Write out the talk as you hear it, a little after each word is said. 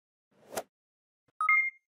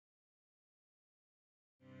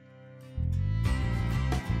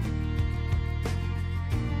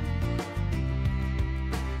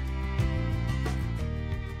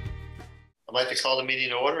I'd like to call the meeting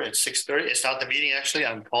to order at 6:30. It's not the meeting, actually.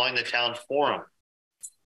 I'm calling the town forum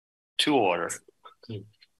to order.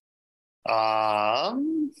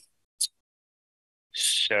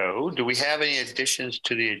 So do we have any additions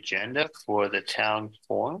to the agenda for the town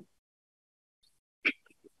forum?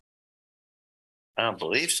 I don't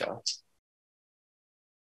believe so.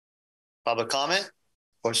 Public comment?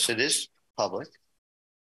 Of course, it is public.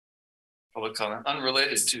 Public comment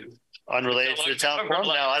unrelated to the town forum.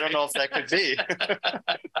 Now, I don't know if that could be.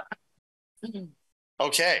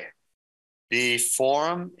 Okay. The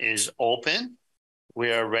forum is open.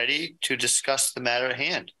 We are ready to discuss the matter at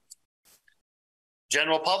hand.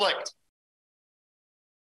 General public,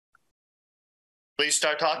 please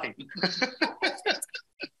start talking.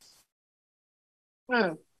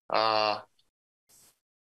 What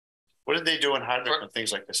did they do in Hardwick when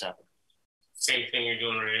things like this happen? Same thing you're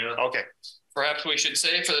doing right now. Okay. Perhaps we should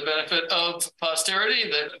say, for the benefit of posterity,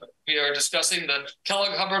 that we are discussing the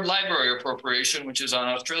Kellogg Hubbard Library appropriation, which is on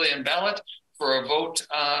Australian ballot for a vote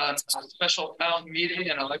on a special town meeting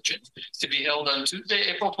and election to be held on Tuesday,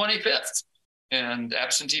 April 25th. And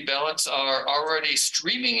absentee ballots are already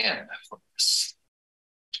streaming in for this.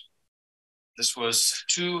 This was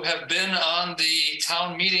to have been on the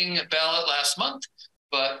town meeting ballot last month,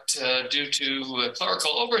 but due to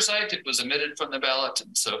clerical oversight, it was omitted from the ballot.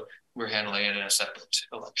 And so we're handling it in a separate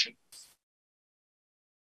election.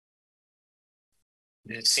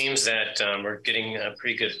 It seems that we're getting a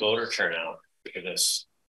pretty good voter turnout for this.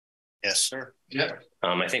 Yes, sir. Yeah.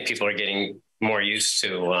 I think people are getting more used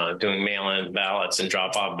to doing mail-in ballots and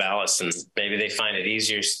drop-off ballots, and maybe they find it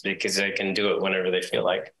easier because they can do it whenever they feel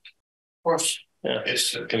like. Of course. Yeah.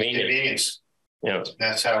 It's convenience. Yeah.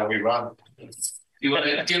 That's how we run. You want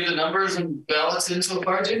to give the numbers and ballots in so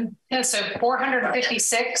far, Jim? Yeah, so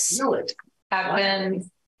 456 have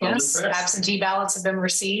been, absentee ballots have been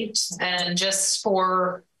received. And just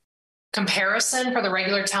for comparison, for the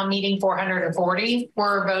regular town meeting, 440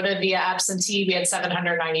 were voted via absentee. We had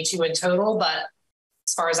 792 in total, but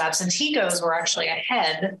as far as absentee goes, we're actually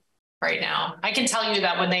ahead right now. I can tell you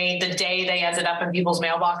that when the day they ended up in people's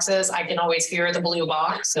mailboxes, I can always hear the blue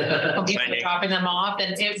box when people were dropping them off.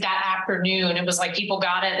 And that afternoon, it was like people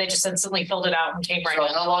got it. They just instantly filled it out and came right in.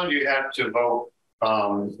 So how long do you have to vote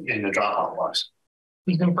in the drop-off box?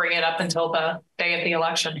 You can bring it up until the day of the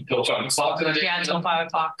election. Until 5 o'clock? Yeah, until 5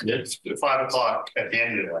 o'clock. It's 5 o'clock at the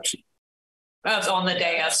end of the election. That's on the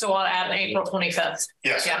day of, so on April 25th.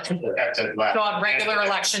 Yes. Yeah. At the last, so on regular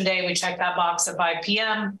election day, we check that box at 5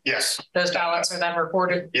 p.m. Yes. Those ballots are then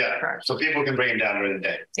recorded. Yeah. Correct. So people can bring them down during the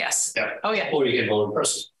day. Yes. Yeah. Oh, yeah. Or you can vote in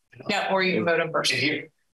person. Yeah, or you can vote in person. Here.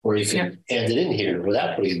 Or you can hand it in here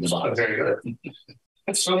without putting it in the box. Very good.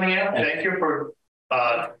 So thank you for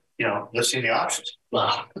listing the options.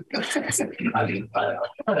 Wow. I mean,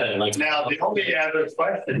 like now the only other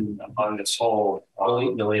question on this whole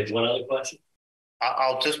no, we have one other question.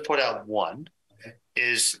 I'll just put out one. Okay.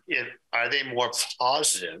 Are they more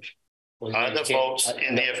positive? Are the votes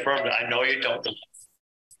in the affirmative? I know you don't,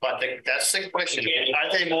 but that's the question.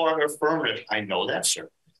 Are they more affirmative? I know that, sir.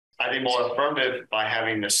 Are they more affirmative by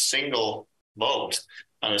having a single vote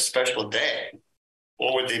on a special day?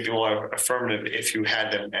 Or would they be more affirmative if you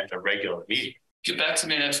had them at a regular meeting? Get back to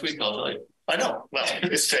me next week, I'll tell you. I know. Well,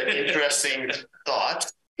 it's an interesting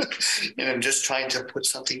thought. And I'm just trying to put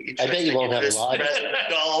something interesting. I bet you won't have a lot.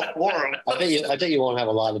 Forum. I bet you won't have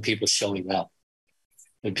a lot of people showing up.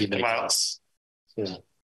 It'd be nice. Yeah.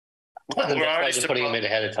 We're already putting them in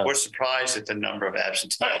ahead of time. We're surprised at the number of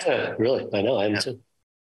absentees. Really? I know. I am too.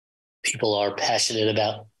 People are passionate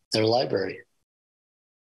about their library.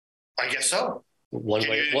 I guess so. One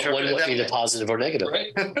way, either positive or negative.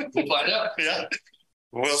 Right. We'll find out. Yeah.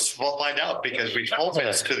 We'll find out because we told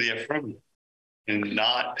us to the affirmative and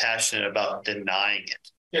not passionate about denying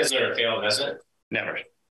it. Yes, never failed, has it? Never.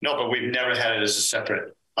 No, but we've never had it as a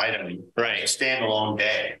separate item. Right. A standalone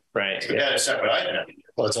day. Right. We've had a separate item.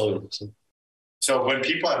 Well, it's always. So when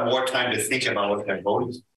people have more time to think about what they're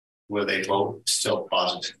voting, will they vote still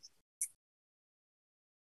positive?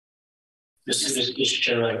 Mr.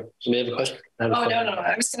 Chairman, you may have a question. Oh, no.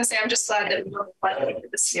 I was going to say, I'm just glad that we leveled funded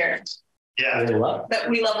this year. Yeah. That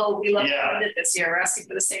we leveled yeah. funded this year. We're asking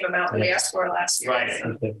for the same amount that we asked for last year. Right.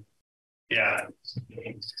 So. Yeah.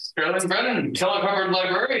 Carolyn Brennan, Kellogg Hubbard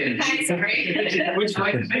Librarian. Hi, sorry. Would you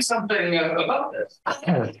like to say something about this?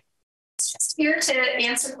 Just here to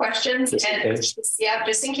answer questions just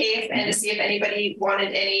in case, and to see if anybody wanted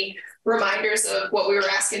any reminders of what we were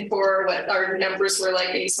asking for, what our numbers were like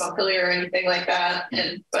in Montpelier or anything like that.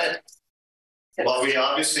 Well, we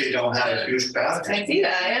obviously don't have a huge capacity. I see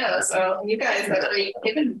that, yeah. So you guys have already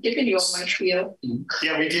given you all my spiel.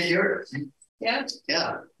 Yeah, we did hear it. Yeah.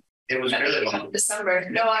 Yeah. It was really long. December.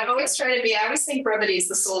 No, I always think brevity is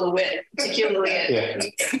the soul of wit, particularly I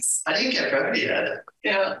didn't get brevity out of it.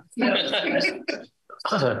 Yeah.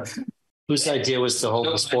 Whose idea was to hold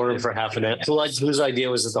this forum for half an hour? Whose idea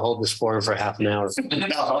was it to hold this forum for half an hour?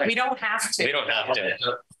 No, We don't have to. We don't have to.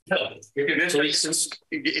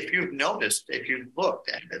 if you've noticed, if you've looked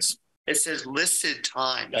at this, it says listed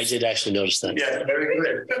time. I did actually notice that. Yeah, very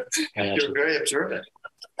good. You're very observant.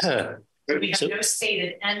 We have no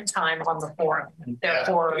stated end time on the forum,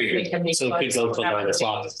 therefore we can be. So it could go till 9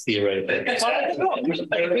 o'clock theoretically. It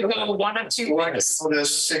could go 1 of 2 ways. So there's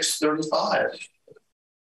 6:35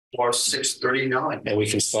 or 6:39. And we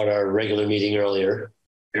can start our regular meeting earlier.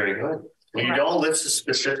 Very good. When you don't list a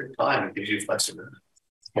specific time, it gives you flexibility.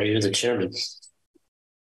 Or you're the chairman.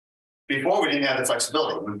 Before we didn't have the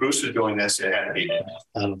flexibility. When Bruce was doing this, it had to be.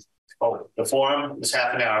 The forum is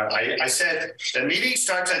half an hour. I said the meeting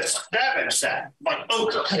starts at 7. But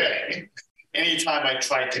okay. Anytime I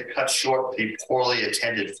tried to cut short the poorly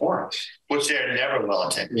attended forum, which they're never well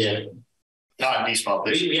attended. Yeah. Not in these small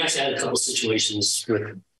places. We actually had a couple of situations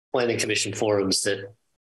with planning commission forums that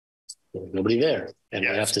nobody there. And we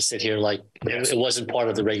have to sit here like it wasn't part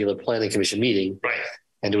of the regular planning commission meeting. Right.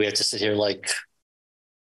 And we have to sit here like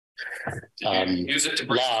use it to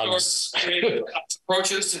brainstorm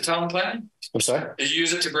approaches to town planning? I'm sorry? Did you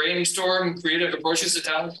use it to brainstorm creative approaches to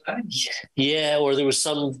town planning? Yeah, or there was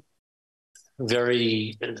some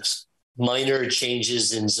very minor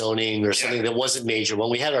changes in zoning or something that wasn't major. When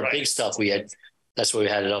we had our big stuff, that's where we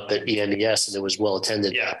had it up at EMES and it was well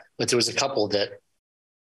attended. Yeah. But there was a couple that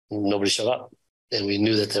nobody showed up and we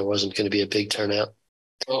knew that there wasn't going to be a big turnout.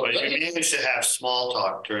 Oh, you managed to have small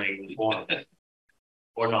talk during the forum.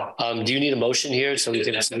 Or not? Do you need a motion here so we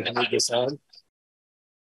can move this on?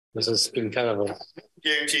 This has been kind of a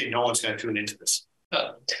guarantee no one's going to tune into this.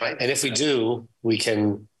 Right? And if we do,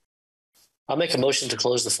 I'll make a motion to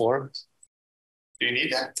close the forum. Do you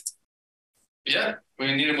need that? Yeah,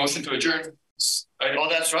 we need a motion to adjourn. Oh,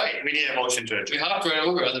 that's right. We need a motion to adjourn. We hopped right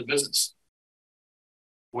over other business.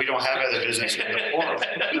 We don't have other business in the forum.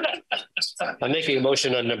 I'm making a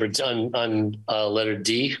motion on letter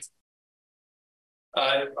D.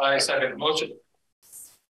 I second the motion.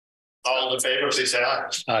 All in favor, please say aye.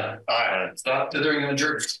 Aye. Aye. Stop dithering and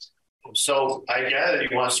adjourn. So I gather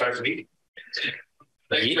you want to start the meeting.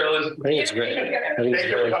 Thank you, Carolyn. I think it's great. Thank you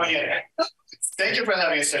for coming in. Thank you for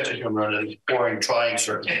having a sense of humor and trying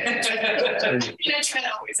certain things. Try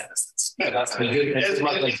to always have a sense.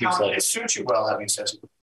 It suits you well having a sense of humor.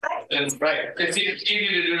 And it's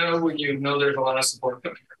easy to know when you know there's a lot of support.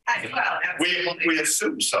 We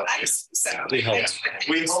assume so. I assume so. We hope.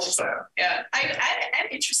 We hope so. Yeah, I'm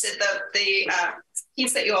interested the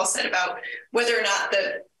piece that you all said about whether or not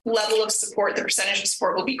the level of support, the percentage of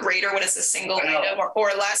support will be greater when it's a single item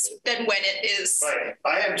or less than when it is. Right,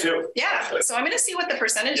 I am too. Yeah, so I'm going to see what the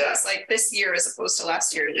percentage is like this year as opposed to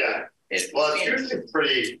last year. Yeah. Well, it's usually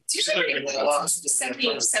pretty. It's usually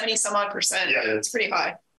 70 some odd percent. Yeah, it's pretty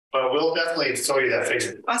high. But we'll definitely show you that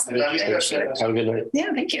figure. Awesome. Have a good night.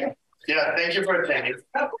 Yeah, thank you. Yeah, thank you for attending.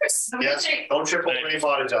 Of course. Yes, don't trip over any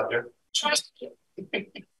bodies out there.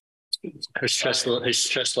 Her stress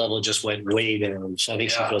level just went way down. So I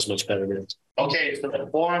think she feels much better now. Okay, so the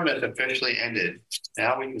forum has officially ended.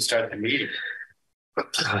 Now we can start the meeting.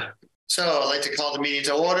 So I'd like to call the meeting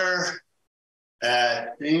to order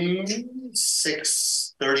at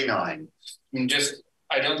 6:39.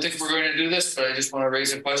 I don't think we're going to do this, but I just want to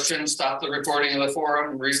raise a question, stop the recording of the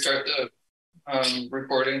forum, restart the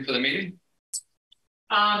recording for the meeting.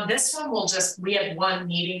 This one will we have one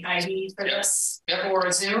meeting ID for this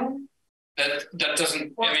or Zoom. That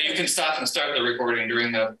doesn't, I mean, you can stop and start the recording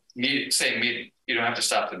during the same meeting. You don't have to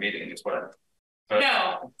stop the meeting, it's whatever.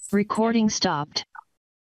 No. Recording stopped.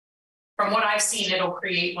 From what I've seen, it'll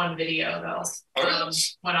create one video though.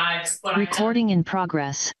 Recording in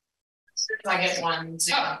progress. I get one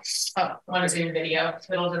Zoom video.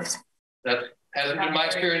 It'll just. That hasn't been my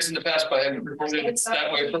experience in the past, but I haven't recorded it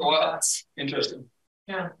that way for a while. Interesting.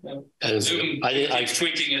 Yeah. Zoom, I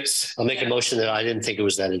tweaking it. I'll make a motion that I didn't think it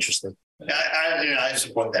was that interesting. I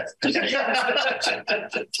support that.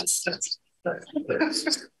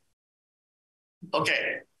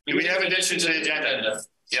 Okay. Do we have additions to the agenda?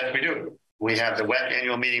 Yes, we do. We have the WEC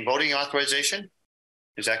annual meeting voting authorization.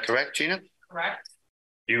 Is that correct, Gina? Correct.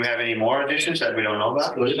 Do you have any more additions that we don't know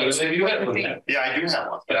about? Yeah, I do have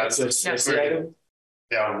one. That's item.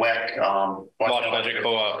 Yeah, WEC, Water budget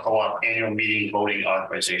co-op annual meeting voting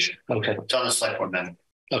authorization. Okay. It's on the select board memo.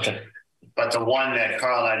 Okay. But the one that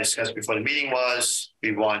Carl and I discussed before the meeting was,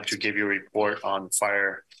 we want to give you a report on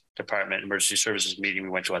fire department emergency services meeting we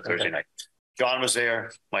went to on Thursday night. John was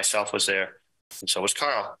there, myself was there, and so was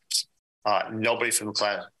Carl. Nobody from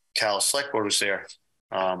the Cal Select Board was there.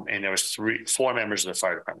 And there was 4 members of the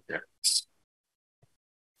fire department there.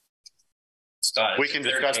 Scott, we can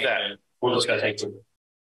discuss that. We'll discuss it.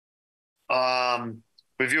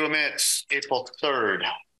 Review of minutes, April 3rd.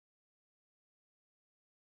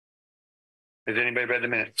 Has anybody read the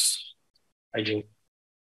minutes? I do.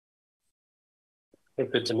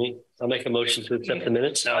 Look good to me. I'll make a motion to accept the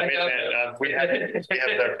minutes. No, we have the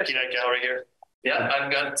peanut gallery here. Yeah,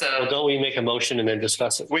 I've got. Well, don't we make a motion and then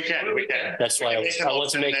discuss it? We can. That's why I want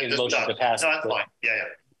to make a motion to pass. No, that's fine. Yeah.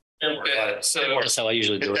 Okay, so That's how I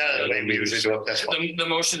usually do it. We usually do it. That's fine. the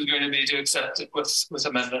motion is going to be to accept it with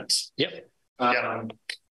amendments. Yep. Yeah.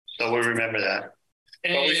 So we remember that.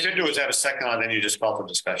 What we should do is have a second on, then you just call for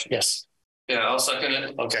discussion. Yes. Yeah, I'll second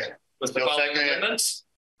it. Okay. With the following amendments.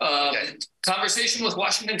 Conversation with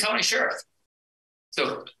Washington County Sheriff.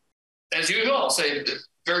 So, as usual, I'll say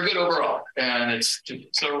very good overall, and it's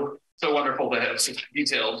so wonderful to have such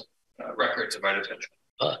detailed records of our detention.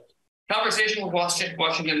 Conversation with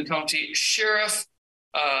Washington County Sheriff.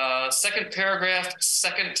 Second paragraph,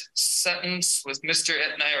 second sentence with Mr.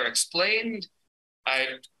 Etnier explained.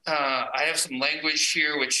 I have some language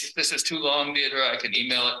here, which if this is too long, Deidre, I can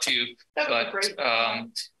email it to you. But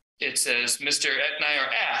it says, Mr. Etnier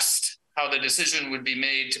asked how the decision would be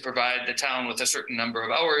made to provide the town with a certain number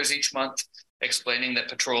of hours each month, explaining that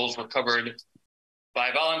patrols were covered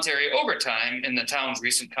by voluntary overtime in the town's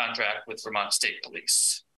recent contract with Vermont State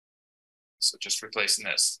Police. So just replacing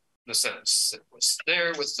the sentence that was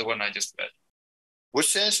there with the one I just read.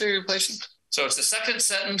 Which sentence are you replacing? So it's the second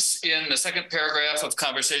sentence in the second paragraph of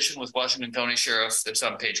conversation with Washington County Sheriff that's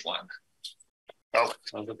on page 1. Oh,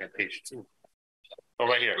 I'll look at page 2. Oh,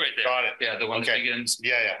 right here. Right there. Got it. Yeah, the one that begins.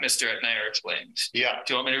 Yeah. Mr. Etnier explained. Yeah.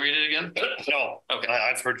 Do you want me to read it again? No. Okay.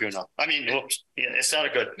 I've heard you enough. I mean, whoops. Yeah, it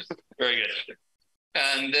sounded good. Very good.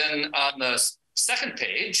 And then on the second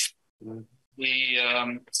page,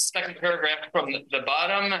 the second paragraph from the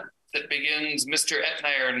bottom that begins, Mr.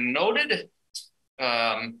 Etnier noted,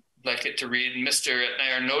 like it to read, Mr.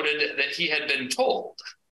 Etnier noted that he had been told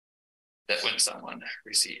that when someone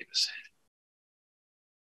receives.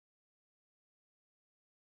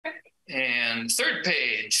 And third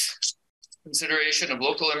page, consideration of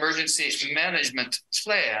local emergency management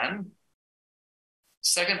plan.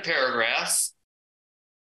 Second paragraph,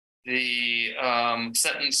 the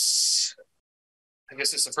sentence, I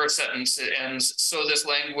guess it's the first sentence, it ends, so this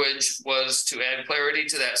language was to add clarity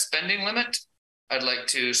to that spending limit. I'd like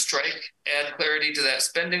to strike, add clarity to that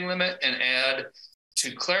spending limit and add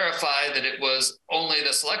to clarify that it was only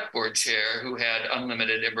the select board chair who had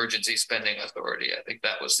unlimited emergency spending authority. I think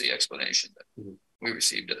that was the explanation that we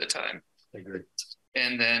received at the time. I agree.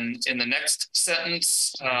 And then in the next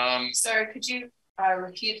sentence. Sorry, could you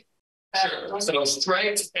repeat? Sure. So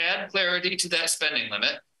strike, add clarity to that spending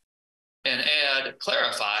limit and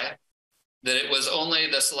clarify that it was only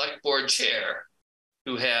the select board chair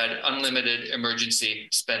who had unlimited emergency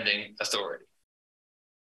spending authority.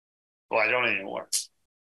 Well, I don't anymore.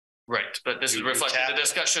 Right, but this is reflecting the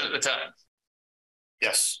discussion at the time.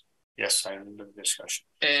 Yes, I remember the discussion.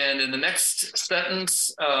 And in the next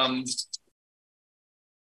sentence, that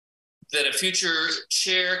a future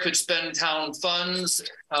chair could spend town funds.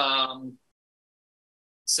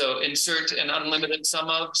 So insert an unlimited sum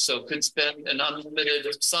of, so could spend an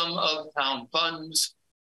unlimited sum of town funds.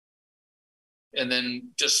 And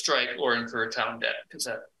then just strike or incur town debt, because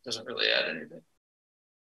that doesn't really add anything.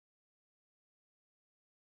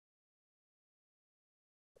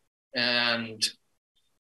 And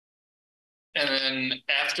then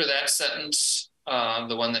after that sentence,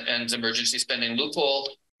 the one that ends emergency spending loophole,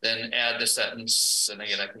 then add the sentence. And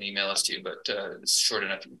again, I can email this to you, but it's short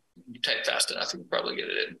enough. You type fast enough, you can probably get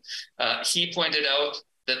it in. He pointed out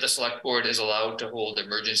that the select board is allowed to hold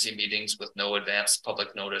emergency meetings with no advance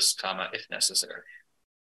public notice, if necessary.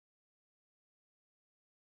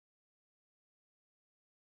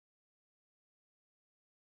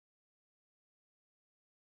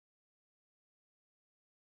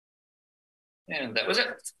 And that was it.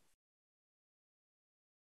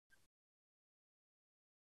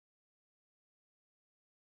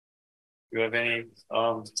 Do you have any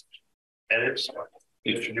edits?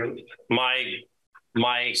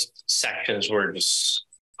 My sections were just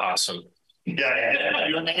awesome. Yeah,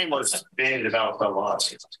 your name was being developed a lot.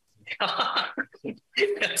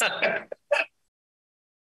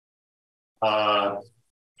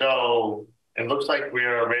 So it looks like we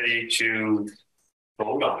are ready to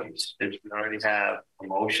vote on these. We already have a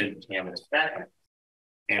motion and a second,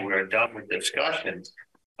 and we're done with discussion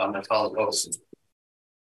on the call vote.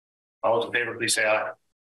 All those in favor, please say aye.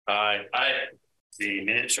 Aye. Aye. The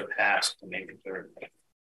minutes are passed to May 3rd.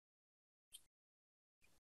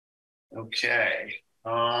 Okay.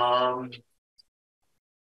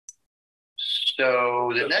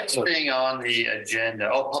 So the next thing on the agenda,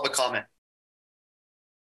 public comment.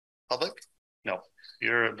 Public? No,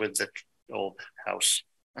 you're with the old house,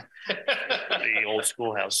 the old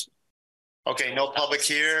schoolhouse. Okay, no public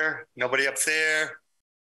here, nobody up there.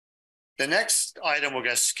 The next item we're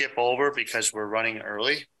going to skip over because we're running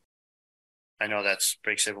early. I know that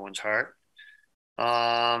breaks everyone's heart.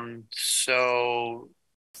 So,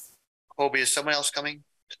 Hobie, is someone else coming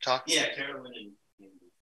to talk? Yeah, Carolyn.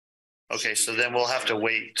 Okay, so then we'll have to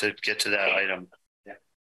wait to get to that item. Yeah.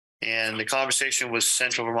 And the conversation was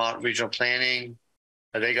Central Vermont Regional Planning.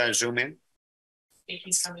 Are they going to zoom in? I think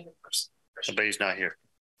he's coming in person. But he's not here.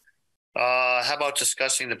 How about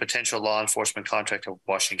discussing the potential law enforcement contract of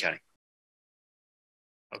Washington County?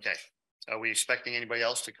 Okay. Are we expecting anybody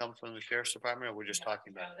else to come from the sheriff's department, or we're just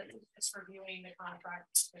talking about it? Just reviewing the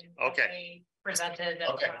contract. Okay. Presented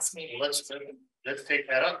at the last meeting. Let's take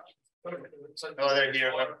that up. Oh, they're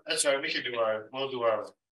here. That's all right. We'll do our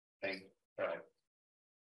thing. All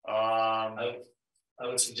right. I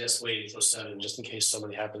would suggest waiting till 7 just in case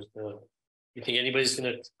somebody happens to. You think anybody's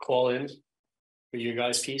going to call in for your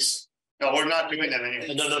guys' piece? No, we're not doing that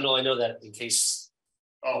anyway. No. I know that in case.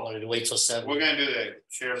 I wanted to wait till 7. We're going to do the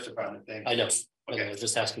sheriff's department thing. I know. Okay. I was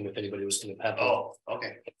just asking if anybody was going to have. Oh,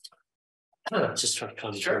 okay. Just trying to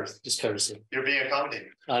come. Sure. Just courtesy. You're being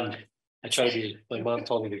accommodating. I try to be. My mom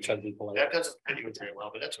told me to try to be polite. That doesn't do it very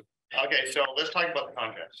well, but that's okay. So let's talk about the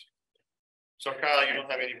contracts. So Kyle, you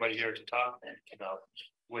don't have anybody here to talk about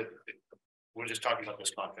with. We're just talking about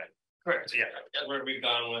this contract. Correct. Yeah. Where we've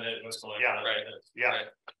gone with it, what's going on. Yeah. Right. Yeah. Right.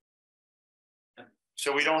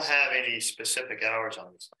 So we don't have any specific hours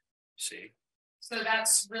on this. See. So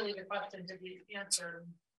that's really the question to be answered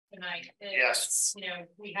tonight. Yes. You know,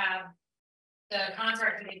 we have the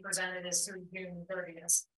contract that they presented is through June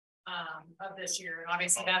 30th of this year. And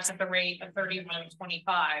obviously that's at the rate of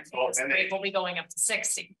 31.25. The rate will be going up to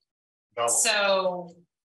 60. Double. So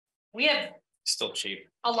we have Still cheap.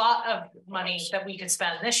 a lot of money that we could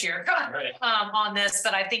spend this year on this,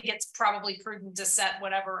 but I think it's probably prudent to set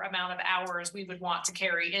whatever amount of hours we would want to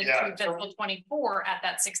carry into fiscal 24 at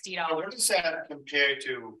that $60. So what does that compare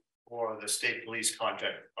to for the state police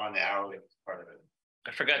contract on the hourly part of it?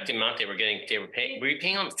 I forgot the amount they were getting. They were paying. Were you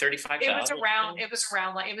paying them $35,000? It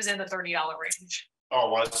was in the $30 range. Oh,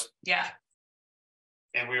 it was? Yeah,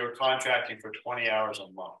 And we were contracting for 20 hours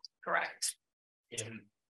a month. correct. Yeah.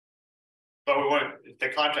 But we weren't, the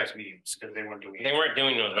contracts meetings, because they weren't doing. They weren't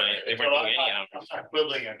doing those, right? They weren't doing any hours. I'm not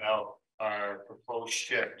quibbling about our proposed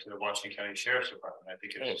shift to the Washington County Sheriff's Department. I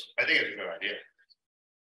think it's a good idea.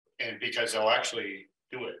 And because they'll actually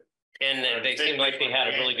do it. And they seemed like they had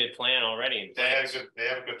a really good plan already. They have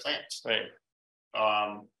a good plan.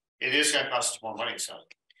 Right. It is going to cost us more money, so.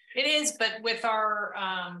 It is, but with our,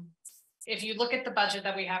 if you look at the budget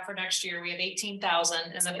that we have for next year, we have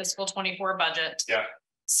 18,000 in the fiscal 24 budget. Yeah.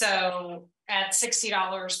 So at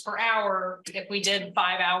 $60 per hour, if we did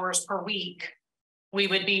 5 hours per week, we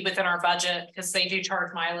would be within our budget because they do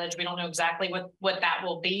charge mileage. We don't know exactly what that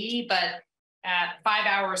will be, but at 5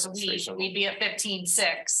 hours a week, we'd be at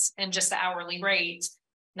 15,600 in just the hourly rate.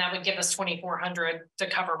 And that would give us 2,400 to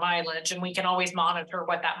cover mileage. And we can always monitor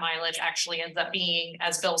what that mileage actually ends up being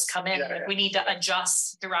as bills come in. If we need to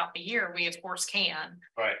adjust throughout the year, we of course can.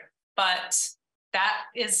 Right. But that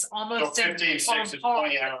is almost so 15,600 is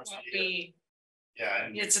 20 hours a year. Yeah,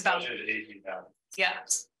 and it's about 18,000. Yeah.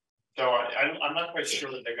 So I'm not quite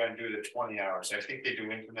sure that they're going to do the 20 hours. I think they do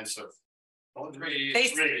increments of three.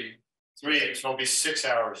 So it'll be 6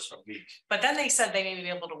 hours a week. But then they said they may be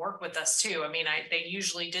able to work with us too. I mean, they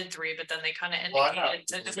usually did 3, but then they kind of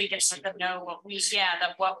indicated that we could let them know what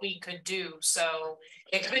we could do. So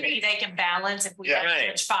it could be they can balance if we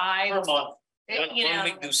average 5 per month. One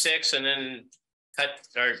week do 6 and then cut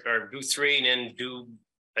or do 3 and then do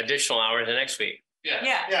additional hours the next week.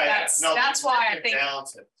 That's why I think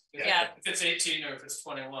balance it. Yeah, if it's 18 or if it's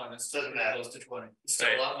 21, it's doesn't matter. Close to 20. It's still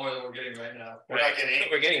a lot more than we're getting right now.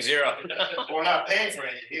 We're getting 0. We're not paying for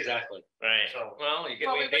anything. Exactly. Right. So, well, you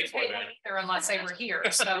get we paid for that either unless they were here.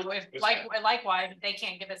 So if likewise, they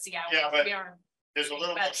can't give us the hours. Yeah, but we are. There's a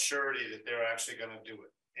little more surety that they're actually going to do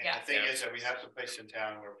it. And the thing is that we have a place in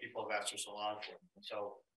town where people have asked us a lot for it.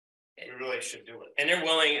 So we really should do it. And they're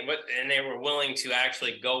willing, and they were willing to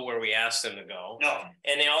actually go where we asked them to go. No.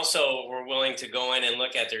 And they also were willing to go in and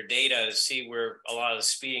look at their data to see where a lot of the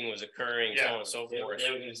speeding was occurring, so on and so forth. They were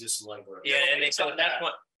going to do some legwork. Yeah, and they said that's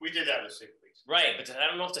what we did that with state police. Right, but I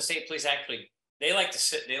don't know if the state police actually they like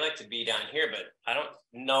to be down here, but I don't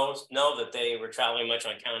know that they were traveling much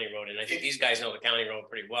on County Road, and I think these guys know the County Road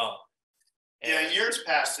pretty well. Yeah, in years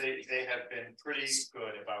past, they have been pretty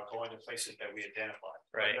good about going to places that we identified.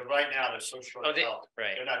 Right. But right now, they're so short. Right.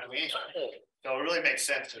 They're not doing anything. So it really makes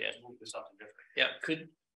sense to move to something different. Yeah. Could,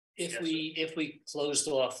 if we closed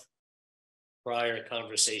off prior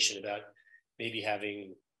conversation about maybe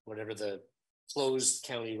having whatever the closed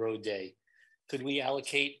county road day, could we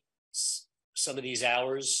allocate some of these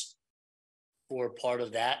hours for part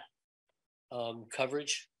of that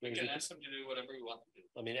coverage? We can ask them to do whatever we want to do.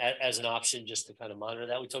 I mean, as an option, just to kind of monitor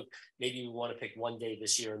that. We took, maybe we want to pick one day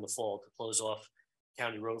this year in the fall to close off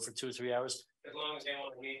county road for 2 or 3 hours. As long as they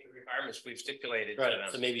want to meet the requirements we've stipulated. Right.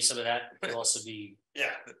 So maybe some of that could also be,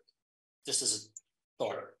 just as a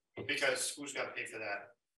thought. Because who's going to pay for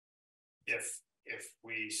that? If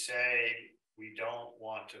we say we don't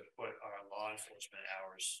want to put our law enforcement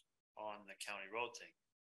hours on the county road thing,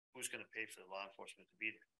 who's going to pay for the law enforcement to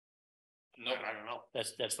be there? No, I don't know.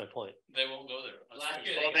 That's my point. they won't go there. Well,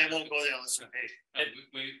 they won't go there unless they pay.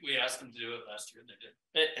 We asked them to do it last year and they did.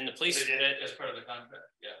 And the police As part of the contract,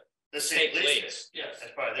 yeah. The state police, police. Yes.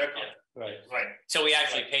 as part of their contract. Right. Right. So we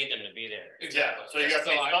actually paid them to be there. Exactly. So you got to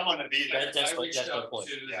pay I- someone to be there. That's I my- reached that's my out point.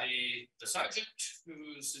 to Yeah. the sergeant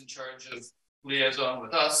who's in charge of liaison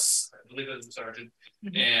with us, I believe it was the sergeant.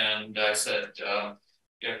 And I said,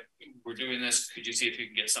 yeah, we're doing this. Could you see if you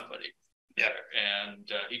can get somebody? Yeah. And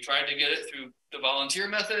he tried to get it through the volunteer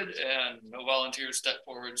method and no volunteers stepped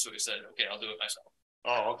forward. So he said, okay, I'll do it myself.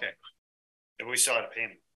 Oh, okay. If we still had to pay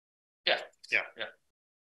them. Yeah.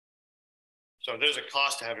 So there's a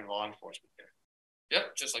cost to having law enforcement there.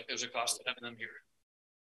 Yep. Just like there's a cost to having them here.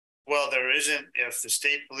 Well, there isn't if the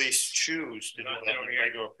state police choose to do Not that over in here.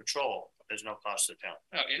 regular patrol. There's no cost to the town.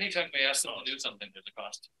 No, anytime we ask them to do something, there's a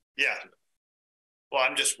cost. Yeah. Well,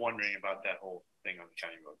 I'm just wondering about that whole thing on the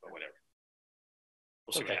county road, but whatever.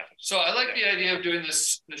 We'll see what happens. So I like the idea of doing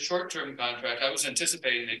the short-term contract. I was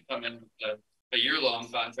anticipating they'd come in with a year-long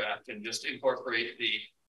contract and just incorporate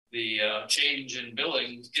the change in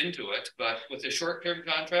billing into it. But with the short-term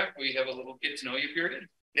contract, we have a little get-to-know-you period.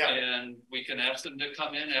 Yeah. And we can ask them to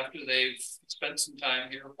come in after they've spent some time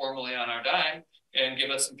here formally on our dime and give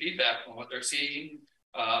us some feedback on what they're seeing.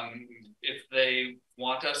 If they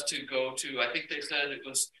want us to go to, I think they said it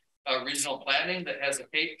was regional planning that has a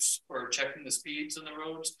tapes for checking the speeds in the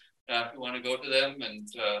roads. If we want to go to them and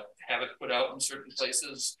have it put out in certain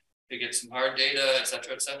places to get some hard data, et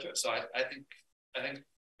cetera, et cetera. So I think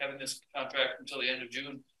having this contract until the end of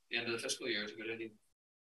June, the end of the fiscal year, is a good idea.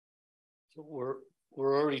 So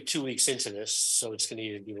we're already 2 weeks into this, so it's going to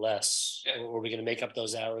either be less, or are we going to make up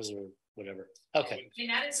those hours or whatever? Okay. I mean,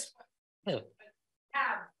 that is. Yeah.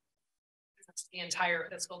 That's the entire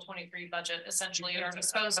fiscal 23 budget essentially at our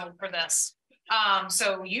disposal for this.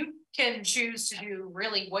 So you can choose to do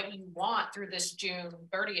really what you want through this June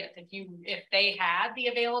 30th. If they had the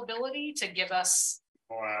availability to give us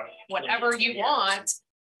whatever you want,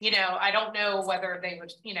 I don't know whether they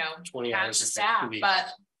would, 20 have hours the is staff, 2 weeks.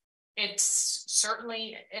 but it's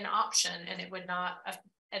certainly an option and it would not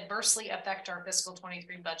adversely affect our fiscal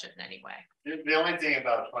 23 budget in any way. The only thing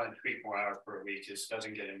about trying to tweak more hours per week is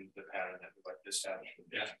doesn't get into the pattern that we like to establish.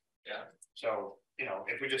 Yeah. So,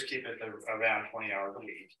 if we just keep it around 20 hours a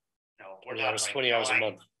week, we're 20 not hours, like 20 hours a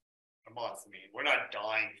dying month. I mean, we're not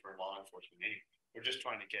dying for law enforcement anyway. We're just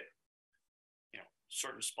trying to get,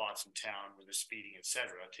 certain spots in town with the speeding, et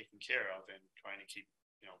cetera, taken care of and trying to keep,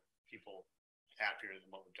 people happier than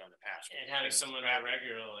what we've done in the past. And having someone there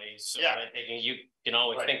regularly, so Yeah. that they can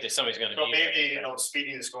always Right. think that somebody's going to So be maybe, there.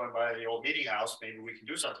 speeding that's going by the old meeting house, maybe we can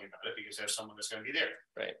do something about it because there's someone that's gonna be there.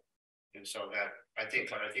 Right. And so that, I think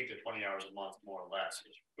the 20 hours a month, more or less,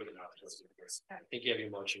 is good enough. I think you have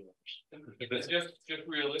your marching orders. Just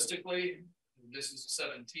realistically, this is the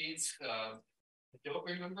 17th. I don't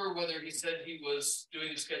remember whether he said he was doing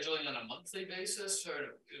the scheduling on a monthly basis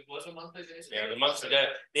or it was a monthly basis. Yeah,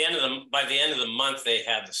 by the end of the month, they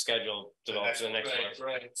had the schedule developed for the next month.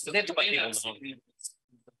 Right. So They have to let may people not see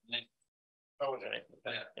the- Oh, okay.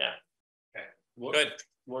 Yeah. Okay. Good.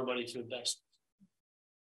 More money to invest.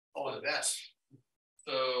 Oh, the best.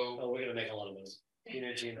 So Oh, we're gonna make a lot of money.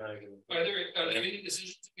 Energy and I are gonna. are there any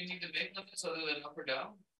decisions we need to make on this other than up or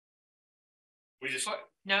down? We just.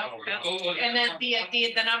 No, Oh, no. Oh, And then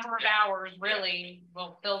the number of hours really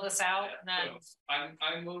will fill this out and then.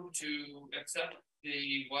 I move to accept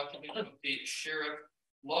the Washington State Sheriff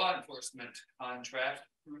Law Enforcement contract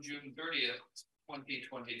through June 30th,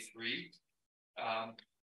 2023.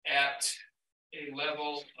 At a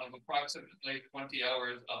level of approximately 20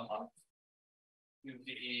 hours a month. To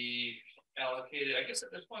be allocated, I guess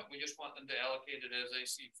at this point, we just want them to allocate it as they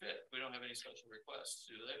see fit. We don't have any special requests,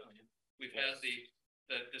 do they? I mean, we've had the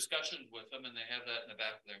discussions with them and they have that in the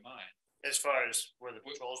back of their mind. As far as where the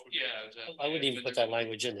patrols would. Yeah, exactly. I wouldn't even put that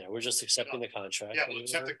language in there. We're just accepting the contract. Yeah, we'll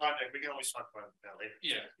accept the contract. We can always talk about that later.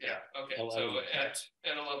 Yeah. Okay, Oh, so at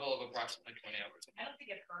a level of approximately 20 hours. I don't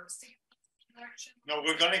think it hurts to give direction. No,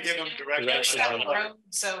 we're gonna give them direction.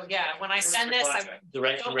 So yeah, when I send this, I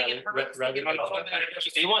Direction don't think it hurts.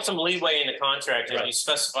 If you want some leeway in the contract, and you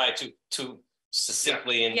specify too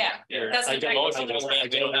succinctly in Yeah, your that's motion, I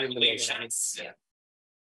get it. yeah.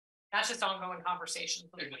 That's just ongoing conversations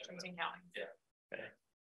with Washington County.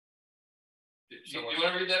 You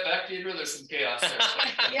want to read that back, Deidre? There's some chaos there.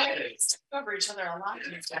 Yeah, over each other a lot.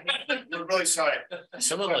 We're really sorry.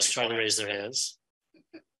 Some of us trying to raise their hands.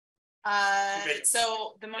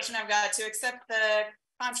 So the motion I've got to accept the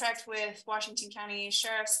contract with Washington County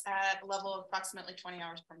Sheriffs at a level of approximately 20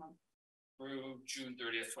 hours per month. Through June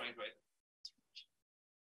 30th, 2020.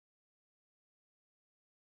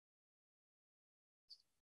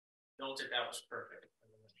 Noted, that was perfect.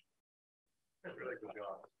 Really good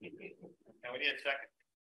job. And we need a second.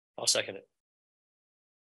 I'll second it.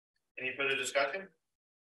 Any further discussion?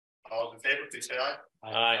 All in favor, please say aye.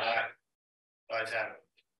 Aye. Ayes have it.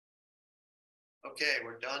 Okay,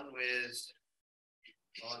 we're done with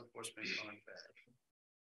law enforcement contract.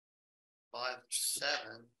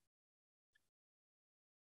 5-7.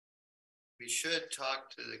 We should talk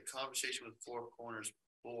to the conversation with Four Corners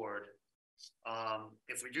Board.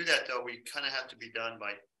 If we do that though, we kind of have to be done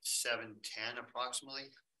by 7:10 approximately.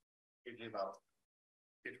 Gives you about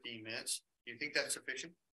 15 minutes. Do you think that's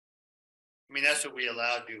sufficient? I mean, that's what we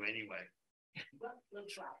allowed you anyway. We'll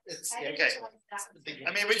try. Okay.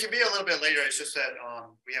 I mean, we can be a little bit later. It's just that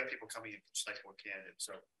we have people coming in from Selectboard candidates,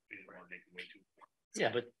 so we didn't want to make it way too. Yeah,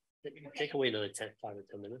 but take away another 5 or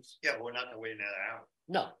 10 minutes. Yeah, but we're not gonna wait another hour.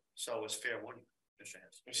 No. So it's fair warning.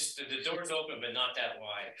 Just the door's open, but not that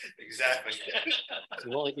wide. Exactly.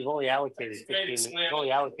 You've only allocated 15 minutes. You've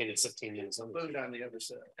only allocated 15 minutes. Moved on the other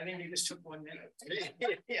side. I think you just took 1 minute.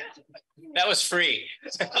 That was free.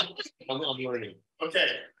 I'm learning. Okay.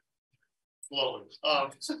 Slowly.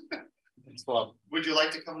 Well, Would you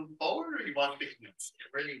like to come forward or you want big news?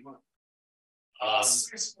 Really want. I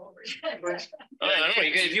don't know.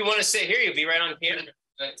 If you want to sit here, you'll be right on camera.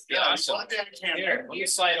 Yeah, awesome. Here, let me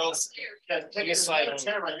slide over. Let me slide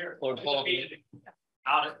over. Right here. or Paul.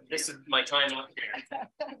 This is my time up here.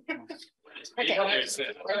 Okay.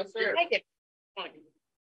 Thank you.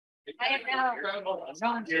 I am now.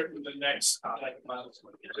 John here for the next.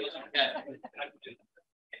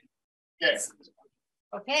 Yes.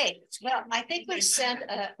 Okay, well, I think we sent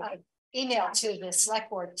a email to the select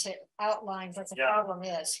board to outline what the problem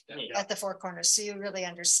is at the Four Corners, so you really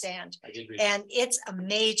understand. And it's a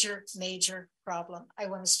major, major problem. I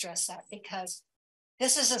want to stress that because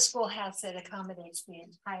this is a schoolhouse that accommodates the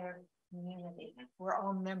entire community. We're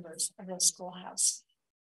all members of the schoolhouse.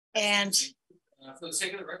 And for the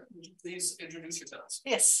sake of the record, would you please introduce yourselves?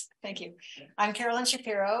 yes, thank you. I'm Carolyn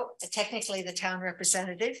Shapiro, technically the town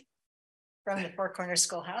representative from the Four Corners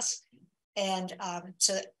Schoolhouse. And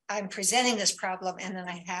so I'm presenting this problem, and then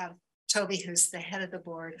I have Toby, who's the head of the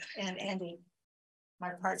board, and Andy,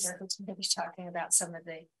 my partner, who's going to be talking about some of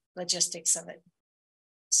the logistics of it.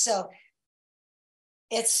 So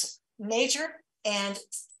it's major, and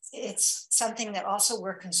it's something that also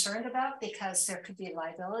we're concerned about because there could be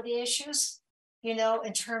liability issues. You know,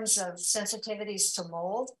 in terms of sensitivities to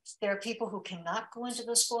mold, there are people who cannot go into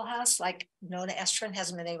the schoolhouse, like Nona Estrin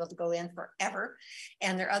hasn't been able to go in forever.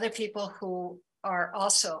 And there are other people who are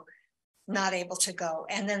also not able to go.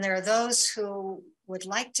 And then there are those who would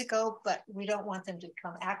like to go, but we don't want them to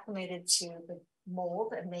become acclimated to the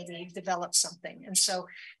mold and maybe develop something. And so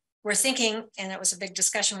we're thinking, and it was a big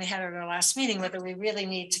discussion we had at our last meeting, whether we really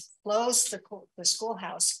need to close the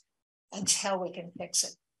schoolhouse until we can fix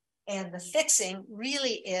it. And the fixing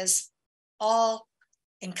really is all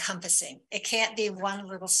encompassing. It can't be one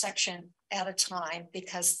little section at a time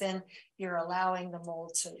because then you're allowing the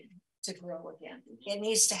mold to grow again. It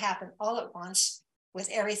needs to happen all at once with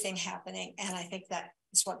everything happening. And I think that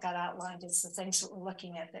is what got outlined is the things that we're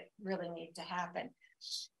looking at that really need to happen.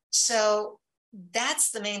 So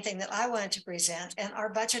that's the main thing that I wanted to present. And our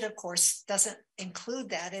budget, of course, doesn't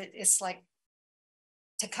include that. It's like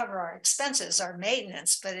to cover our expenses, our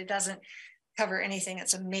maintenance, but it doesn't cover anything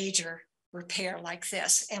that's a major repair like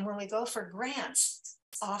this. And when we go for grants,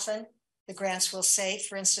 often the grants will say,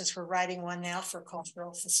 for instance, we're writing one now for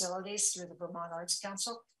cultural facilities through the Vermont Arts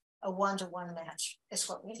Council, a 1-to-1 match is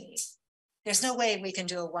what we need. There's no way we can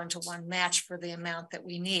do a 1-to-1 match for the amount that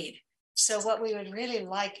we need. So what we would really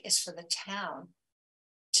like is for the town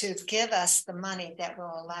to give us the money that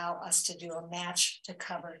will allow us to do a match to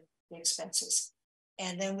cover the expenses.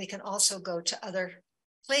 And then we can also go to other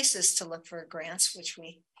places to look for grants, which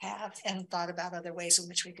we have, and thought about other ways in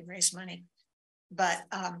which we can raise money. But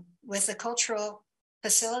with the cultural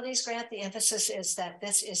facilities grant, the emphasis is that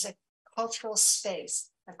this is a cultural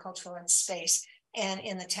space, a cultural space. And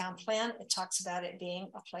in the town plan, it talks about it being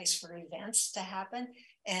a place for events to happen.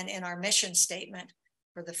 And in our mission statement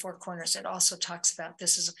for the Four Corners, it also talks about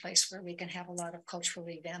this is a place where we can have a lot of cultural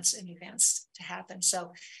events and events to happen.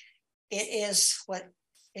 So it is what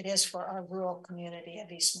it is for our rural community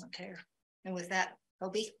of East Montpelier. And with that,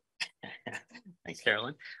 Hobie. Thanks,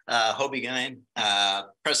 Carolyn. Hobie Guyan,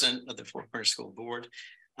 president of the Four Corners School Board.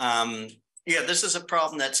 Yeah, this is a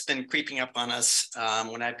problem that's been creeping up on us.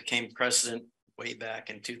 When I became president way back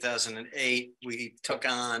in 2008, we took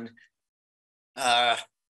on,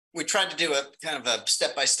 we tried to do a kind of a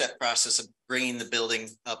step-by-step process of bringing the building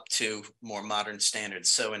up to more modern standards.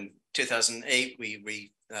 So in 2008,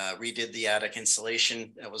 we redid the attic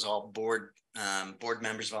insulation. That was all board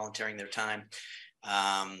members volunteering their time.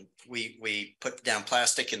 We put down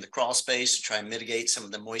plastic in the crawl space to try and mitigate some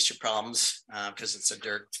of the moisture problems because it's a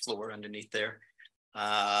dirt floor underneath there.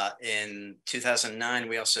 In 2009,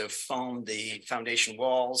 we also foamed the foundation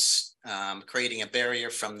walls, creating a barrier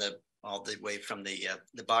from all the way from the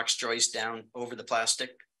box joist down over the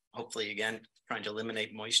plastic, hopefully again, trying to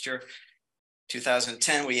eliminate moisture.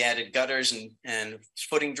 2010, we added gutters and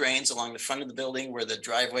footing drains along the front of the building where the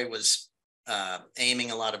driveway was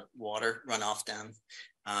aiming a lot of water runoff down.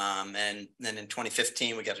 And then in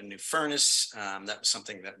 2015, we got a new furnace. That was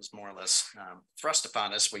something that was more or less thrust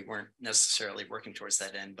upon us. We weren't necessarily working towards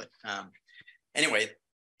that end, but anyway,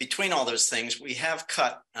 between all those things, we have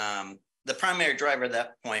cut, the primary driver at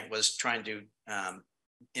that point was trying to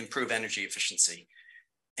improve energy efficiency.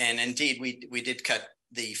 And indeed, we did cut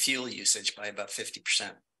the fuel usage by about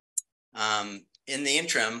 50%. In the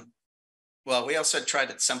interim, well, we also tried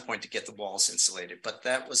at some point to get the walls insulated, but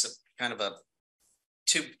that was a kind of a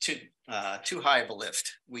too high of a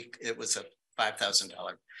lift. It was a $5,000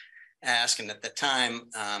 ask, and at the time,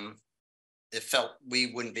 it felt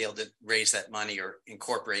we wouldn't be able to raise that money or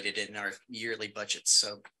incorporate it in our yearly budgets.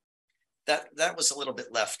 So that was a little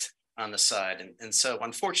bit left on the side, and so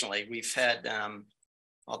unfortunately, we've had,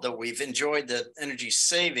 although we've enjoyed the energy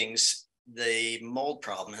savings, the mold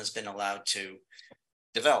problem has been allowed to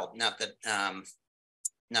develop. Not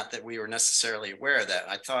that we were necessarily aware of that.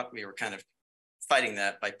 I thought we were kind of fighting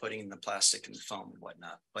that by putting in the plastic and the foam and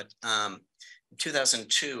whatnot. But in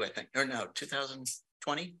 2002, I think, or no,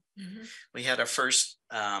 2020, we had our first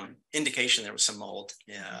indication there was some mold.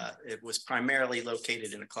 It was primarily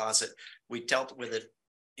located in a closet. We dealt with it,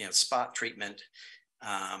 spot treatment.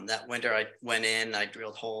 That winter, I went in, I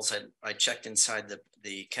drilled holes, I checked inside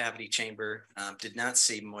the cavity chamber, did not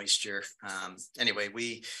see moisture.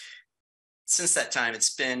 Anyway, since that time,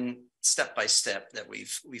 it's been step by step that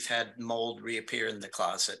we've had mold reappear in the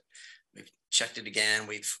closet. We've checked it again.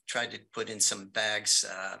 We've tried to put in some bags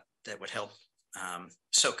that would help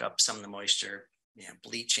soak up some of the moisture,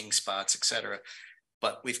 bleaching spots, etc.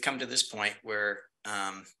 But we've come to this point where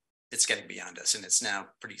it's getting beyond us, and it's now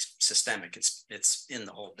pretty systemic. It's in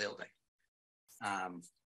the whole building.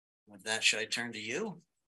 With that, should I turn to you?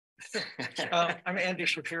 I'm Andy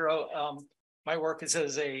Shapiro. My work is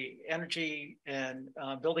as a energy and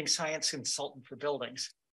building science consultant for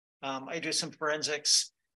buildings. I do some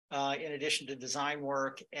forensics in addition to design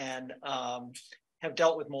work, and have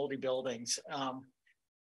dealt with moldy buildings.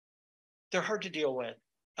 They're hard to deal with.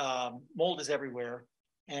 Mold is everywhere,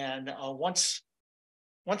 and once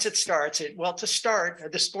it starts, to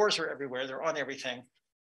start, the spores are everywhere. They're on everything.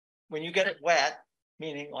 When you get it wet,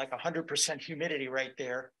 meaning like 100% humidity right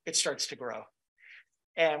there, it starts to grow.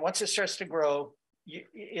 And once it starts to grow,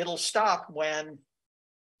 it'll stop when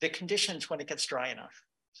the conditions, when it gets dry enough.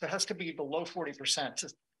 So it has to be below 40% to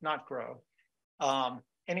not grow.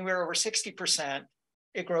 Anywhere over 60%,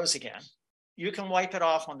 it grows again. You can wipe it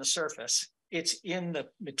off on the surface. It's in the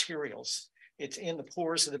materials. It's in the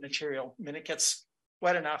pores of the material. When it gets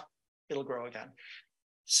wet enough, it'll grow again.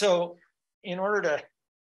 So in order to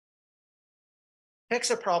fix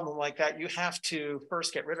a problem like that, you have to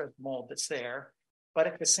first get rid of the mold that's there. But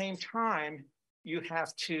at the same time, you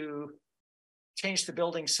have to change the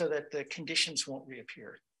building so that the conditions won't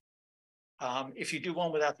reappear. If you do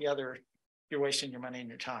one without the other, you're wasting your money and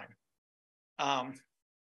your time.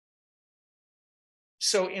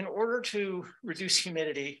 So in order to reduce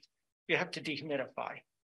humidity, you have to dehumidify.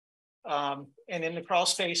 And in the crawl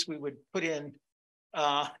space, we would put in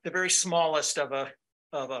the very smallest of a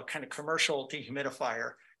a kind of commercial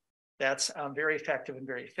dehumidifier that's very effective and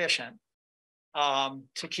very efficient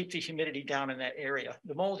to keep the humidity down in that area.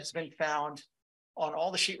 The mold has been found on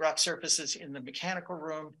all the sheetrock surfaces in the mechanical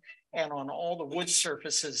room and on all the wood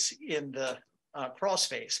surfaces in the crawl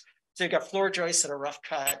space. So you've got floor joists that are rough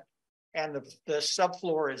cut, and the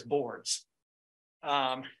subfloor is boards.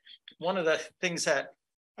 One of the things that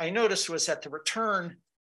I noticed was that the return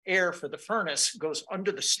air for the furnace goes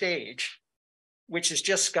under the stage, which has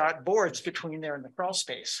just got boards between there and the crawl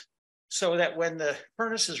space. So that when the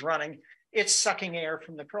furnace is running, it's sucking air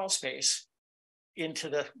from the crawl space into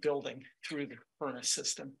the building through the furnace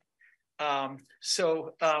system.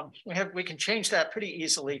 We can change that pretty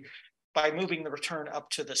easily by moving the return up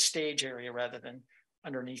to the stage area rather than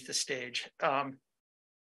underneath the stage.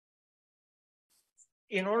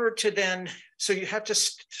 In order to then, so you have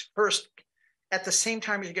to first, at the same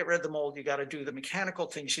time you get rid of the mold, you got to do the mechanical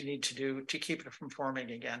things you need to do to keep it from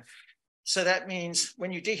forming again. So that means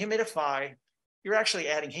when you dehumidify, you're actually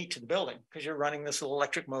adding heat to the building because you're running this little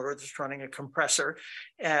electric motor that's running a compressor,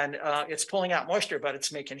 and it's pulling out moisture, but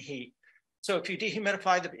it's making heat. So if you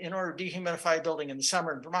dehumidify, in order to dehumidify a building in the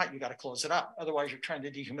summer in Vermont, you got to close it up. Otherwise, you're trying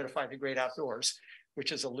to dehumidify the great outdoors,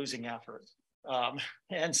 which is a losing effort.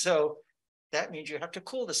 And so that means you have to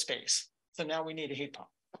cool the space. So now we need a heat pump.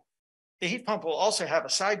 The heat pump will also have a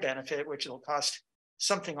side benefit, which will cost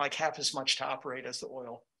something like half as much to operate as the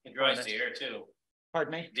oil. It dries the air too.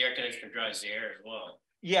 Pardon me? The air conditioner dries the air as well.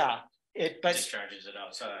 Yeah, but discharges it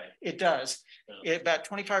outside. It does. Yeah. About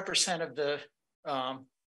 25% of the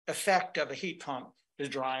effect of a heat pump is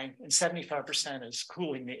drying, and 75% is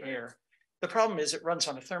cooling the air. The problem is it runs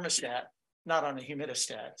on a thermostat, not on a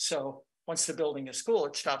humidistat. So once the building is cool,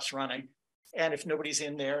 it stops running. And if nobody's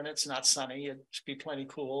in there and it's not sunny, it'd be plenty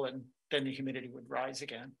cool, and then the humidity would rise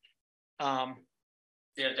again. You have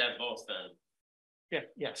to have both then. Yeah,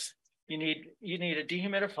 yes. You need a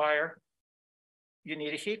dehumidifier, you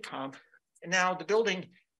need a heat pump. And now the building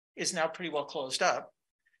is now pretty well closed up.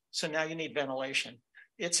 So now you need ventilation.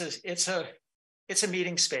 It's a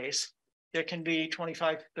meeting space. There can be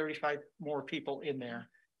 25, 35 more people in there.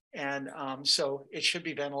 And so it should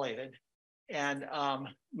be ventilated. And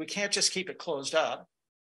we can't just keep it closed up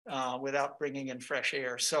without bringing in fresh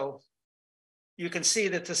air. So you can see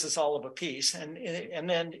that this is all of a piece. And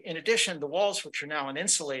then in addition, the walls, which are now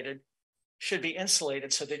uninsulated, should be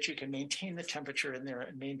insulated so that you can maintain the temperature in there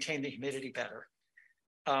and maintain the humidity better.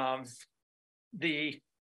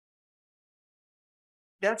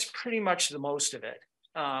 That's pretty much the most of it.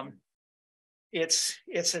 It's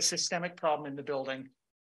a systemic problem in the building.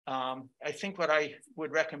 I think what I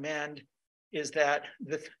would recommend is that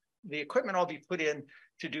the equipment all be put in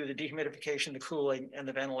to do the dehumidification, the cooling, and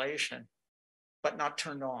the ventilation, but not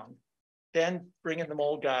turned on. Then bring in the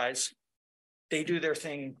mold guys. They do their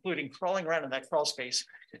thing, including crawling around in that crawl space,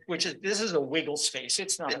 this is a wiggle space.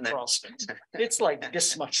 It's not a crawl space. It's like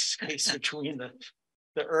this much space between the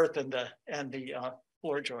earth and the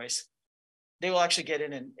floor joists. They will actually get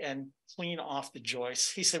in and clean off the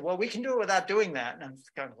joists. He said, well, we can do it without doing that. And I'm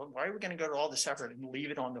kind of, well, why are we going to go to all this effort and leave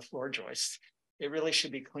it on the floor joists? It really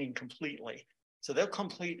should be cleaned completely. So they'll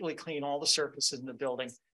completely clean all the surfaces in the building.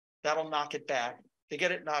 That'll knock it back. They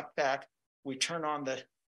get it knocked back. We turn on the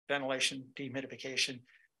ventilation, dehumidification,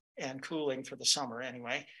 and cooling for the summer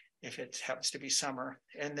anyway, if it happens to be summer.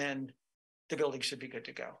 And then the building should be good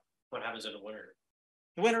to go. What happens in the winter?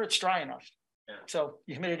 The winter, it's dry enough. Yeah. So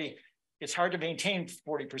humidity, it's hard to maintain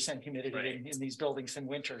 40% humidity in these buildings in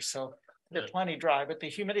winter. So they're plenty dry, but the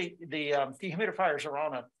humidity, the dehumidifiers are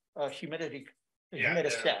on a humidistat.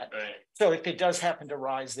 Right. So if it does happen to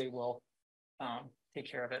rise, they will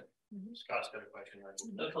take care of it. Scott's got a question.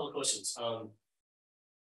 A couple of questions.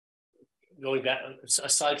 Going back,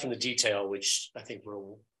 aside from the detail, which I think we're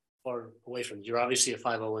far away from, you're obviously a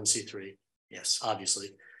 501c3. Yes.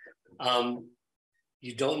 Obviously.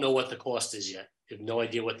 You don't know what the cost is yet. You have no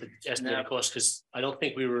idea what the estimated cost, because I don't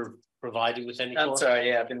think we were provided with any. I'm sorry.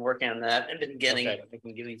 Yeah, I've been working on that. I've been getting. Okay. I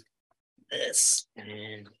can give you this.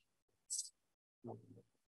 And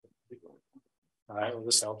all right. Well,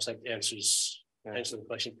 this helps. That answers the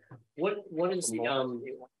question. What is the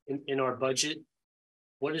in our budget?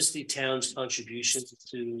 What is the town's contribution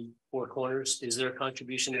to Four Corners? Is there a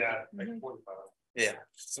contribution? Yeah. Yeah.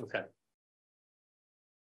 Okay.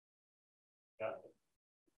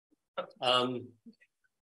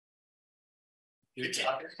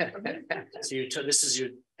 So this is your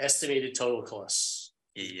estimated total costs.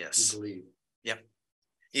 Yes. You believe? Yep.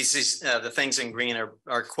 The things in green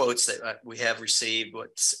are quotes that we have received.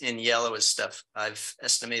 What's in yellow is stuff I've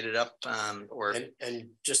estimated up and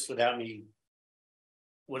just without me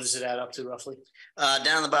what does it add up to roughly?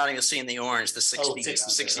 Down the bottom, you'll see in the orange, the 60,000,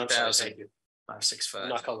 60,000. 565.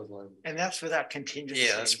 Not colorblind. And that's without contingency.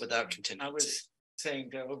 Yeah, that's without contingency. I was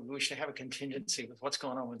saying we should have a contingency with what's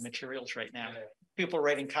going on with materials right now. People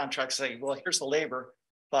writing contracts say, well, here's the labor,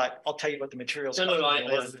 but I'll tell you what the materials.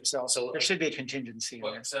 So there should be a contingency.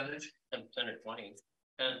 What percentage? 10 or 20.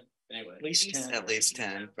 10 anyway. At least 10. At least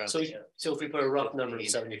 10. Probably. So if we put a rough number of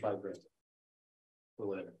 75 grand or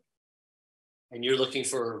whatever, and you're looking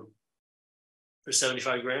for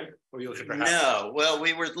 75 grand, or are you looking for half? No, well,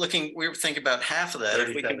 we were thinking about half of that.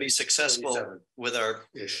 If we can be successful with our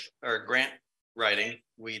grant writing,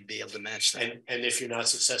 we'd be able to match that. And if you're not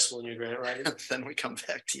successful in your grant writing, then we come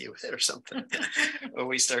back to you or something, or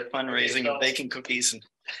we start fundraising and baking cookies.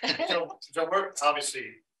 And so we're obviously,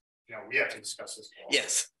 we have to discuss this.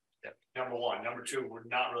 Yes. Number one. Number two, we're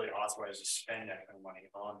not really authorized to spend that kind of money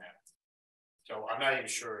on that. So I'm not even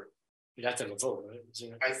sure. you'd have to have a vote, right?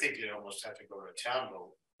 I think you almost have to go to a town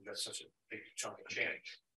vote. That's such a big chunk of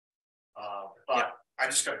change. But I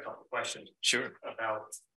just got a couple of questions. Sure. About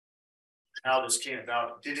how this came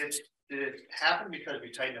about. Did it happen because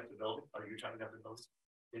we tightened up the building? Or you tightened up the building?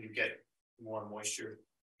 Did you get more moisture?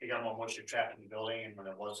 You got more moisture trapped in the building, and when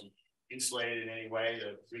it wasn't insulated in any way,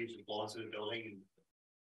 the breeze would blow through the building, and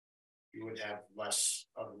you would have less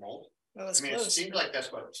of the mold. Well, I mean, it seems like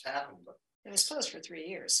that's what's happened, but it was closed for 3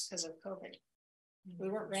 years because of COVID. We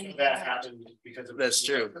weren't renting. That happened because of that's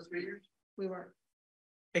true. For 3 years. We weren't.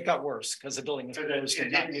 It got worse because the building was closed. It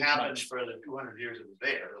didn't happen for the 200 years it was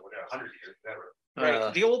there, or whatever, 100 years, whatever.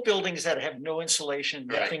 Right. The old buildings that have no insulation,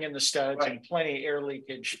 Right. nothing in the studs, and plenty of air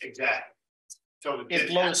leakage. Exactly. So it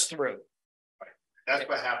blows through. Right. That's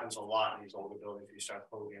what happens a lot in these older buildings. You start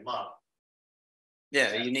closing them up.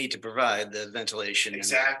 Yeah, you need to provide the ventilation.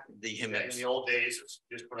 Exactly. And the humidity. In the old days, it's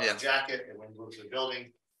just put on a jacket and when you move to the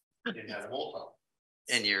building, you didn't have a mold problem.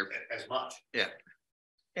 And you're as much. Yeah.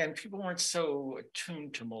 And people weren't so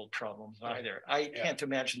attuned to mold problems either. I can't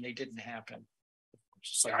imagine they didn't happen.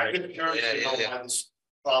 Just like I've been curious to know why this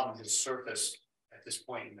problem has surfaced at this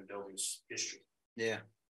point in the building's history. Yeah.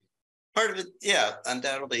 Part of it, yeah,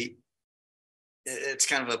 undoubtedly. It's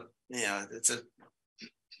kind of a, it's a.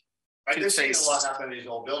 I just see a lot happen in these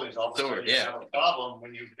old buildings. All of a sudden, you Yeah. have a problem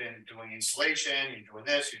when you've been doing insulation, you're doing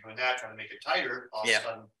this, you're doing that, trying to make it tighter. All of a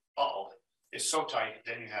sudden, it's so tight,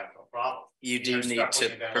 then you have a problem. You do need to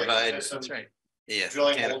provide. That's right. Yeah.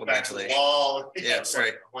 Drilling holes back to the wall. Yeah, that's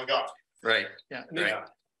right. Oh my God. Right. Yeah. Right.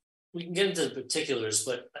 We can get into the particulars,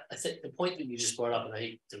 but I think the point that you just brought up, and I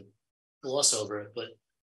hate to gloss over it, but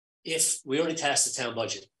if we already passed the town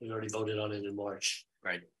budget, we already voted on it in March.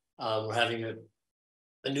 Right. We're having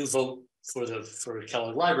a new vote for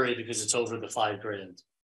Kellogg Library because it's over the $5 grand.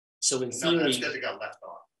 So in theory, that's because it got left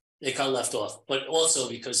off. It got left off, but also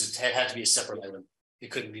because it had to be a separate item.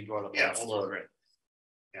 It couldn't be brought up on the floor.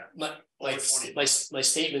 Yeah. My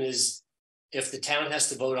statement is, if the town has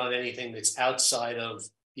to vote on anything that's outside of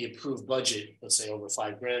the approved budget, let's say over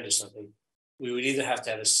 $5 grand or something, we would either have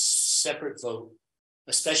to have a separate vote,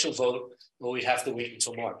 a special vote, or we'd have to wait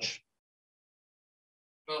until March.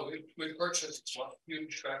 Well, we purchased one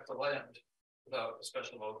huge tract of land without a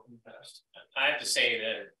special vote in the past. I have to say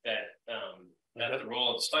that the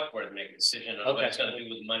role of the select board is to make a decision on what it's going to do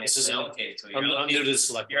with the money that's allocated. So I'm new to the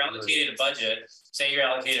select board. You're allocated a budget. Say you're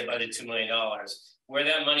allocated a budget $2 million. Where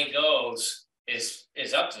that money goes is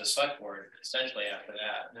up to the select board essentially after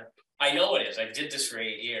that. Yeah. I know it is. I did this for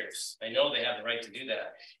 8 years. I know they have the right to do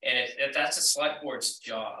that, and if that's the select board's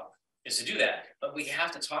job is to do that. But we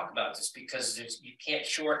have to talk about this because you can't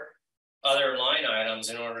short other line items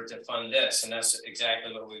in order to fund this, and that's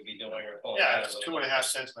exactly what we'd be doing. It's 2.5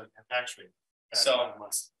 cents on tax rate.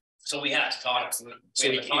 So we have to talk.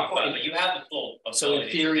 But you have the full. So in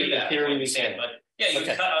theory, we can. But yeah, you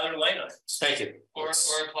can cut other line items. Thank you. Or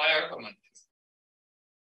apply our money.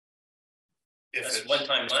 That's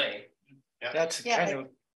one-time money. That's kind of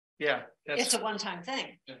it's a one-time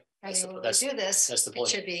thing. Yeah. When we do this, that's the point.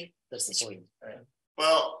 it should be. That's the point. Right.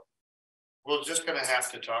 Well, we're just going to have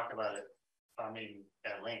to talk about it. I mean,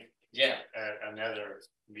 at length. Yeah. At another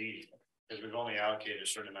meeting, because we've only allocated a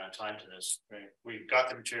certain amount of time to this. Right. We've got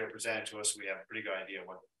the material presented to us. We have a pretty good idea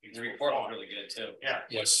what the report was really good too. Yeah.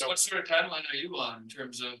 Yes. So what sort of timeline are you on in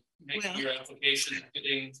terms of making your application,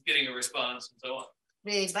 getting a response and so on?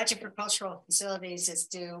 The budget for cultural facilities is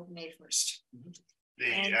due May 1st.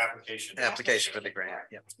 The application for the grant.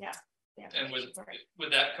 Yeah. And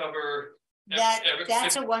would that cover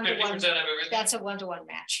that's a 1-to-1? of everything? That's a 1-to-1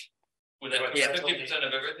 match. Would that cover 50%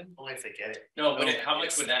 of everything? Only if they get it. No, but how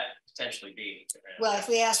much would that potentially be. Well, if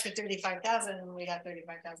we asked for 35,000 and we got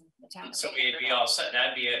 35,000 from the town. So we'd be all set.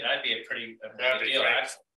 That'd be a pretty That'd be deal. great.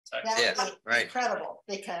 That would be right. incredible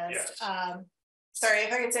because, Sorry,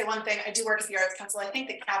 if I could say one thing, I do work at the Arts Council. I think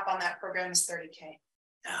the cap on that program is 30K.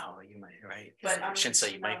 No, you might, right. But I shouldn't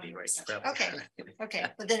say you might be right. okay, okay,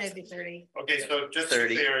 but then it'd be 30. Okay, so just 30. to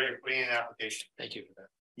be clear, you're putting in an application. Thank you for that.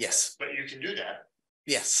 Yes, But you can do that.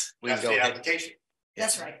 yes. We That's go the ahead. application.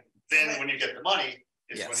 That's right. Then when you get the money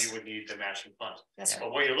is when Yes. you would need the matching funds. That's right.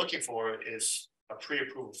 But what you're looking for is a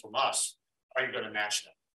pre-approval from us. Are you gonna match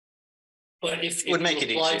that? But if Would you make it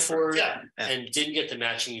applied easier for it Yeah. and didn't get the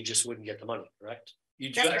matching, you just wouldn't get the money, correct?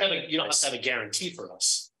 You That's have to have a, you don't have to have a guarantee for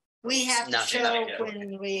us. We have to Not- show not-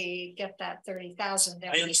 when we get that 30,000.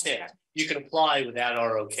 I understand. You can apply without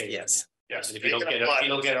our okay. Yes. Yes. And if they you don't can get, apply. if you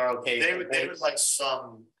don't get our okay. They would like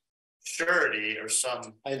some surety or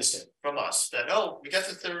some I understand, from us that, oh, we got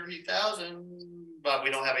the 30,000, but we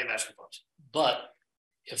don't have any matching funds. but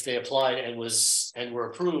if they applied and were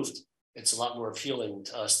approved, it's a lot more appealing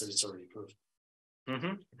to us that it's already approved,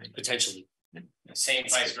 potentially. Same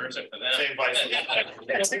vice versa for them. Same vice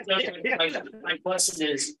versa. My question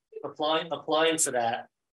is, applying for that,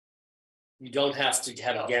 you don't have to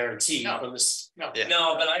have a guarantee No. from this. No. Yeah.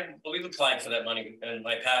 No, but we've applied for that money in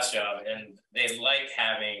my past job, and they like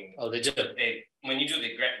having. Oh, they do. When you do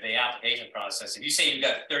the application process, if you say you've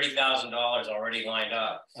got $30,000 already lined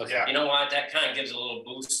up, Okay, you know what? That kind of gives a little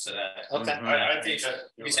boost to that. okay. I think that.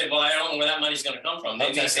 If you say, well, I don't know where that money's going to come from. They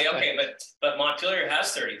may Okay, say, okay. okay, but Montpelier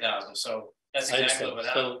has 30,000, so that's I exactly understand. what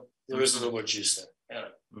that. So there is a little more juice there.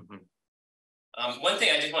 One thing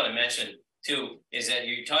I just want to mention too is that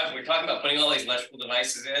we're talking about putting all these electrical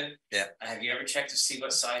devices in. Yeah. Have you ever checked to see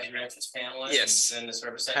what size your entrance panel is? Yes. And the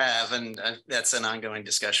service center? Have, and that's an ongoing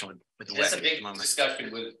discussion with the That's WEC a at big the moment.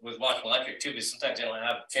 discussion with Washington Electric too, because sometimes they don't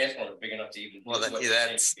have transformers big enough to even. Well, do what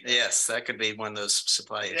that's, they need. yes, that could be one of those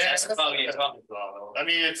supply issues. Yeah, That's probably a problem. I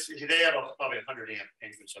mean, they have probably 100 amp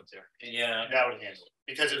entrance up there. Yeah. That would handle it,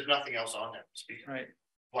 because there's nothing else on there. Speaking of Right.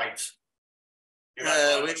 lights. You're not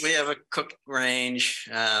allowed to- We have a cook range,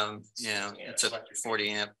 it's a 40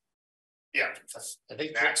 amp. Yeah, that's I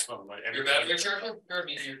think maximum. But Your battery charger, or I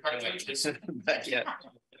mean, your car charger? Yeah.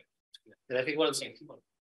 And I think one of the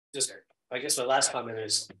just, I guess my last comment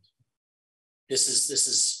is, this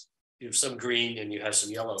is, you have some green and you have some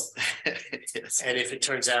yellow. Yes. And if it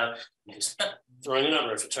turns out, just throwing a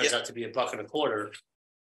number, if it turns out to be $1.25,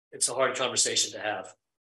 it's a hard conversation to have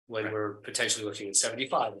when we're potentially looking at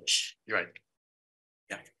 75-ish, You're right.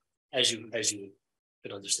 as you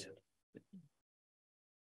can understand.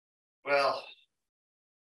 Well,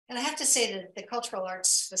 And I have to say that the cultural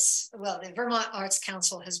arts, the Vermont Arts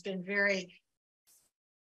Council has been very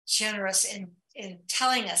generous in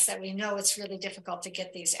telling us that we know it's really difficult to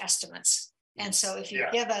get these estimates. And so if you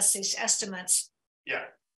Yeah. give us these estimates yeah,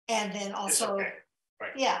 and then it's also, okay,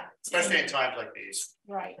 right. yeah. Especially in times like these,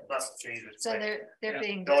 Right. lots of changes. So they're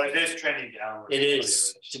being. No, it is trending downward. It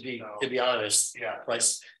is, to be honest, Yeah.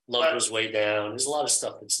 price lumber's way down. There's a lot of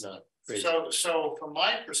stuff that's not crazy. So from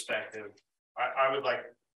my perspective,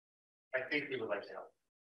 I think we would like to help.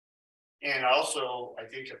 And also, I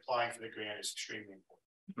think applying for the grant is extremely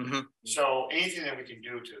important. So anything that we can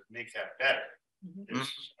do to make that better, I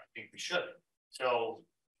think we should. So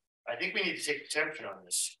I think we need to take the temperature on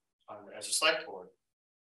this, as a select board,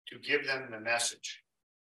 to give them the message.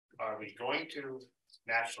 Are we going to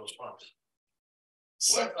match those funds?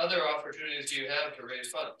 What other opportunities do you have to raise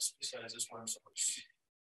funds besides this one source?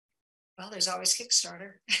 Well, there's always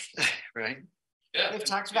Kickstarter. Right. Yeah. We've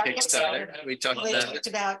talked about Kickstarter. We talked We about talked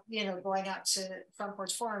about, going out to Front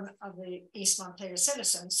Porch Forum of the East Montpelier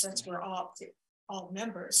citizens, since we're all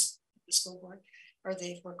members of the school board or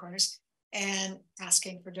the Four Corners, and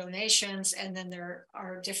asking for donations. And then there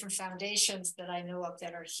are different foundations that I know of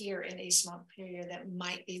that are here in East Montpelier that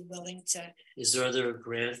might be willing to. Is there other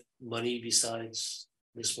grant money besides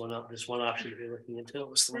this one option you're looking into?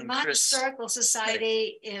 was the one Vermont Chris. Historical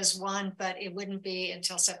Society is one, but it wouldn't be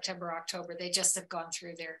until September, October. They just have gone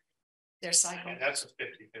through their cycle. And that's a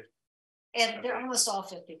 50-50. And they're almost all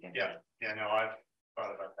 50-50. Yeah, no, I've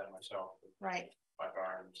thought about that myself. Right, My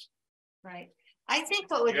barns. right. I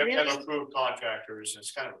think what would You have to have really, approved contractors,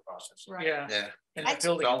 it's kind of a process. right. Yeah. And the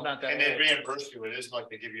building is not that And they old. reimburse you, it isn't like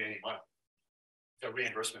they give you any money. The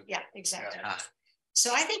reimbursement. Yeah, exactly. Ah.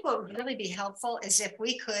 So I think what would really be helpful is if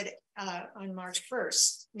we could, on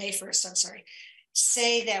May 1st, I'm sorry,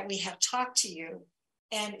 say that we have talked to you.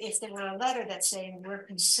 And if there were a letter that's saying we're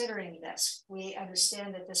considering this, we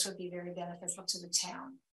understand that this would be very beneficial to the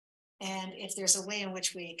town. And if there's a way in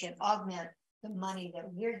which we can augment the money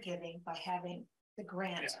that we're giving by having the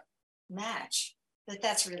grant match,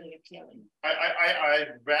 that's really appealing. I'd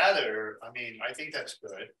rather, I mean, I think that's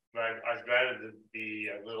good, but I'd rather be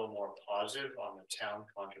a little more positive on the town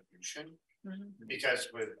contribution. Because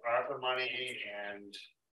with ARPA money and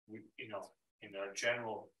we, you know, in our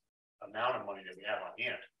general amount of money that we have on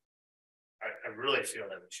hand, I really feel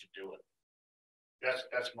that we should do it.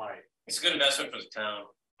 That's my. It's a good investment for the town.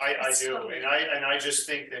 I do, and I just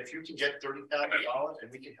think that if you can get $30,000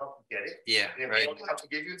 and we can help you get it. Yeah, And if right. we don't have to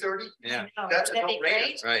give you 30. Yeah. That's a That'd be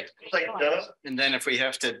no-brainer. Right. It's like, duh. And then if we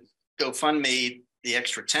have to go fund me the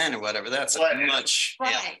extra 10 or whatever, that's Right. a much, yeah,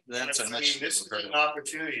 Right. that's a I much. mean, this is an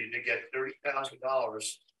opportunity to get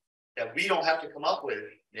 $30,000 that we don't have to come up with.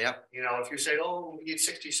 Yeah. You know, if you say, oh, we need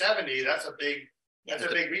 60, 70, that's a big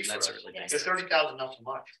reach for That's us. a really big. Because 30,000 not so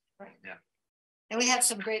much. Right. Yeah. And we have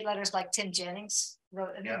some great letters, like Tim Jennings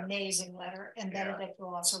wrote an Yeah. amazing letter, and Yeah. Benedict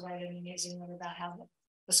will also write an amazing letter about how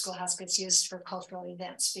the schoolhouse gets used for cultural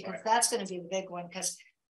events, because Right. that's going to be the big one. Because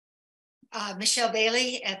Michelle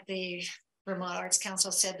Bailey at the Vermont Arts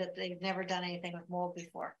Council said that they've never done anything with mold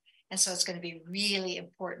before, and so it's going to be really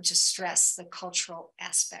important to stress the cultural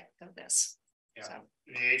aspect of this. Yeah. So.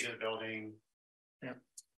 The age of the building. Yeah.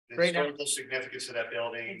 The Great. historical significance of that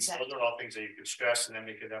building. Exactly. Those are all things that you can stress, and then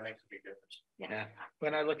that makes a big difference. Yeah.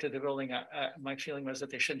 When I looked at the building, my feeling was that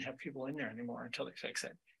they shouldn't have people in there anymore until they fix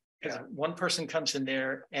it. Because one person comes in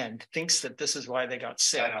there and thinks that this is why they got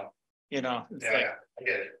sick. I know. You know, it's Yeah, like, yeah, I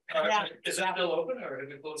get it. Yeah. Is it still open or have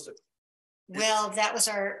we closed it? Well, that was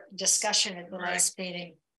our discussion at the last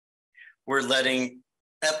meeting. We're letting,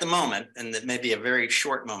 at the moment, and that may be a very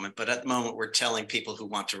short moment, but at the moment, we're telling people who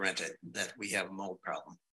want to rent it that we have a mold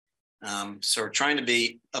problem. So we're trying to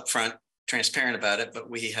be upfront, transparent about it, but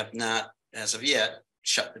we have not, as of yet,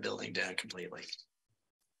 shut the building down completely.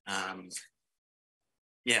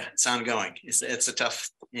 Yeah, it's ongoing. It's a tough,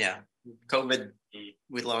 yeah. COVID,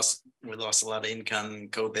 we lost a lot of income in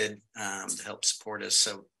COVID to help support us.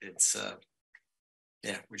 So it's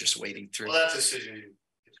yeah, we're just waiting through. Well, that decision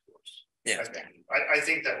is course. Yeah. I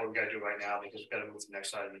think that what we gotta do right now, because we gotta move to the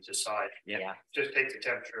next item and decide. Yeah. Just take the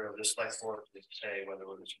temperature of this Selectboard to say whether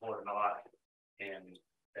we're support or not. And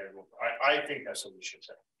I think that's what we should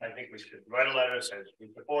say. I think we should write a letter that says we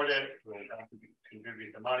support it, we'll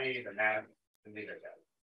contribute the money, the map, and leave it at that.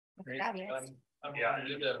 I'm willing to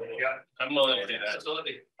do that. Yeah, I'm willing to do that.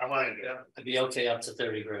 Absolutely. I want to do that. I'd be okay up to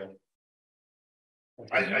 30 grand.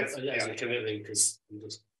 As a commitment, because I'm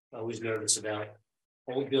just always nervous about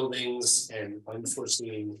old buildings and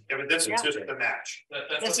unforeseen. Yeah, but this is just the match.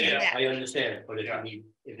 That's what, yeah. I understand, but if Yeah.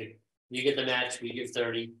 you get the match, we give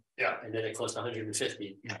 30. Yeah. And then it costs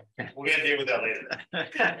 150. We're gonna deal with that later.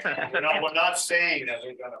 We're not saying that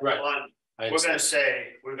we're gonna Right. fund, I we're gonna understand.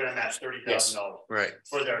 say, we're gonna match $30,000 Right.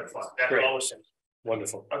 for their fund. That's Great. all we're saying.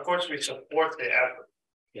 Wonderful. Of course, we support the effort,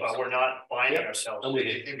 Yes. but we're not binding Yep. ourselves I'm to with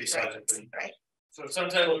you. anything besides it. Right. So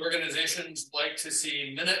sometimes organizations like to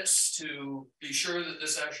see minutes to be sure that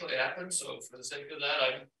this actually happens. So for the sake of that,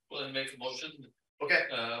 I'm willing to make a motion. Okay,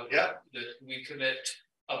 yeah. That we commit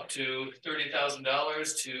up to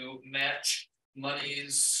 $30,000 to match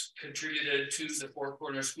monies contributed to the Four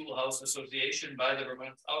Corners Schoolhouse Association by the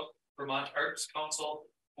Vermont Arts Council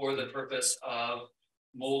for the purpose of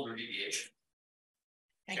mold remediation.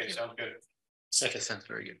 Okay, sounds good. Second sounds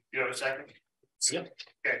very good. You have a second? Yep.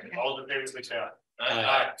 Okay, all the favors, please say aye.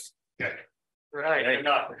 Aye. Okay. right. Good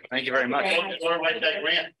enough. Thank you very much. Or write that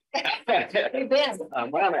grant. Hey, Ben.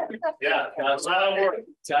 Yeah, that's a lot of work.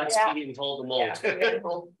 Godspeed and hold them all.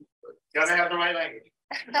 Gotta have the right language.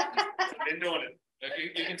 Been doing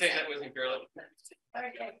it. You can take that with you, Carolyn.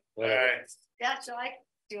 Okay, All right. yeah, so I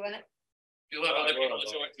doing it. You'll have other people to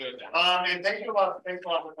join too. And thanks a lot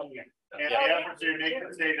for coming in. And the opportunity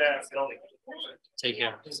to say that building. Take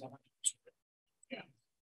care.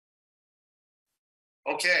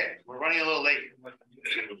 Okay, we're running a little late.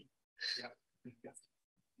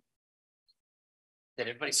 Did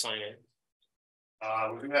everybody sign it?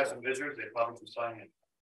 We do have some visitors, they probably can sign in.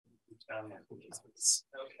 It's down there.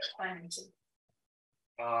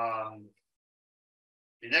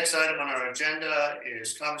 The next item on our agenda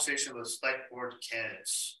is conversation with Selectboard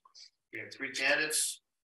candidates. We have 3 candidates.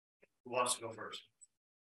 Who wants to go first?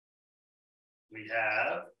 We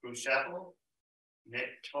have Bruce Chappell, Nick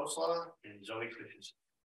Tosla, and Zoe Christensen.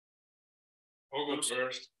 Who goes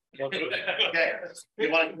first? Okay,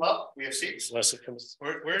 you want to come up? We have seats. Unless it comes.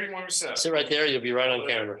 Where do you want to sit? Sit right there, you'll be right on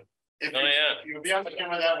camera. If Oh, yeah. you'll be on the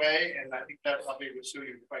camera that way, and I think that probably would suit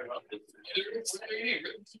you quite well. Were there any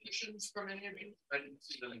written submissions from any of you? I didn't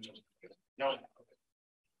see them. No.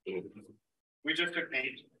 We just took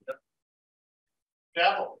names.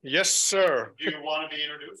 Chappell, Yes, sir. do you want to be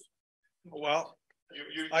introduced? Well,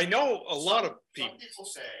 I know a lot of people. Some people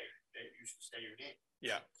say that you should say your name.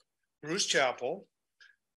 Yeah. Bruce Chapel.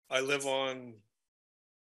 I live on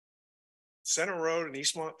Center Road in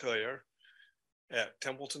East Montpelier at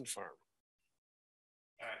Templeton Farm.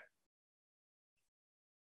 All right.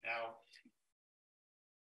 Now,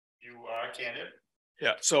 you are a candidate.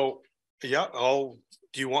 Yeah. So, yeah,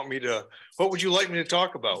 do you want me to, what would you like me to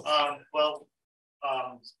talk about? Why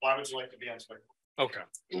would you like to be on Select Board?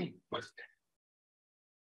 Okay.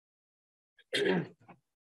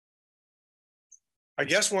 I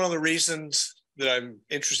guess one of the reasons that I'm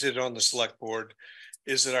interested on the Select Board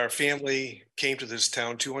is that our family came to this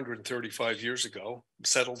town 235 years ago,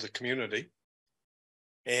 settled the community.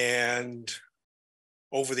 And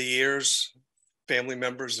over the years, family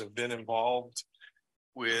members have been involved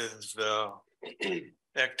with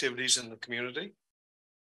activities in the community.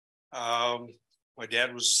 My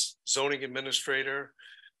dad was zoning administrator.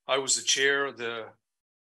 I was the chair of the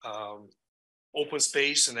Open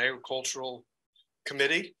Space and Agricultural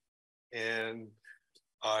Committee. And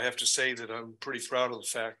I have to say that I'm pretty proud of the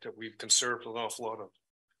fact that we've conserved an awful lot of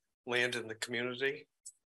land in the community.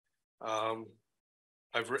 I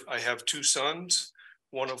have two sons,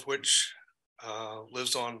 one of which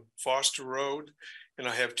lives on Foster Road, and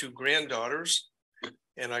I have two granddaughters.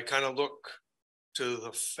 And I kind of look to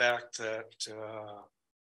the fact that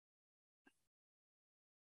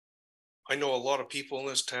I know a lot of people in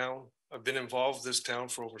this town. I've been involved in this town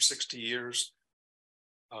for over 60 years.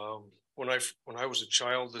 When I was a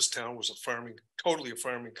child, this town was totally a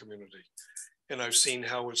farming community. And I've seen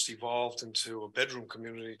how it's evolved into a bedroom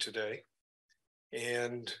community today.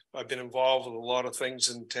 And I've been involved with a lot of things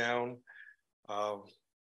in town.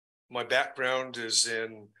 My background is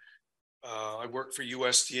in, I worked for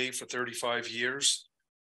USDA for 35 years.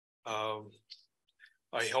 I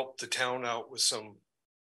helped the town out with some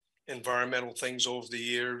environmental things over the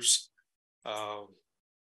years.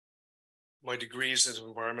 My degree is in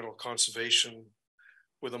environmental conservation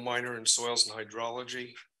with a minor in soils and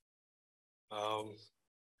hydrology.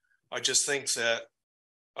 I just think that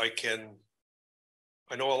I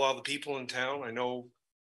know a lot of the people in town. I know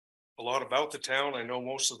a lot about the town. I know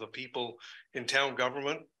most of the people in town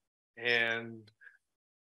government. And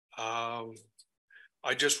I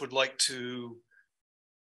just would like to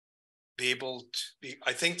be able to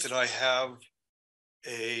I think that I have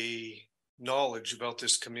a knowledge about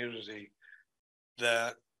this community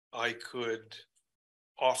that I could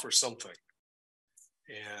offer something.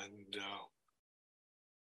 And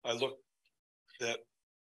I look that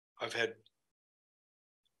I've had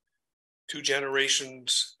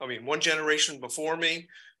one generation before me,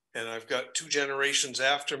 and I've got two generations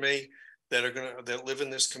after me that live in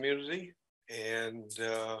this community. And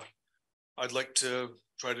I'd like to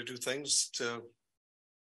try to do things to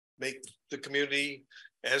make the community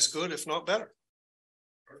as good, if not better.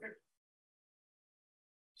 Perfect.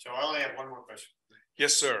 So I only have one more question.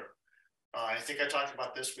 Yes, sir. I think I talked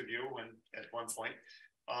about this with you at one point.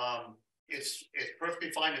 It's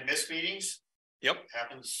perfectly fine to miss meetings. Yep. It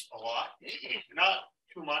happens a lot. Not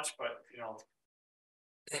too much, but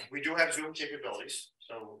we do have Zoom capabilities.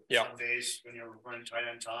 So some days when you're running tight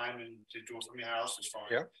on time and to do it from your house is fine.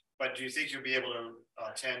 Yeah. But do you think you'll be able to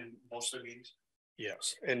attend most of the meetings?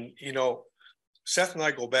 Yes. And Seth and I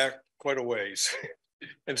go back quite a ways.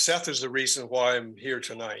 And Seth is the reason why I'm here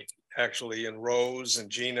tonight, actually, and Rose and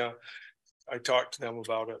Gina. I talked to them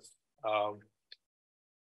about it.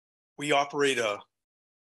 We operate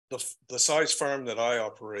the size farm that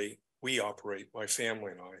we operate, my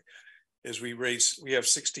family and I, is we have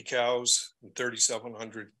 60 cows and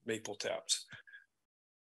 3,700 maple taps.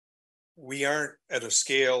 We aren't at a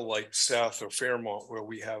scale like Seth or Fairmont where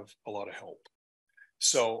we have a lot of help.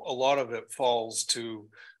 So a lot of it falls to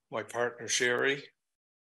my partner, Sherry,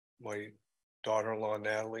 my daughter-in-law,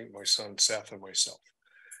 Natalie, my son, Seth, and myself.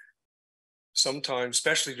 Sometimes,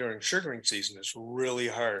 especially during sugaring season, it's really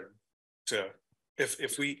hard to,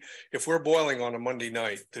 if we're boiling on a Monday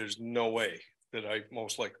night, there's no way that I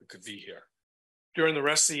most likely could be here. During the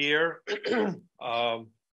rest of the year, all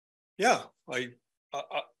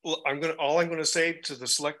I'm going to say to the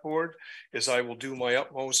Select Board is I will do my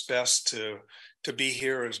utmost best to be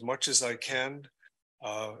here as much as I can.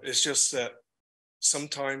 It's just that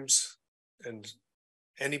sometimes, and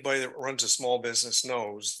anybody that runs a small business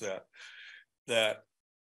knows that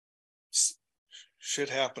shit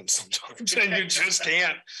happens sometimes, and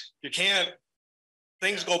you can't.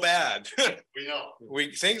 Things go bad. We know.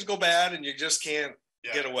 Things go bad, and you just can't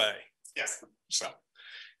get away. Yes.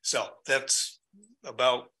 So that's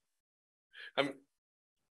about.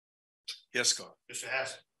 Yes, Scott. Mr.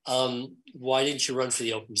 Hass. Why didn't you run for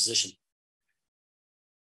the open position?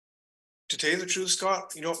 to tell you the truth,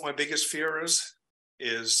 Scott, you know what my biggest fear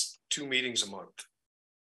is 2 meetings a month.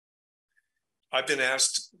 I've been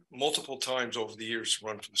asked multiple times over the years to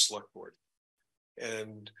run for the select board.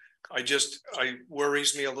 And I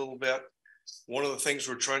worries me a little bit. One of the things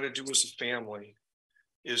we're trying to do as a family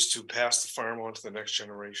is to pass the farm on to the next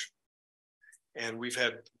generation. And we've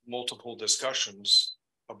had multiple discussions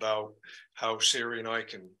about how Sherry and I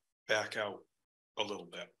can back out a little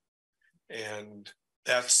bit. And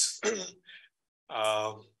that's,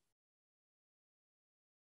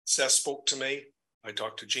 Seth spoke to me. I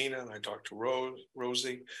talked to Gina and I talked to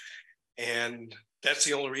Rosie. And that's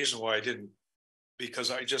the only reason why I didn't, because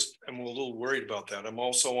I'm a little worried about that. I'm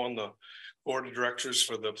also on the board of directors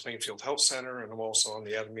for the Plainfield Health Center, and I'm also on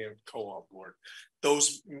the Adamant Co-op board.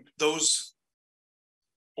 Those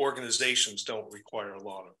organizations don't require a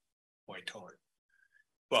lot of my time,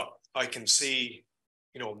 but I can see,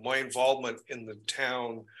 my involvement in the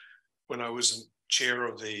town when I was chair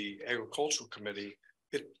of the agricultural committee.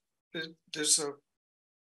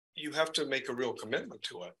 You have to make a real commitment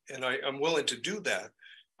to it, and I'm willing to do that.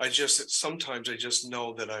 Sometimes I just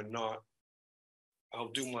know that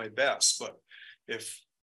I'll do my best, but if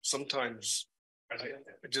sometimes I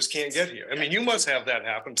just can't get here. I mean, you must have that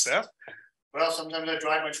happen, Seth. Well, sometimes I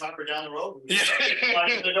drive my trucker down the road.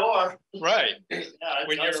 To the door. Right. Yeah,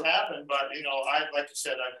 it does happen, but like you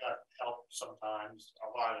said, I've got help sometimes, a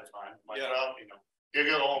lot of the time. You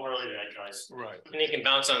go home early today, guys. Right. And you can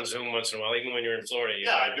bounce on Zoom once in a while, even when you're in Florida.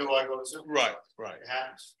 I do. I go to Zoom. Right. It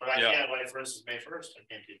happens, but I can't. Like for instance, May 1st, I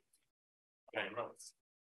can't do.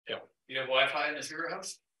 Yeah. You have Wi-Fi in the sugar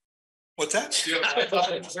house? What's that? Do you have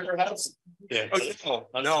Wi-Fi in the sugar house? Yeah.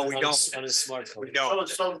 No, we don't. On a smartphone. We don't.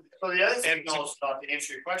 So the other thing, to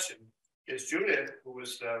answer your question, is Judith, who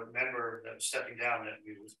was the member that was stepping down,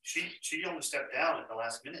 she only stepped down at the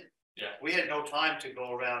last minute. Yeah. We had no time to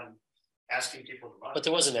go around asking people to run. But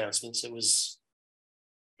there was announcements. It was.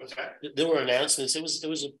 What's that? There were announcements. It was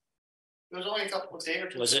only a couple of days or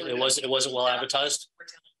two. It wasn't well advertised.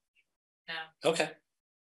 No. Okay.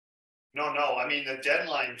 No. I mean, the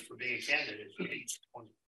deadline for being a candidate is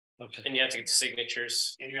Okay. And you have to get the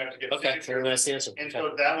signatures. And you have to get signatures. Very nice answer. And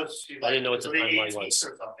so that was. I didn't know what the timeline was.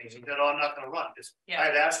 Or something. She said, "Oh, I'm not going to run." I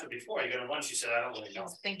had asked her before, "You're going to run?" She said, "I don't really know." I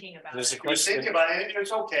was thinking about There's it. a question. Thinking about it.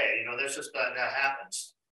 It's okay. There's just that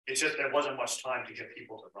happens. It's just there wasn't much time to get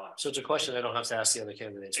people to run. So it's a question I don't have to ask the other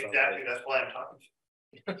candidates. Exactly. That's why I'm talking.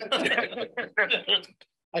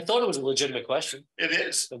 I thought it was a legitimate question. It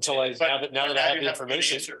is. Until now that I have the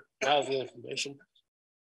information. Now I have the information.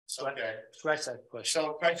 Okay. Scratch that question.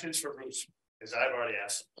 So questions for Bruce, because I've already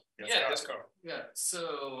asked. Yes, Carl. Yeah.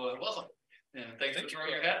 So welcome. Yeah, thanks for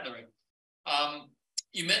throwing your hat in the ring.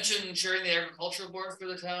 You mentioned chairing the agricultural board for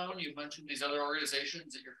the town. You mentioned these other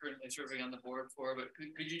organizations that you're currently serving on the board for, but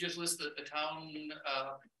could you just list the town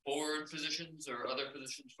board positions or other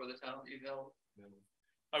positions for the town that you've held?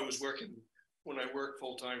 I was working when I worked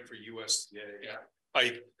full time for USDA. Yeah.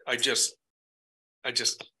 I just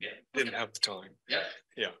didn't have the time.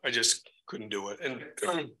 Yeah. I just couldn't do it. And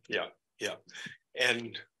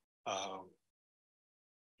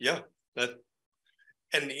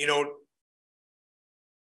And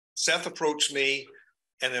Seth approached me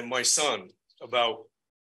and then my son about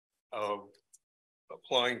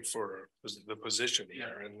applying for the position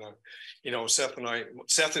here. And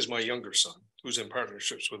Seth is my younger son who's in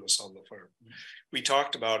partnerships with us on the farm. We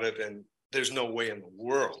talked about it, and there's no way in the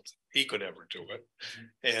world he could ever do it.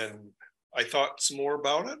 And I thought some more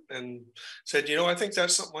about it and said, I think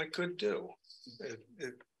that's something I could do.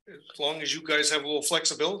 As long as you guys have a little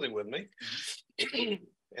flexibility with me.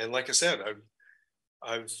 And like I said,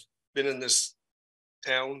 I've been in this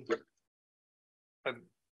town.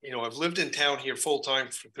 I've lived in town here full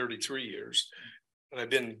time for 33 years.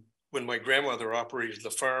 And when my grandmother operated the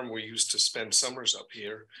farm, we used to spend summers up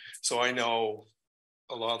here. So I know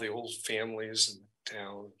a lot of the old families in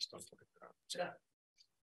town and stuff like that. Yeah.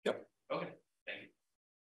 Yep. Okay. Thank you.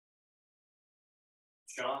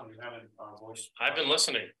 Sean, you haven't voiced. I've been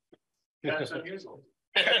listening. That's unusual.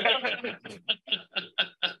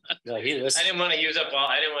 No, I didn't want to use up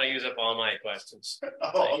all my questions.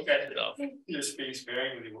 Oh, okay. So, you're speaking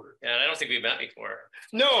sparingly with word. Yeah, I don't think we've met before.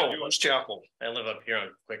 No, it's Chapel. I live up here on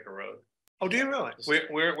Quaker Road. Oh, do you really?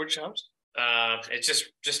 Which house? It's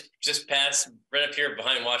just past right up here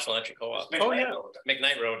behind Washington Electric Co-op. Oh yeah,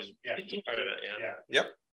 McKnight Road is part of it. Yeah.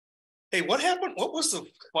 Yep. Hey, what happened? What was the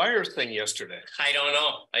fire thing yesterday? I don't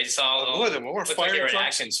know. I saw more fire like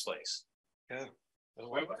trucks. Atkins place. Yeah.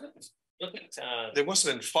 Where was it? Look at there must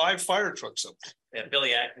have been 5 fire trucks up. Yeah,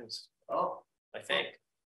 Billy Atkins. Oh, I think.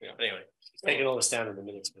 Yeah. But anyway. Taking all this down in the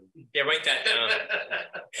minutes. Yeah, write that down.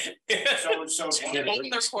 So It's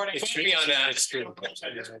me on that.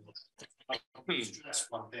 that's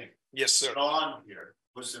one thing. Yes, sir. Sean here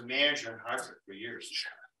was the manager in Hardwick for years.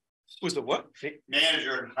 Was the what?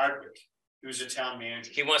 Manager in Hardwick. He was a town manager.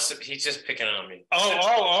 He's just picking on me.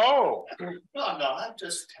 Oh. No, I'm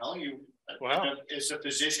just telling you. Wow. It's a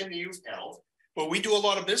position you've held. Well, we do a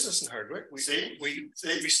lot of business in Hardwick. We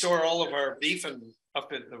store all of our beef and up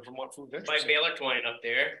at the Vermont Food Ventures. My baler twine up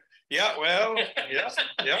there. Yeah, well, yeah.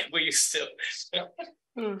 Will you still? I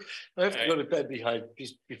have to go to bed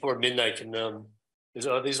before midnight. And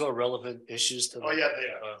are these all relevant issues to? Oh yeah, they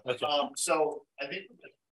are. Okay. So I think.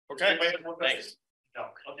 Okay. Thanks. No.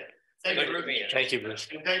 Okay. Thank you. Thank you, Bruce.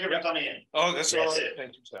 And thank you for coming in. Oh, that's all. That's Right. it.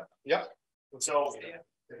 Thank you, sir. Yeah. So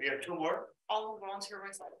if you have two more. I'll volunteer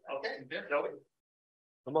myself. Okay. Joey.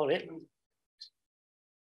 Come on in.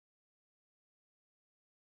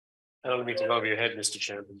 I don't mean to go over your head, Mr.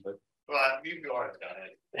 Chairman, but. Well, you've already done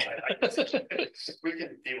it. We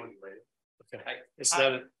can deal with it later. Okay. It's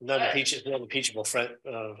not impeachable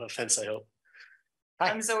offense, I hope. Hi.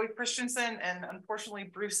 I'm Zoe Christensen, and unfortunately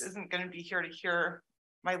Bruce isn't going to be here to hear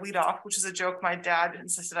my lead off, which is a joke my dad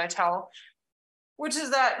insisted I tell, which is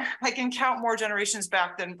that I can count more generations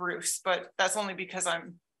back than Bruce, but that's only because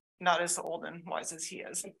I'm not as old and wise as he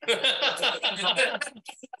is.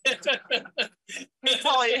 He's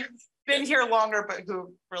probably been here longer, but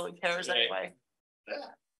who really cares anyway?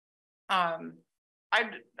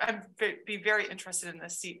 I'd be very interested in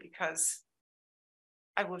this seat because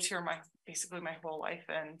I've lived here basically my whole life,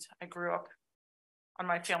 and I grew up on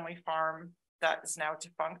my family farm that is now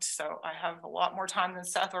defunct. So I have a lot more time than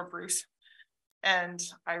Seth or Bruce, and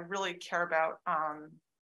I really care about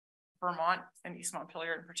Vermont and East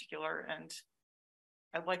Montpelier in particular. And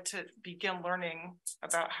I'd like to begin learning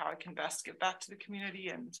about how I can best give back to the community,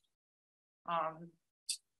 and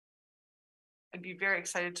I'd be very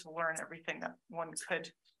excited to learn everything that one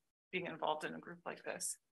could being involved in a group like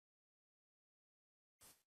this.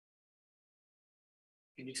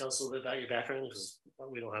 Can you tell us a little bit about your background? Because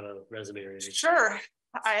we don't have a resume or anything. Sure.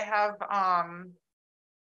 I have,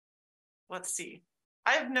 let's see.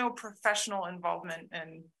 I have no professional involvement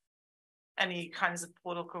in any kinds of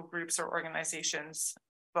political groups or organizations,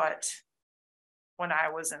 but when I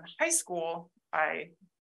was in high school, I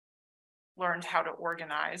learned how to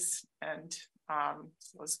organize and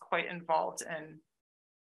was quite involved in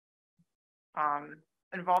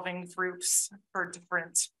involving groups for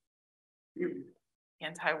different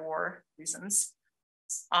anti-war reasons.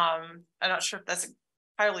 I'm not sure if that's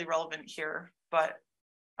entirely relevant here, but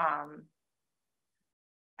I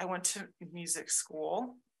went to music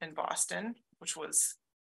school in Boston, which was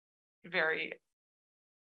very,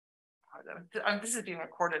 this is being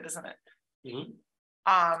recorded, isn't it?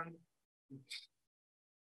 Mm-hmm.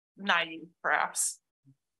 Naive, perhaps.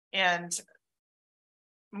 And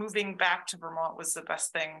moving back to Vermont was the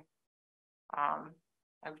best thing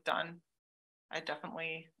I've done. I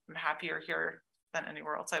definitely am happier here than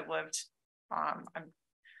anywhere else I've lived.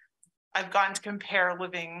 I've gotten to compare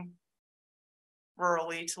living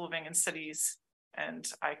rurally to living in cities, and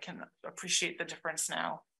I can appreciate the difference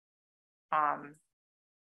now.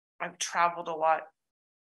 I've traveled a lot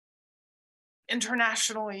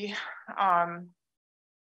internationally, and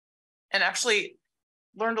actually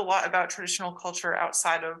learned a lot about traditional culture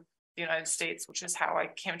outside of the United States, which is how I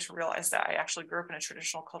came to realize that I actually grew up in a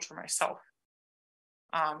traditional culture myself.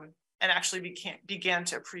 And actually began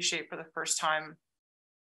to appreciate for the first time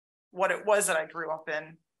what it was that I grew up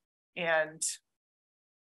in, and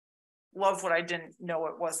love what I didn't know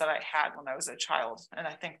it was that I had when I was a child. And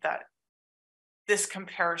I think that this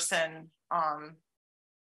comparison,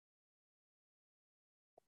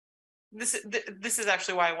 this is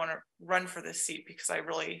actually why I want to run for this seat, because I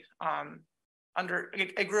really I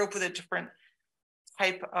grew up with a different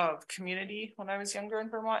type of community when I was younger in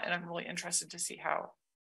Vermont, and I'm really interested to see how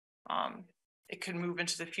it could move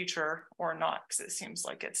into the future or not, because it seems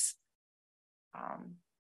like it's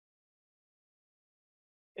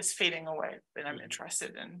fading away. And I'm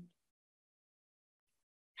interested in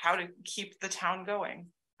how to keep the town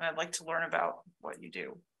going, and I'd like to learn about what you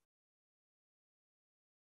do.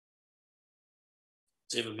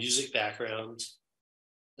 Do you have a music background?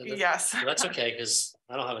 Yes. Well, that's okay, because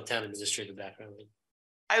I don't have a town administrative background.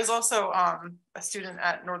 I was also a student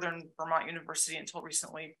at Northern Vermont University until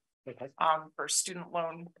recently. Okay. For student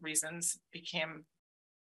loan reasons, became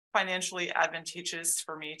financially advantageous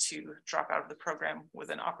for me to drop out of the program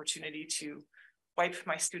with an opportunity to wipe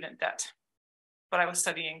my student debt. But I was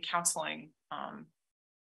studying counseling.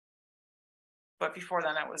 But before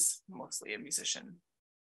then, I was mostly a musician.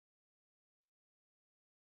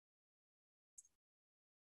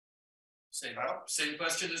 Same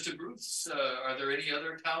question as to Bruce. Are there any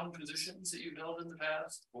other town positions that you've held in the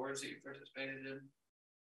past, boards that you've participated in?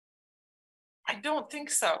 I don't think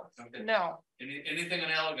so. Okay. No. Anything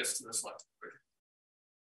analogous to the select board?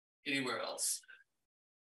 Anywhere else?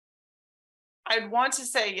 I'd want to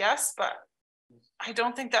say yes, but I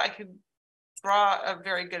don't think that I could draw a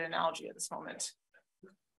very good analogy at this moment.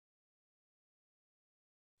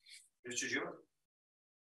 Mr. Jewett?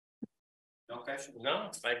 No question?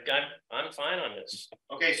 No, I'm fine on this.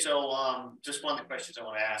 Okay, so just one of the questions I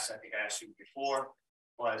want to ask, I think I asked you before,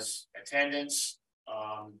 was attendance.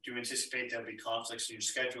 Do you anticipate there'll be conflicts in your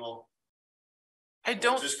schedule? I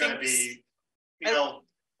don't think. Is this think going to be, you know,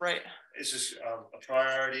 right. Is this a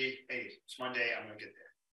priority? Hey, it's Monday, I'm going to get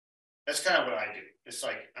there. That's kind of what I do. It's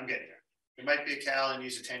like, I'm getting there. It might be a Cal that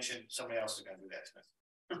needs attention. Somebody else is going to do that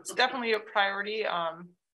to me. It's definitely a priority.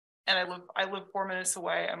 And I live 4 minutes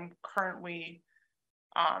away. I'm currently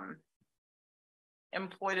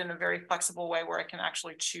employed in a very flexible way where I can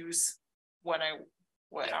actually choose what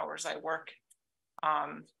hours I work.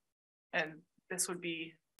 And this would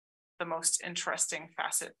be the most interesting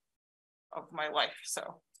facet of my life,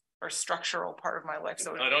 so, or structural part of my life.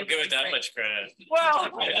 So I don't give it that much credit.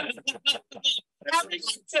 Well,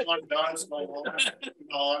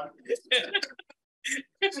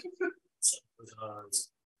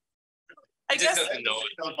 I guess I know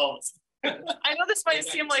this might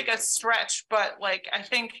seem like a stretch, but like I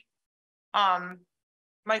think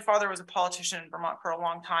my father was a politician in Vermont for a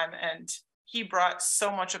long time, and he brought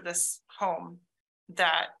so much of this home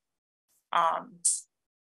that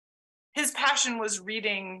his passion was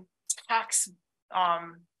reading tax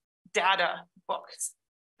data books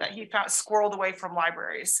that he found squirreled away from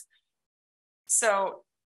libraries. So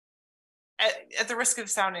at the risk of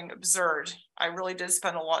sounding absurd, I really did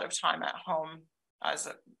spend a lot of time at home as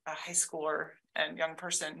a high schooler and young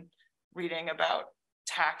person reading about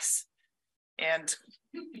tax and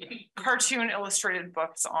cartoon illustrated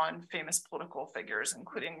books on famous political figures,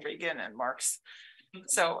 including Reagan and Marx.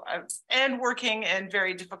 So and working in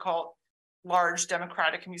very difficult, large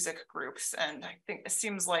democratic music groups. And I think it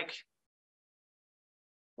seems like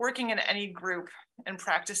working in any group and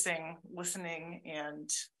practicing listening and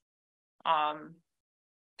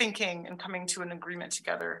thinking and coming to an agreement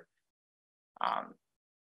together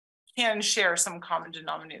can share some common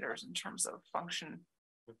denominators in terms of function.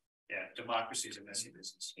 Yeah, democracy is a messy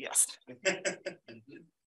business. Yes.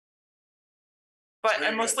 But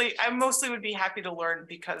I mostly would be happy to learn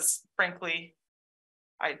because frankly,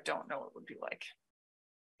 I don't know what it would be like.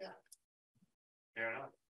 Yeah. Fair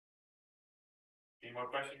enough. Any more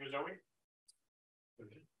questions for Zoe?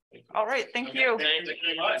 All right, thank you. Thank you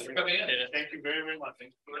very much for coming in. Thank you very, very much.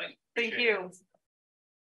 Thank you.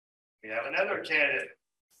 We have another candidate.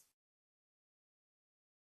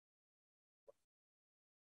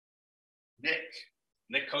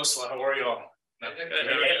 Nick Kosla, how are you all?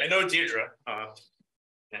 I know Deirdre,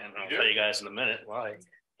 and I'll tell you guys in a minute why.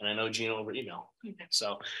 And I know Gina over email.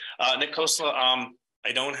 So Nick Kosla,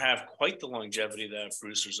 I don't have quite the longevity that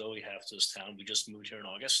Bruce or Zoe have to this town. We just moved here in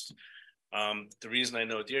August. The reason I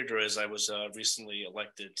know Deirdre is I was recently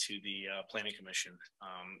elected to the Planning Commission.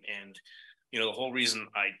 And you know, the whole reason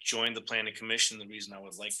I joined the Planning Commission, the reason I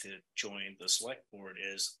would like to join the Select Board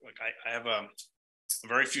is like I have a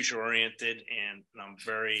very future oriented, and I'm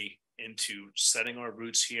very into setting our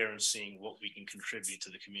roots here and seeing what we can contribute to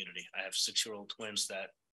the community. I have 6-year-old twins that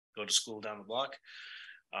go to school down the block.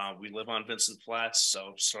 We live on Vincent Flats,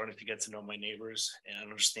 so starting to get to know my neighbors and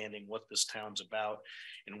understanding what this town's about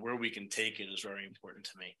and where we can take it is very important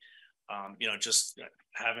to me. You know, just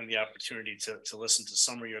having the opportunity to listen to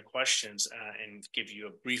some of your questions and give you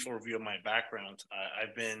a brief overview of my background.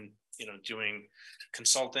 I've been, you know, doing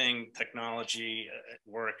consulting, technology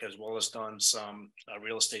work, as well as done some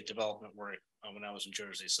real estate development work when I was in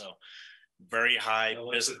Jersey. So very high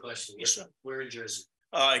business. Question. Where in Jersey?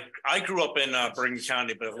 I grew up in Bergen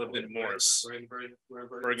County, but I lived in Morris.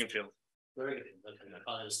 Bergenfield. Okay, I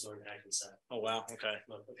probably was stored in Hackensack. Oh wow, okay.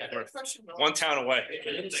 Okay. One town away.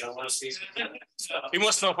 You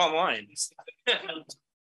must know if online.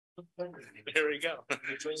 There we go.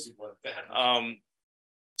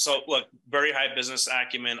 So look, very high business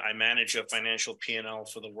acumen. I manage a financial P&L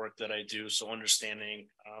for the work that I do. So understanding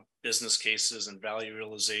business cases and value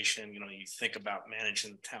realization, you know, you think about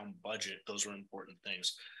managing the town budget, those are important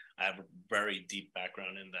things. I have a very deep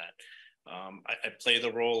background in that. I play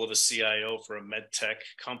the role of a CIO for a med tech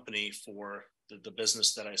company for the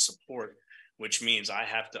business that I support, which means I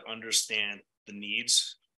have to understand the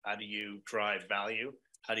needs. How do you drive value?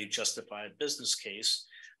 How do you justify a business case?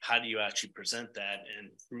 how do you actually present that and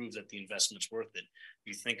prove that the investment's worth it?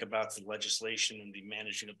 You think about the legislation and the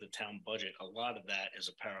managing of the town budget, a lot of that is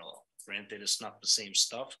a parallel. Granted, it's not the same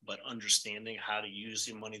stuff, but understanding how to use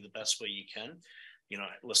your money the best way you can. You know,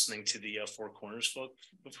 listening to the Four Corners folk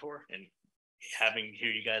before and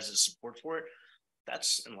hear you guys' support for it,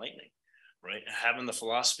 that's enlightening, right? Having the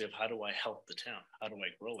philosophy of how do I help the town? How do I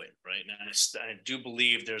grow it, right? And I do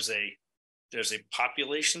believe there's a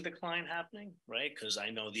population decline happening, right? Because I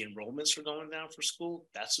know the enrollments are going down for school.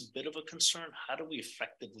 That's a bit of a concern. How do we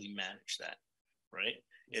effectively manage that, right?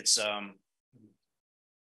 It's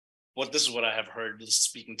this is what I have heard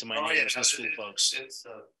speaking to my neighbors and school folks. It's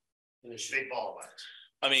a big ball of wax.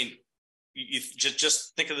 I mean, you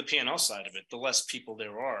just think of the P&L side of it. The less people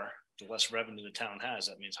there are, the less revenue the town has.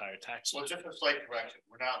 That means higher taxes. Well, just a slight correction.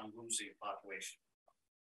 We're not losing population,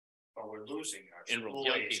 but we're losing our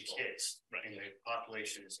school-age kids, right? And the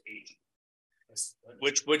population is aging.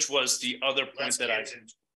 Which was the other point that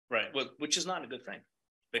which is not a good thing,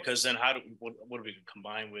 because then what do we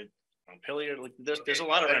combine with Montpelier? Like there's a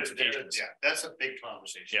lot of ramifications. Yeah, that's a big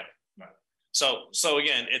conversation. Yeah. Right. So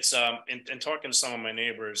again, it's in talking to some of my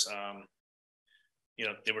neighbors, you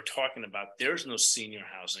know, they were talking about there's no senior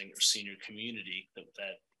housing or senior community that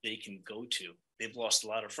they can go to. They've lost a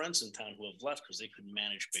lot of friends in town who have left because they couldn't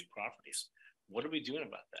manage big properties. What are we doing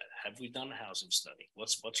about that? Have we done a housing study?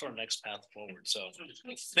 What's our next path forward? So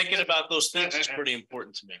thinking about those things is pretty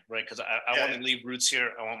important to me, right? Because I want to leave roots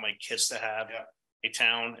here. I want my kids to have a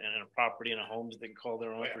town and a property and a home that they can call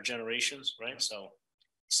their own for generations, right? So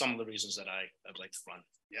some of the reasons that I'd like to run.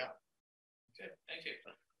 Yeah. Okay, thank you.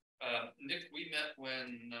 Nick, we met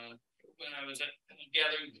when I was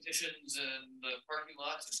gathering petitions in the parking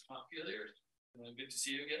lots in Montpelier. Good to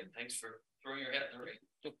see you again. Thanks for throwing your hat in the ring.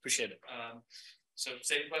 Appreciate it. So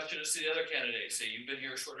same question as to the other candidates. So you've been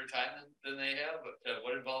here a shorter time than they have, but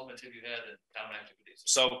what involvement have you had in town activities?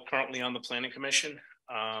 So currently on the planning commission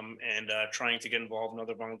and trying to get involved in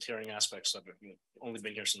other volunteering aspects of it. I've only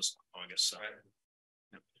been here since August. So. Right.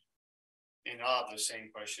 And the same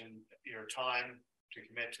question, your time to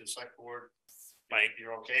commit to the select board,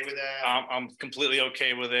 you're okay with that? I'm completely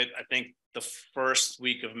okay with it. I think the first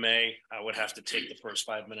week of May, I would have to take the first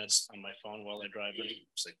 5 minutes on my phone while I drive in,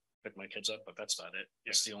 so pick my kids up, but that's about it.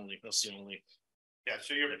 That's the only. Yeah,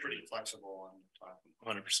 so you're pretty flexible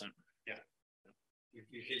on time. 100%. Yeah.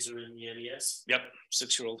 Your kids are in the MES? Yep,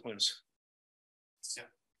 6-year-old twins. Yeah.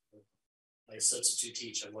 I substitute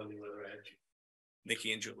teach. I'm wondering whether I have to.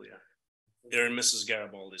 Nikki and Julia. They're in Mrs.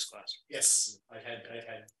 Garibaldi's class. Yes, I've had,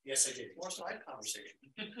 yes, I did. More side conversation.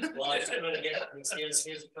 Well, I'm trying to get, here's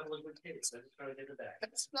a couple of good kids. I'm trying to get it back.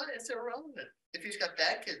 It's irrelevant. If he's got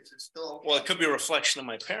bad kids, it's still. Okay. Well, it could be a reflection of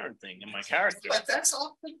my parent thing and my character. But that's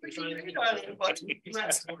all.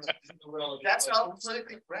 That's all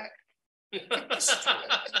politically correct. I'm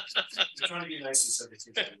trying to be nice and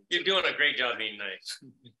subjective. You're doing a great job being nice.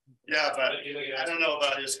 Yeah, but I don't know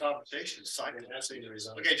about his conversation.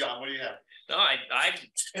 Okay, John, what do you have? No, I'm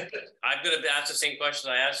gonna ask the same questions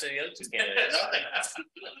I asked the other two candidates.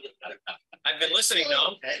 I've been listening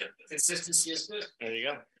though. Okay. Consistency is good. There you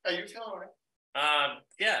go. Are you feeling all right?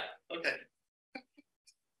 Yeah. Okay.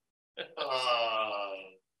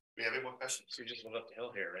 We have any more questions? So you just went up the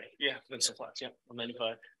hill here, right? Yeah, Vincent Flats. Yeah, I'm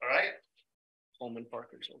 95. All right. Holman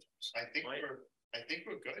Parker. I think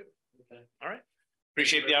we're good. Okay. All right.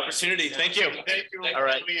 Appreciate the opportunity. Thank you. Thank you. All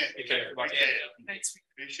right. Okay.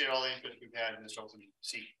 Appreciate all the interest we've had in this open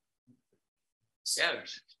seat. Yeah,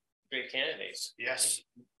 great candidates. Yes.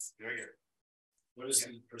 Very good. What is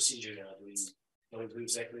the procedure now? Do we do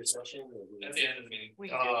executive session? At the end of the meeting.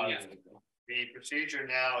 The procedure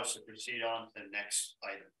now is to proceed on to the next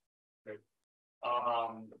item.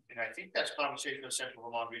 And I think that's conversation with Central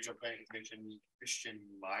Vermont Regional Planning Commission, Christian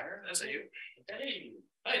Meyer. That's you. Hey.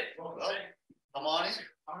 Hi. Well, come on in.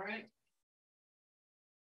 All right.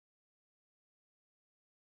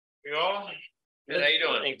 You all? Good. How you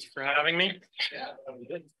doing? Thanks for having me. Yeah,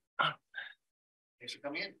 good. Thanks for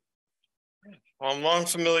coming in. Well, I'm long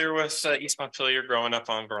familiar with East Montpelier, growing up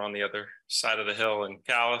on the other side of the hill in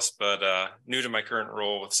Calais, but new to my current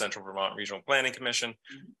role with Central Vermont Regional Planning Commission.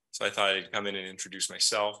 So I thought I'd come in and introduce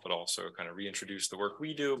myself, but also kind of reintroduce the work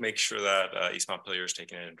we do, make sure that East Montpelier is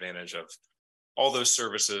taking advantage of all those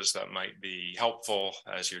services that might be helpful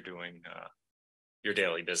as you're doing your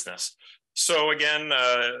daily business. So again,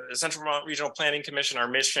 Central Vermont Regional Planning Commission, our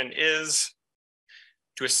mission is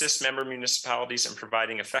to assist member municipalities in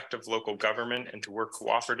providing effective local government and to work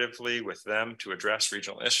cooperatively with them to address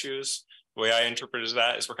regional issues. The way I interpret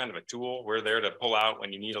that is we're kind of a tool. We're there to pull out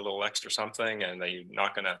when you need a little extra something and you're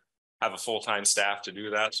not going to have a full-time staff to do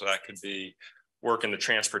that. So that could be work in the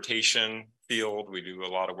transportation field. We do a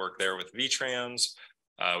lot of work there with VTrans.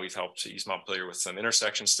 We've helped East Montpelier with some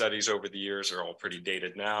intersection studies over the years. They're all pretty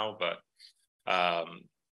dated now, but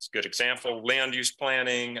it's a good example. Land use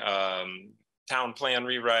planning, town plan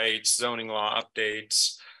rewrites, zoning law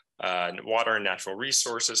updates, water and natural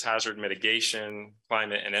resources, hazard mitigation,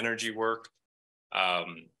 climate and energy work.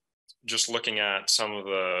 Just looking at some of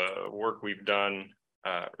the work we've done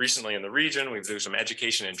recently in the region, we've done some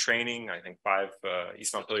education and training. I think 5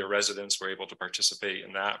 East Montpelier residents were able to participate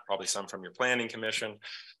in that, probably some from your planning commission.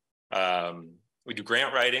 We do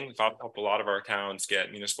grant writing. We've helped a lot of our towns get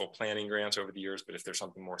municipal planning grants over the years, but if there's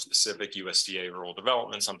something more specific, USDA rural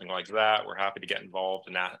development, something like that, we're happy to get involved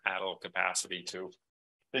in that adult capacity too.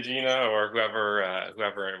 Gina or whoever,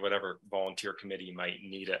 whatever volunteer committee might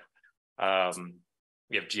need it.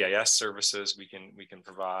 We have GIS services we can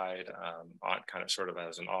provide on kind of sort of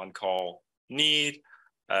as an on-call need.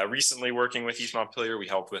 Recently working with East Montpelier, we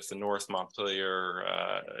helped with the North Montpelier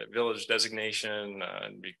village designation a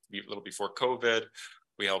little before COVID.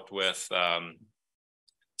 We helped with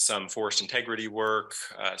some forest integrity work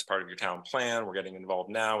as part of your town plan. We're getting involved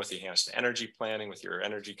now with the enhanced energy planning with your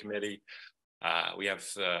energy committee. We have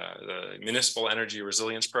the municipal energy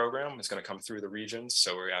resilience program is going to come through the regions.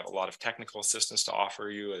 So we have a lot of technical assistance to offer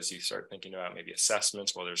you as you start thinking about maybe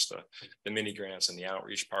assessments. Well, there's the mini grants and the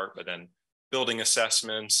outreach part, but then building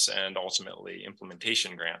assessments and ultimately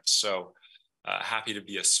implementation grants. So happy to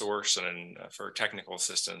be a source and for technical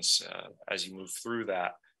assistance as you move through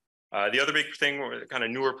that. The other big thing, kind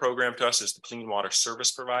of newer program to us, is the Clean Water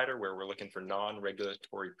Service Provider, where we're looking for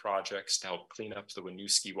non-regulatory projects to help clean up the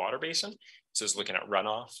Winooski Water Basin. So it's looking at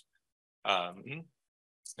runoff.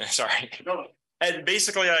 Sorry. And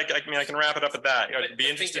basically, I mean, I can wrap it up at that. I'd be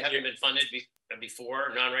interested. Haven't been funded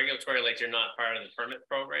before, non-regulatory, like you're not part of the permit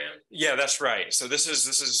program. Yeah, that's right. So this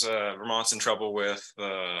is Vermont's in trouble with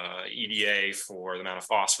EDA for the amount of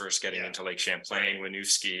phosphorus getting into Lake Champlain.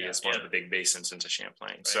 Winooski is one of the big basins into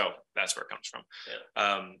Champlain. So that's where it comes from.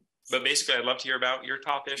 But basically, I'd love to hear about your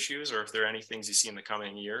top issues, or if there are any things you see in the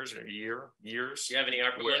coming years or years. Do you have any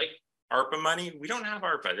ARPA money? ARPA money? We don't have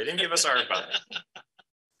ARPA. They didn't give us ARPA.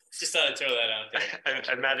 Just thought I'd throw that out there.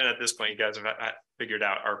 I imagine at this point you guys have figured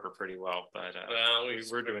out ARPA pretty well, but well,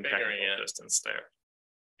 we're doing technical distance there.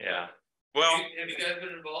 Yeah. Well, have you guys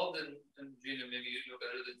been involved in Gina, maybe you know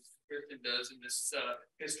better than Kristen does, in this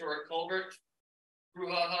historic culvert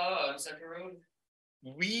brouhaha on Center Road?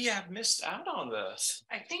 We have missed out on this.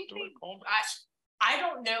 I think I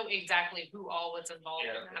don't know exactly who all was involved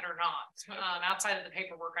in that or not. Outside of the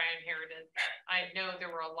paperwork I inherited, I know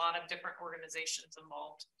there were a lot of different organizations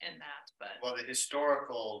involved in that. But well, the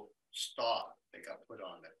historical stop that got put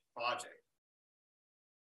on the project,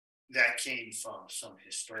 that came from some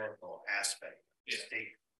historical aspect of the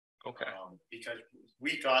state. Okay. Because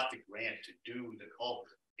we got the grant to do the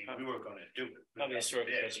culvert, and we were going to do it. Probably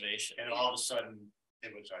historical preservation. And all of a sudden,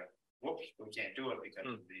 it was like, whoops, we can't do it because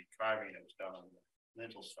of the carving that was done on the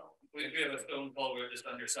lintel stone. We have a stone culvert just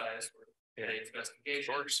undersized for today's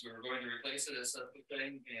specifications. We were going to replace it as something,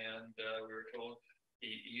 and we were told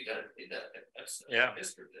you got to do that. That's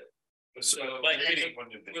history there. So like, we're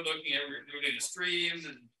looking at routing the streams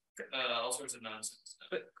and all sorts of nonsense.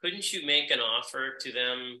 But couldn't you make an offer to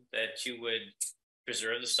them that you would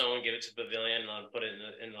preserve the stone, give it to Pavilion, and put it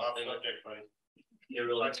in the You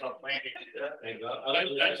really like planning.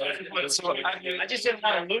 I just didn't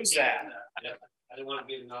want to lose that. I didn't want to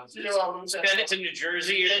be the nonsense. Send it to New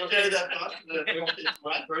Jersey. Do you want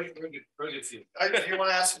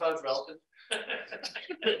to ask about his relative?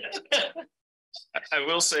 I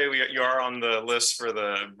will say you are on the list for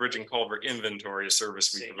the bridge and culvert inventory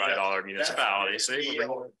service we provide all our municipalities.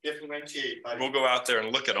 We'll go out there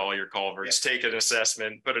and look at all your culverts, take an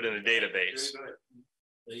assessment, put it in a database.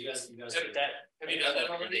 You guys have you done that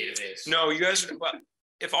on the database? No, you guys.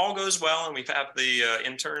 If all goes well and we have the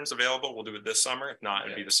interns available, we'll do it this summer. If not,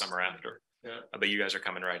 it'll be the summer after. But you guys are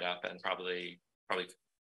coming right up, and probably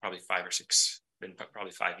 5 or 6. Been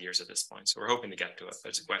probably 5 years at this point, so we're hoping to get to it. But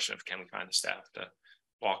it's a question of can we find the staff to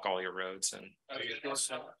walk all your roads and. How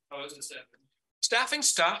is the staff? Staffing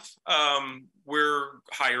stuff. We're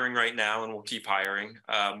hiring right now, and we'll keep hiring.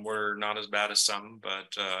 We're not as bad as some,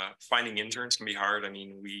 but finding interns can be hard. I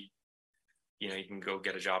mean, you can go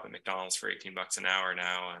get a job at McDonald's for $18 an hour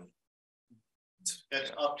now, and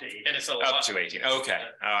that's up to 18. And it's up to 18. Okay,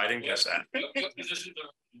 I didn't catch that.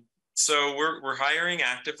 So we're hiring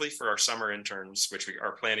actively for our summer interns, which we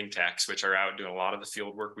are planning techs, which are out doing a lot of the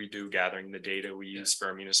field work we do, gathering the data we use for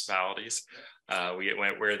our municipalities. We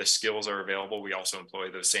went where the skills are available. We also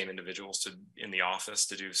employ those same individuals in the office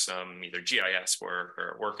to do some either GIS work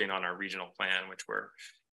or working on our regional plan, which we're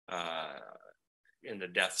in the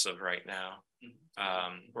depths of right now.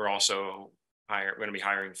 We're also we're going to be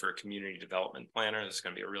hiring for a community development planner. This is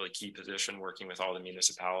going to be a really key position, working with all the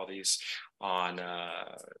municipalities on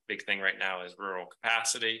big thing right now is rural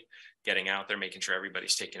capacity, getting out there, making sure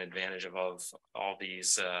everybody's taking advantage of all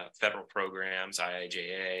these federal programs,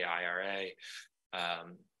 IIJA, IRA.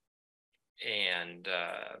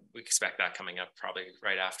 We expect that coming up probably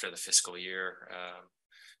right after the fiscal year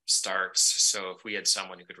starts. So if we had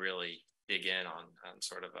someone who could really dig in on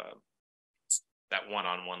sort of that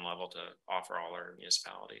one-on-one level to offer all our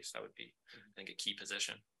municipalities, that would be, I think, a key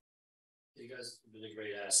position. You guys have been a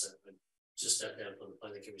great asset. I just stepped down from the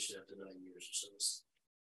planning commission after 9 years or so.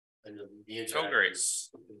 And the interaction has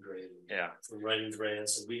been great. Yeah. From writing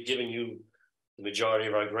grants, and we've given you the majority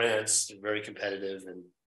of our grants. They're very competitive, and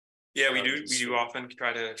yeah, we do often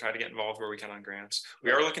try to get involved where we can on grants.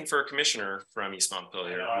 We are looking for a commissioner from East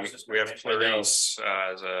Montpelier. We have Clarice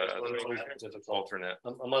as a alternate.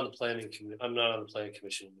 I'm on the planning committee. I'm not on the planning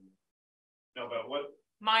commission. No, but what?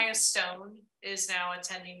 Maya Stone is now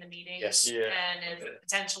attending the meeting. Yes. And is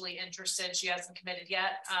potentially interested. She hasn't committed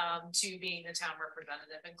yet to being the town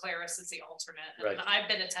representative, and Clarice is the alternate. And I've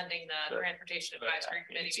been attending the Transportation Advisory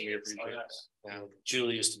Committee meetings.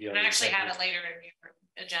 Julie used to be on. And I actually have it later in your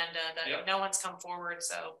agenda that no one's come forward,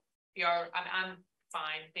 so I'm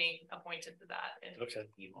fine being appointed to that. Okay.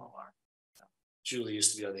 You all are. So. Julie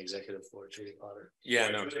used to be on the executive board. Julie Potter. Yeah,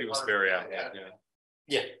 no, she was very active.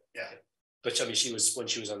 Yeah. But I mean, she was when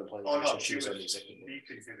she was on the planning commission. She was on the executive board.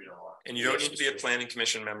 And you don't need to be a planning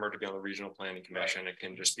commission member to be on the regional planning commission. It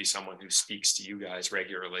can just be someone who speaks to you guys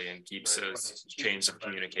regularly and keeps those chains of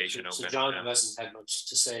communication open. So John hasn't had much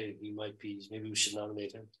to say. He might be. Maybe we should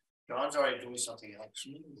nominate him. John's already doing something else.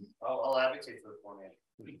 I'll advocate for the format.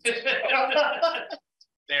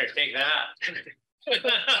 There, take that.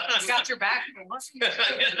 He's got your back. Like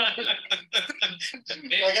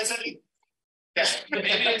I said, maybe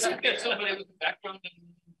it's somebody with a background in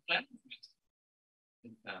planning.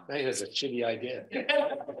 I think that's a shitty idea.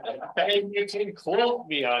 Hey, you can quote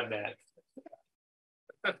me on that.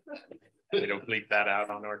 They don't bleep that out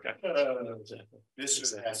on Orca. This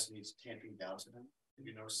has to be tamping down to them. Have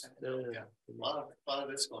you noticed that? Yeah. A lot of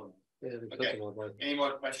this going on. Yeah, okay. Any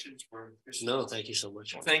more questions for Christian? No, thank you so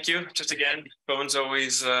much. Well, thank you. Just again, phone's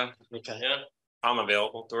always okay. Yeah, I'm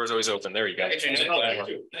available. Door's always open. There you go.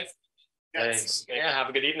 Thanks. Yeah, have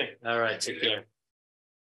a good evening. All right, take care.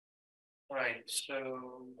 All right,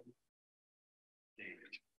 so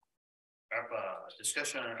ARPA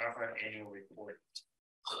discussion on ARPA annual report.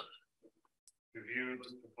 Review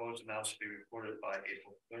the proposed amounts to be reported by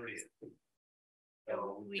April 30th.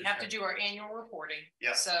 So we have to do our annual reporting.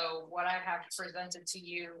 Yeah. So what I have presented to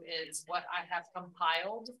you is what I have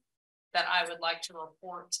compiled that I would like to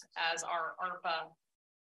report as our ARPA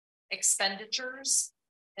expenditures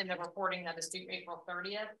in the reporting that is due April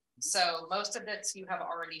 30th. So most of it you have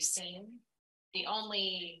already seen. The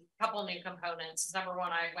only couple new components is number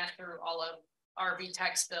one, I went through all of our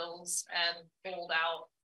VTEX bills and pulled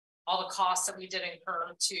out all the costs that we did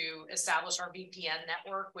incur to establish our VPN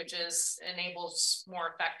network, which enables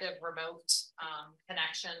more effective remote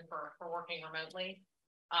connection for working remotely.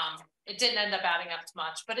 It didn't end up adding up to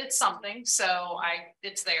much, but it's something. So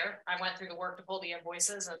it's there. I went through the work to pull the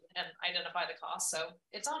invoices and identify the costs. So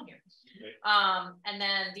it's on here. And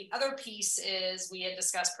then the other piece is we had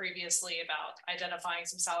discussed previously about identifying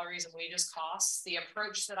some salaries and wages costs. The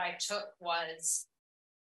approach that I took was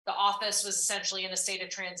the office was essentially in a state of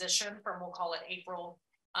transition from, we'll call it April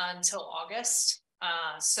until August.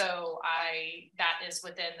 So that is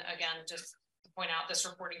within, again, just to point out, this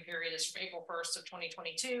reporting period is from April 1st of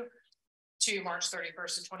 2022 to March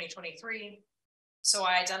 31st of 2023. So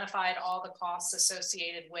I identified all the costs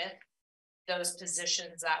associated with those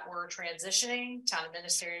positions that were transitioning: town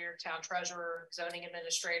administrator, town treasurer, zoning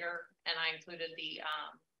administrator, and I included the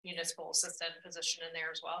municipal assistant position in there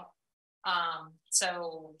as well.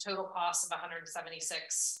 So total cost of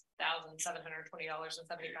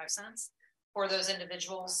 $176,720.75 for those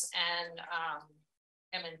individuals, and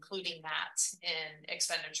am including that in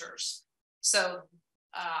expenditures. So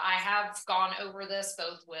I have gone over this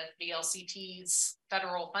both with VLCT's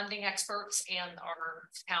federal funding experts and our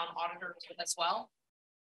town auditors as well,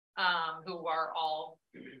 who are all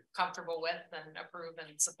comfortable with and approve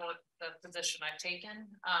and support the position I've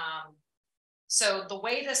taken. So the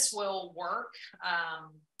way this will work,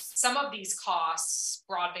 some of these costs,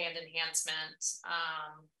 broadband enhancement,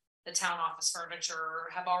 the town office furniture,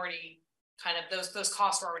 have already kind of those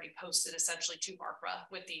costs were already posted essentially to ARPA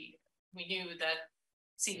we knew that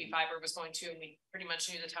CV fiber was going to, and we pretty much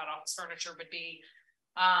knew the town office furniture would be.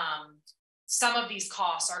 Some of these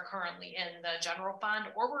costs are currently in the general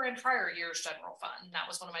fund or were in prior year's general fund. And that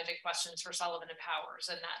was one of my big questions for Sullivan and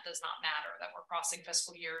Powers. And that does not matter that we're crossing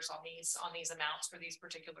fiscal years on these amounts for these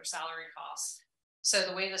particular salary costs. So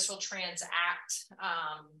the way this will transact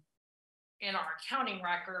in our accounting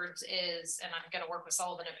records is, and I'm going to work with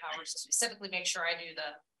Sullivan and Powers to specifically make sure I do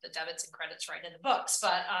the debits and credits right in the books,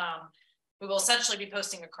 but we will essentially be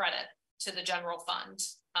posting a credit to the general fund.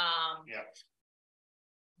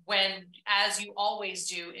 When, as you always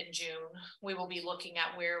do in June, we will be looking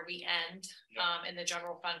at where we end in the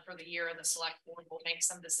general fund for the year, and the select board will make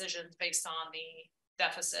some decisions based on the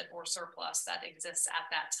deficit or surplus that exists at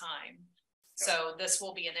that time. So this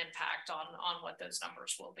will be an impact on what those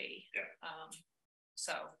numbers will be.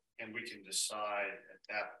 And we can decide at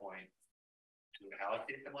that point to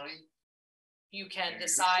allocate the money. You can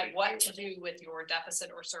decide what to do with your deficit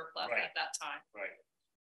or surplus at that time. Right.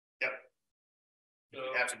 Yep. You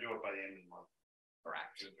have to do it by the end of the month.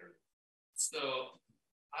 Correct. So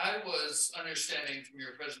I was understanding from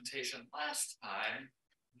your presentation last time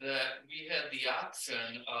that we had the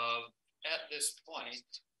option of, at this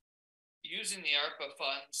point, using the ARPA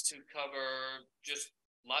funds to cover just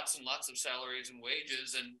lots and lots of salaries and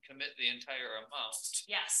wages and commit the entire amount.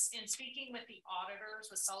 Yes, in speaking with the auditors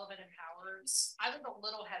with Sullivan and Powers, I was a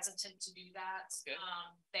little hesitant to do that. Okay.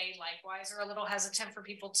 They likewise are a little hesitant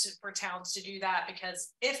for towns to do that,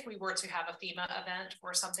 because if we were to have a FEMA event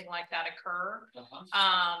or something like that occur,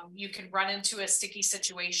 you can run into a sticky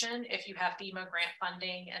situation if you have FEMA grant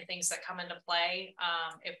funding and things that come into play.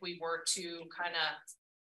 If we were to kind of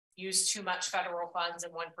use too much federal funds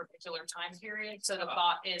in one particular time period. So the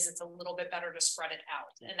thought is it's a little bit better to spread it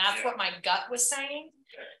out. And that's what my gut was saying.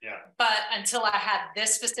 But until I had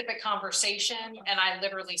this specific conversation, and I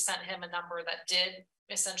literally sent him a number that did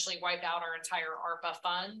essentially wipe out our entire ARPA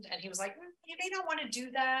fund. And he was like, you may not want to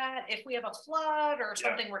do that if we have a flood or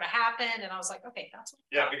something were to happen. And I was like, okay, that's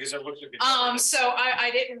what because it looks like so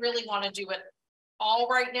I didn't really want to do it all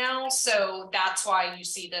right now, so that's why you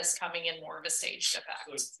see this coming in more of a staged effect.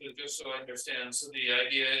 So just so I understand, so the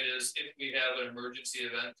idea is if we have an emergency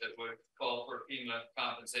event that would call for FEMA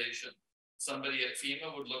compensation, somebody at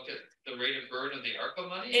FEMA would look at the rate of burn of the ARPA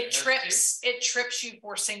money? It trips you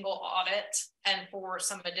for single audit and for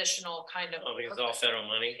some additional kind of. Oh, because it's all federal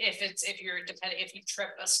money. If you trip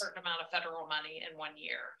a certain amount of federal money in 1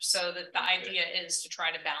 year, so that the idea is to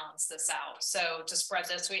try to balance this out. So to spread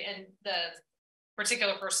this way, and the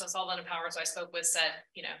particular person, Sullivan and Powers I spoke with, said,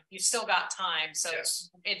 you still got time, so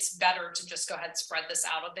it's better to just go ahead and spread this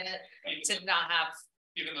out a bit, to not have.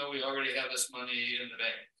 Even though we already have this money in the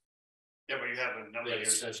bank. Yeah, but you have a number of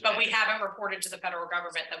years. But we haven't reported to the federal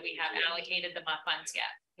government that we have allocated the funds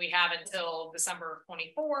yet. We have until December of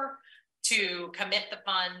 24 to commit the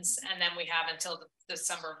funds, and then we have until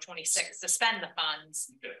December of 26 to spend the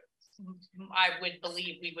funds. I would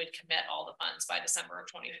believe we would commit all the funds by December of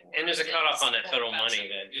 24. And there's a cutoff on that federal money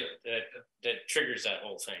that triggers that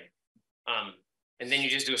whole thing. And then you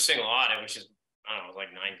just do a single audit, which is, I don't know, like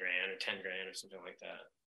 $9 grand or 10 grand or something like that.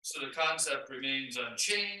 So the concept remains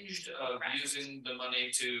unchanged of using the money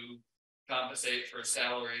to compensate for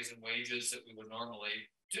salaries and wages that we would normally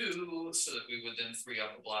do, so that we would then free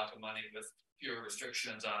up a block of money with fewer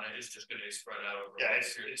restrictions on it. It's just going to be spread out over.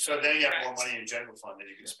 So then you have more money in general fund that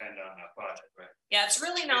you can spend on that project, right? Yeah, it's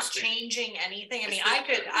really not changing anything. I mean, I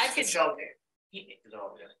could.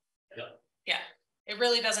 Yeah, it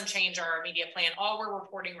really doesn't change our immediate plan. All we're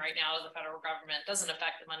reporting right now to the federal government doesn't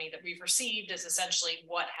affect the money that we've received. Is essentially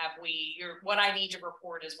what I need to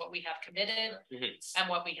report is what we have committed and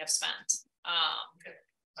what we have spent.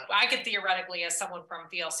 I could theoretically, as someone from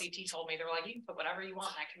VLCT told me, they're like, you can put whatever you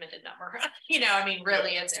want in that committed number. I mean,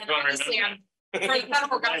 really, it's, and honestly, for the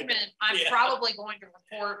federal government, I'm probably going to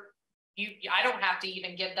report I don't have to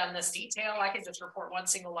even give them this detail. I can just report one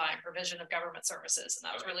single line, provision of government services.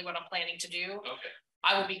 And that's really what I'm planning to do.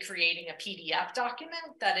 I will be creating a PDF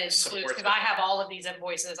document that includes, because I have all of these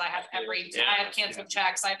invoices. I have I have canceled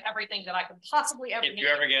checks. I have everything that I could possibly ever need. If you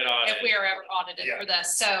ever get audited. If we are ever audited for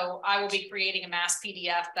this. So I will be creating a mass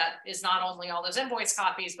PDF that is not only all those invoice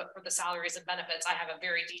copies, but for the salaries and benefits, I have a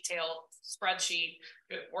very detailed spreadsheet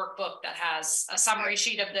workbook that has a summary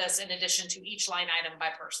sheet of this in addition to each line item by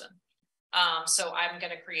person. So I'm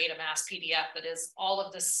going to create a mass PDF that is all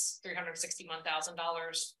of this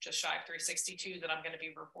 $361,000, just shy of 362, that I'm going to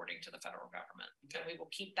be reporting to the federal government. Okay. And we will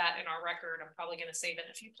keep that in our record. I'm probably going to save it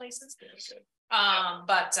in a few places.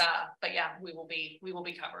 But yeah, we will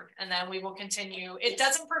be covered, and then we will continue. It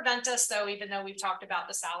doesn't prevent us, though, even though we've talked about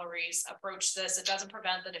the salaries approach this, it doesn't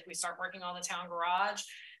prevent that if we start working on the town garage,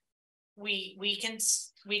 we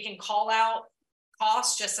can call out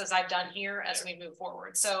costs, just as I've done here, as we move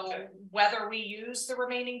forward. So whether we use the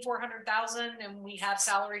remaining 400,000 and we have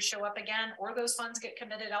salaries show up again, or those funds get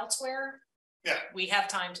committed elsewhere, we have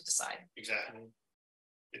time to decide. Exactly.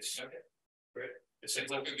 It's great. It's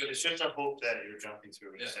just a hope that you're jumping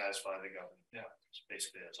through to satisfy the government. Yeah,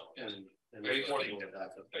 basically that's all. And are you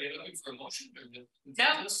looking for a motion?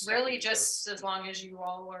 No, really, just as long as you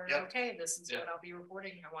all are okay, this is what I'll be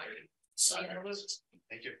reporting. I want you to see in the loop.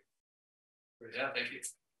 Thank you. Yeah, thank you.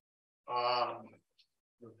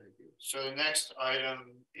 So the next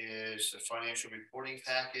item is the financial reporting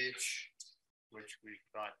package, which we've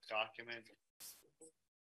got document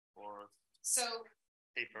or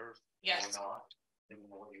paper. Yes. Or not.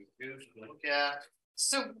 What you choose to look at.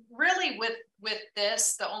 So really with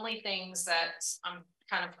this, the only things that I'm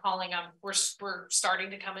kind of calling we're starting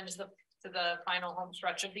to come into the final home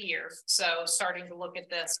stretch of the year. So starting to look at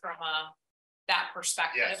this from that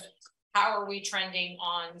perspective. Yes. How are we trending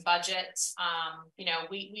on budgets? You know,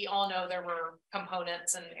 we all know there were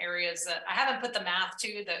components and areas that I haven't put the math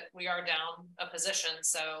to, that we are down a position.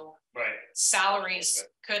 So salaries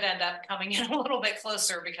could end up coming in a little bit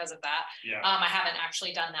closer because of that. Yeah. I haven't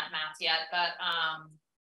actually done that math yet, but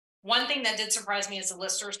one thing that did surprise me is the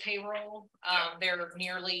listers payroll. They're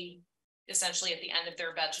nearly essentially at the end of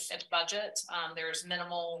their budget. There's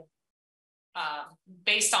minimal.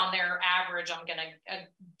 Based on their average, I'm gonna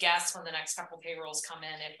guess when the next couple of payrolls come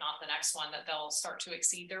in, if not the next one, that they'll start to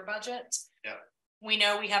exceed their budget. Yeah. We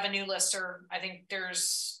know we have a new lister. I think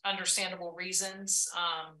there's understandable reasons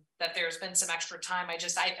that there's been some extra time.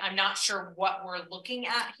 I'm not sure what we're looking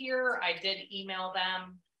at here. I did email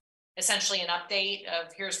them essentially an update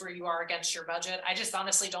of here's where you are against your budget. I just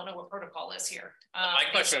honestly don't know what protocol is here. My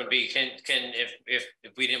question would be,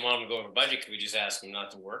 if we didn't want them to go over budget, could we just ask them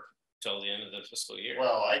not to work till the end of the fiscal year?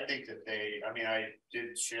 Well, I think that I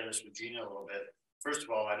did share this with Gina a little bit. First of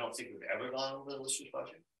all, I don't think we've ever gone over the lister's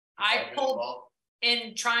budget. I pulled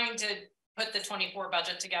in trying to put the 24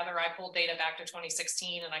 budget together. I pulled data back to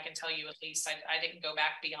 2016, and I can tell you at least I didn't go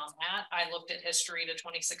back beyond that. I looked at history to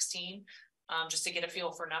 2016 just to get a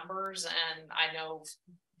feel for numbers, and I know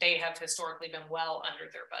they have historically been well under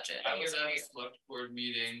their budget. I was at a select board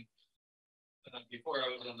meeting before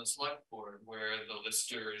I was on the select board, where the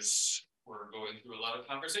listers were going through a lot of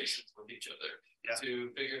conversations with each other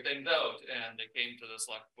to figure things out, and they came to the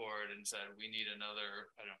select board and said, we need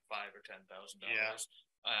another, I don't know, $5,000 or $10,000,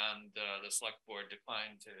 and the select board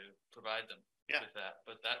declined to provide them with that.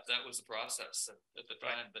 But that was the process at the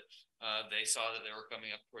time. But they saw that they were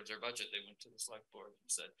coming up towards their budget. They went to the select board and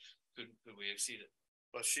said, could we exceed it?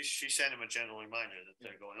 Well, she sent them a general reminder that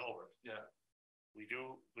they're going over. Yeah.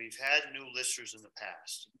 We've had new listers in the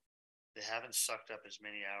past. They haven't sucked up as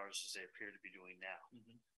many hours as they appear to be doing now.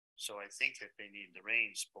 So I think that they need the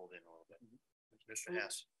reins pulled in a little bit. Mr.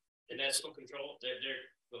 Hess. And that's control. They're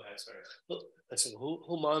go ahead, sorry. I said,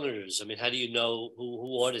 who monitors? I mean, how do you know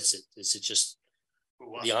who audits it? Is it just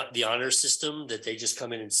the honor system that they just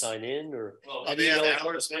come in and sign in, or how do you know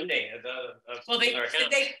hours Monday?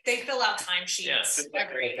 They fill out timesheets.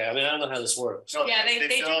 Okay, I mean, I don't know how this works.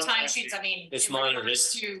 They do timesheets. I mean, it's monitored.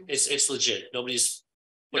 It's legit. Nobody's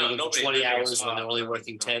putting in 20 hours when they're only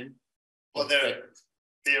working 10. Well,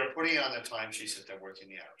 they're putting on their timesheets that they're working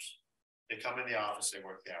the hours. They come in the office, they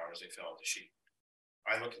work the hours, they fill out the sheet.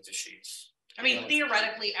 I look at the sheets. I mean,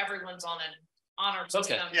 theoretically, everyone's on an honor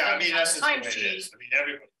system. Okay. Yeah, I mean, that's the way it is. I mean,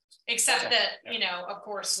 everybody. Except that, you know, of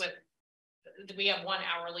course, we have one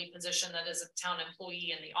hourly position that is a town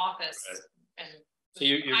employee in the office. And so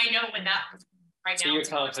I know when that right now, you're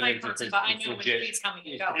confident but I know when she's coming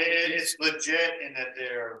and going. It's legit in that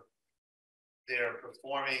they're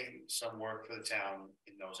performing some work for the town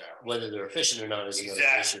in those hours. Whether they're efficient or not is another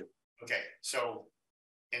issue. Okay, so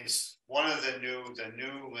in one of the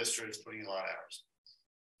new lister is putting a lot of hours.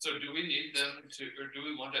 So do we need them to, or do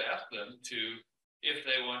we want to ask them to, if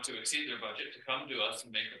they want to exceed their budget, to come to us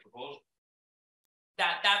and make a proposal?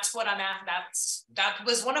 That's what I'm at. That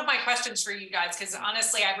was one of my questions for you guys, because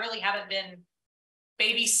honestly, I really haven't been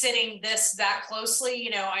babysitting this that closely. You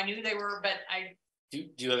know, I knew they were, but do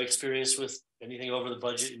you have experience with anything over the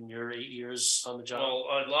budget in your 8 years on the job?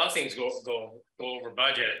 Well, a lot of things go over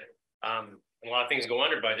budget. a lot of things go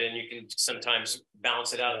under budget and you can sometimes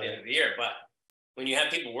balance it out at the end of the year. But when you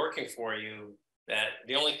have people working for you, that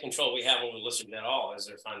the only control we have over the listers at all is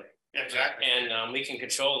their funding. Exactly. And we can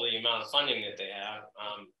control the amount of funding that they have.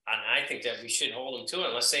 And I think that we should hold them to it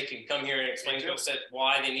unless they can come here and explain to us that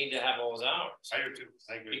why they need to have all those hours. I do too.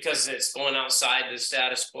 I agree. Because it's going outside the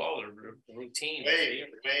status quo, the routine. Way.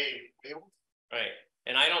 Right.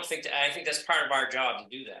 And I don't think that, I think that's part of our job to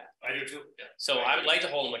do that. I do too. Yeah. So I would like to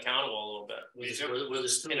hold them accountable a little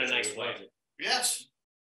bit. In a nice way. Yes.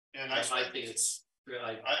 In a nice way. I think it's.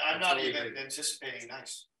 I'm not even anticipating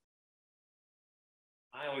nice.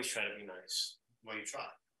 I always try to be nice. Well, you try.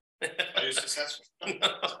 Are you successful?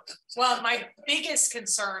 Well, my biggest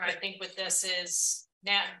concern, I think, with this is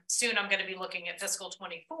now soon I'm going to be looking at fiscal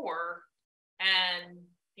 24 and,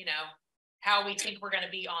 you know, how we think we're going to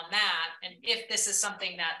be on that. And if this is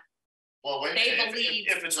something that they believe,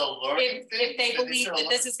 if it's a learning if they believe that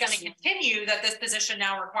this is going to continue, that this position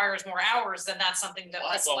now requires more hours, then that's something that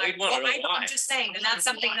I'm just saying that that's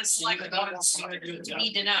something that's like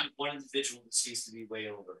need to know. One individual seems to be way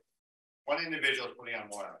over. One individual is putting on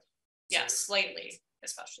more hours. Yes, lately,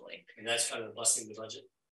 especially. And that's kind of busting the budget.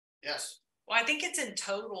 Yes. Well, I think it's in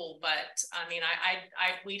total, but I mean,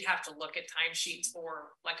 we'd have to look at timesheets for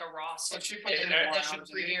like a Ross. But you for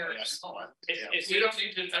years. We don't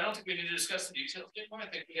need to. I don't think we need to discuss the details anymore. I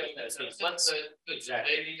think we have that.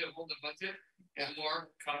 Exactly. They need to hold the budget. Yeah. More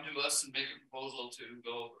come to us and make a proposal to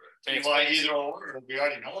go over it. Well, either or, we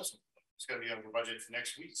already know it's going to be over budget for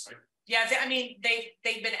next week, right? Yeah, I mean,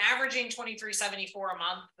 they've been averaging $23.74 a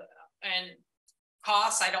month, and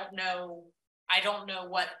costs. I don't know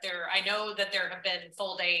what I know that there have been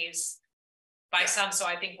full days by some, so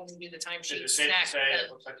I think when we do the timesheet. It's safe to say it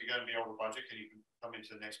looks like you're gonna be over budget, and you can come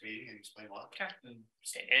into the next meeting and explain why. Okay.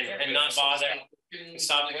 And not bother.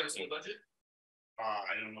 Stop the budget.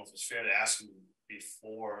 I don't know if it's fair to ask them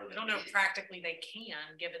before. I don't know if practically they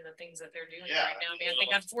can, given the things that they're doing right now. I mean, I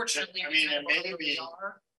think unfortunately.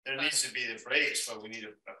 There needs to be the breaks, but we need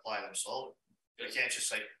to apply them slowly. We can't just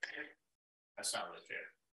say, that's not really fair.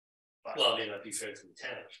 But, well, it may not be fair to the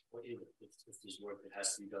town. If there's work that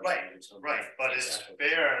has to be done. Right. But it's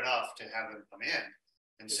fair enough to have them come in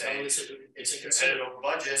and say it's a considered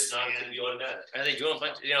budget. It's not going to be automatic. Are they doing a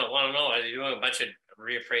bunch? Want to know? Are they doing a bunch of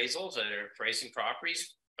reappraisals? Are they appraising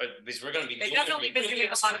properties? Because we're going to be. They've definitely been doing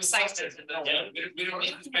a lot of sites. We don't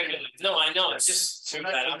need to speculate. No, I know. It's just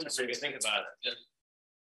that out so you think about it.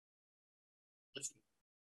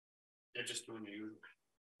 They're just doing the usual.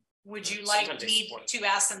 Would you like me to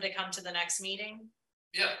ask them to come to the next meeting?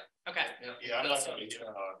 Yeah. Okay. Yeah, I'm not going to be sure.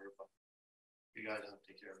 You guys have to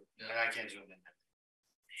take care of it. Yeah. And I can't do it.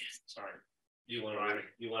 Sorry. You want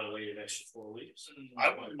to wait an extra 4 weeks? I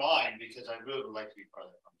wouldn't mind, because I really would like to be part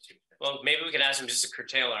of the conversation. Well, maybe we could ask them just to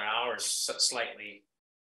curtail our hours slightly.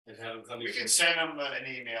 And have them come. We can send them an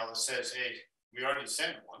email that says, hey, we already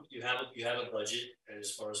sent one. You have a budget, and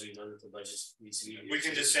as far as we know that the budget needs to be. We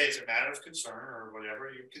can just say it's a matter of concern or whatever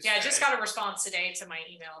you can. Yeah, I just got a response today to my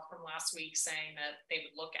email from last week saying that they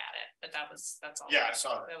would look at it, but that's all. Yeah, I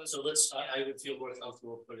saw that. So I would feel more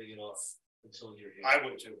comfortable putting it off until you're here. I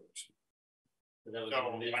would too. So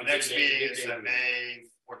my next meeting is May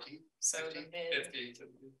 14th. So 15th.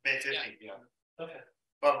 May 15th, yeah. Okay.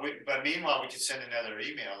 But meanwhile, we could send another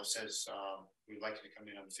email that says we'd like you to come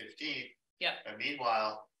in on the 15th. Yeah. And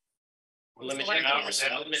meanwhile, limit your hours.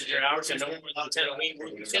 Limit your hours and no more than 10 a week.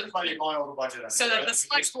 Everybody going over budget. So that the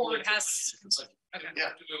Selectboard has. Okay. Yeah.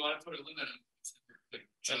 Do we want to put a limit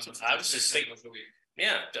on? I was just thinking.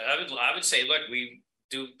 Yeah, I would say, look, we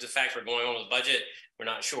do the fact we're going over the budget. We're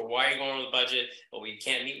not sure why you're going over the budget, but we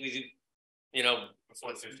can't meet with you,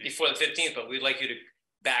 before the 15th. But we'd like you to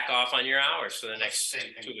back off on your hours for the next 2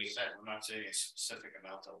 weeks. I'm not saying a specific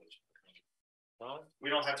amount of it. Well, we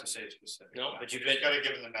don't have to say it specific. No, but you've got to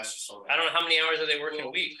give them the message. So I don't know how many hours are they working a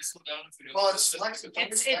week. Well, it's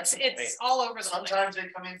all over the place. Sometimes they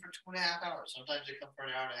come in for 2.5 hours. Sometimes they come for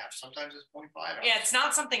an hour and a half. Sometimes it's 0.5 hours. Yeah, it's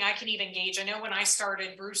not something I can even gauge. I know when I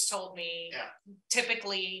started, Bruce told me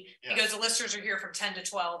typically he goes, the listers are here from 10 to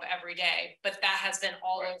 12 every day, but that has been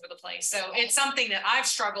all over the place. So it's something that I've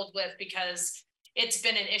struggled with because it's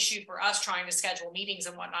been an issue for us trying to schedule meetings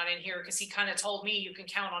and whatnot in here, because he kind of told me you can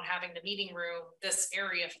count on having the meeting room, this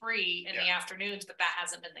area free in the afternoons, but that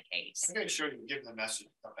hasn't been the case. I'm pretty sure you give them the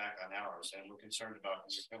message to come back on hours, and we're concerned about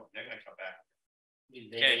when they're going to come back.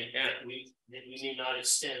 We need not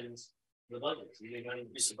extend the budget. We may not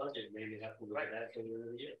increase the budget. Maybe have to look at that for the end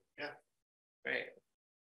of the year. Yeah. Right.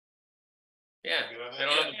 Yeah, they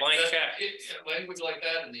don't have a blank check. Language like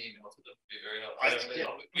that in the email would be very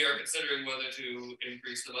helpful. We are considering whether to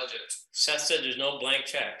increase the budget. Seth said there's no blank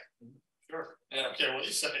check. Sure. Yeah. Okay, what do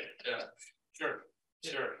you say? Yeah. Sure,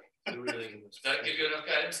 sure. Does that give you enough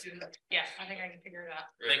guidance? Yeah, I think I can figure it out.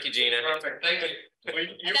 Thank you, Gina. Perfect, thank you. Well,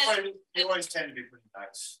 you always tend to be pretty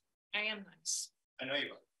nice. I am nice. I know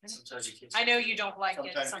you are. Sometimes you can't. I know you don't like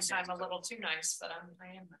it, Sometimes you sometimes can't. a little too nice, but I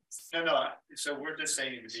am nice. No, so we're just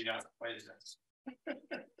saying you to be not quite as nice.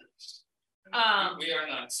 We are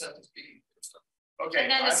not speaking. Okay.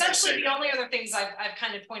 And then essentially the only other things I've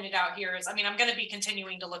kind of pointed out here is, I mean, I'm going to be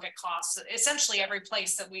continuing to look at costs. Essentially every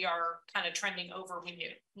place that we are kind of trending over,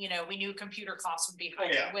 we knew computer costs would be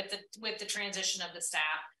higher with the transition of the staff.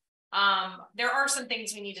 There are some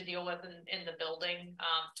things we need to deal with in the building.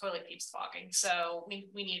 Toilet keeps clogging, so we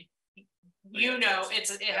need,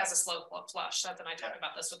 it has a slow flush. Seth and I talked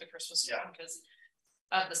about this with the Christmas storm because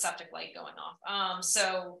of the septic light going off.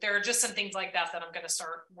 So there are just some things like that I'm going to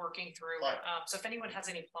start working through. So if anyone has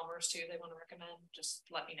any plumbers too, they want to recommend, just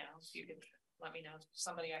let me know. You can let me know,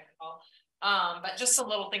 somebody I can call. But just some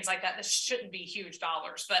little things like that. This shouldn't be huge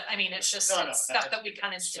dollars, but I mean, it's just stuff that we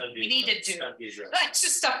kind of need to do. That's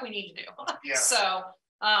just stuff we need to do. Yeah. So,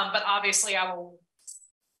 but obviously I will,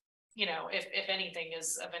 if anything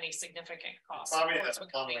is of any significant cost. Probably that's a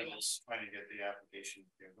plumber is trying to get the application.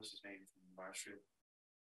 What's his name from Marshfield?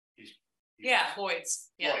 Lloyd's.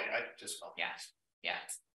 Yeah. Lloyd, I just felt. Yeah.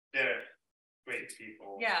 They're great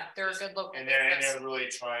people. Yeah, they're a good local. And they're really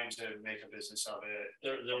trying to make a business of it.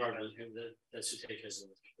 There are that's who take us.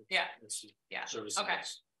 Yeah. Service. Okay.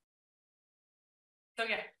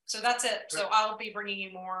 So that's it. So I'll be bringing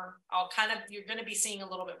you more. You're going to be seeing a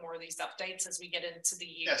little bit more of these updates as we get into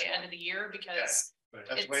the end of the year, because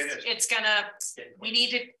it's gonna. We need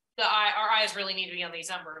to. Our eyes really need to be on these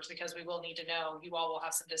numbers, because we will need to know. You all will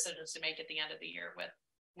have some decisions to make at the end of the year with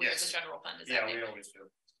where the general fund is. Yeah, we always do.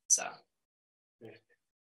 So.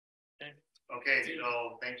 Okay,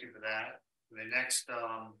 so thank you for that. The next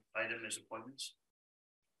item is appointments.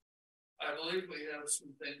 I believe we have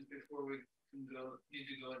some things before we can need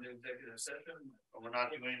to go into executive session. We're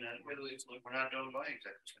not doing that. We're not doing by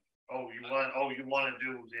executive session. You want to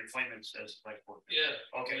do the appointments as Selectboard? Yeah.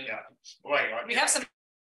 Okay, yeah. Right. We have some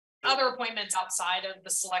other appointments outside of the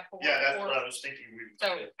Selectboard. Yeah, that's what I was thinking.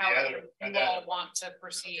 So however you all want to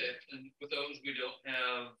proceed. Okay. And with those, we don't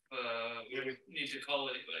have, we need to call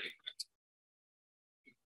anybody.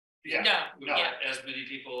 Yeah. No. As many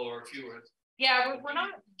people or fewer. Yeah, we're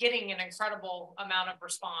not getting an incredible amount of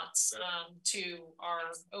response to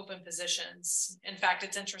our open positions. In fact,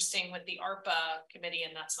 it's interesting with the ARPA committee,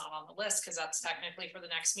 and that's not on the list because that's technically for the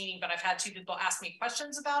next meeting, but I've had 2 people ask me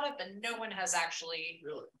questions about it, but no one has actually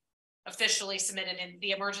officially submitted. In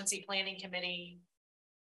the emergency planning committee,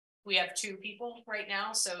 we have 2 people right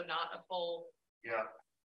now, so not a full. Yeah.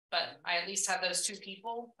 But I at least have those 2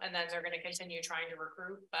 people, and then they're going to continue trying to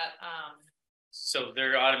recruit. But so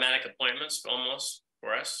they're automatic appointments almost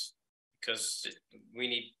for us, because we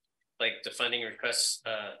need like the funding requests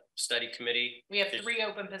study committee. We have 3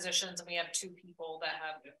 open positions, and we have 2 people that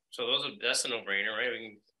have. So that's a no brainer, right? We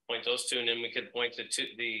can point those 2, and then we could point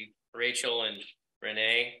the Rachel and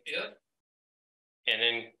Renee. Yeah. And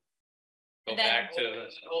then go back to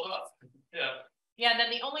hold up. Yeah. Yeah, and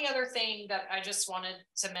then the only other thing that I just wanted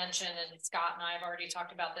to mention, and Scott and I have already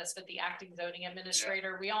talked about this, but the acting zoning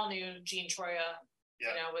administrator, we all knew Gene Troya,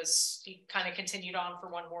 he kind of continued on for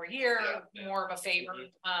 1 more year, more of a favor.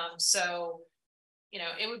 So,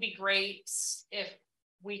 it would be great if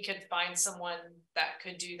we could find someone that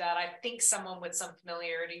could do that. I think someone with some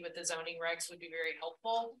familiarity with the zoning regs would be very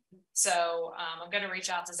helpful. So I'm going to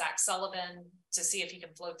reach out to Zach Sullivan to see if he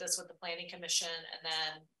can float this with the planning commission, and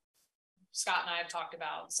then Scott and I have talked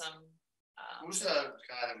about some. Who's the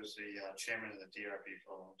guy that was the chairman of the DRB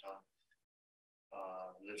for a long time?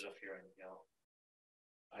 Lives up here in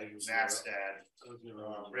Matt's dad.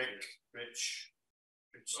 Rich.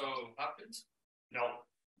 Oh, Hopkins? No,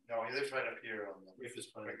 he lives right up here on the.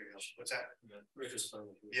 What's that?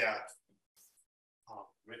 Yeah.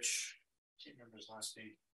 Rich. I can't remember his last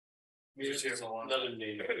name. There's another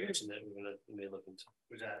name that we may look into.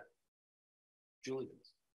 Who's that? Julie.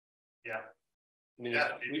 Yeah. I mean,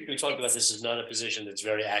 we talked about this is not a position that's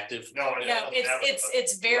very active. No,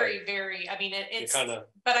 it's very, very, I mean, it's kind of,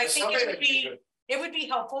 but I think it would be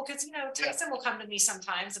helpful because, Tyson will come to me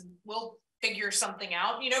sometimes and we'll figure something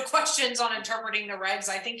out, questions on interpreting the regs.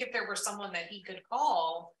 I think if there were someone that he could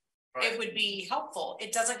call, it would be helpful.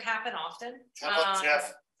 It doesn't happen often.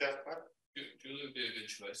 Jeff. Julie would be a good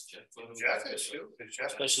choice, Jeff.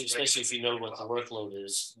 Especially if you know what the workload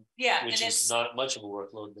is. Yeah, which is not much of a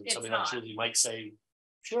workload. Then somebody like Julie might say,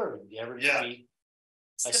 "Sure, you ever need me."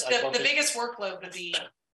 The biggest workload would be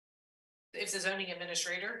if the zoning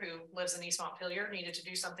administrator who lives in East Montpelier needed to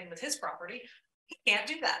do something with his property, he can't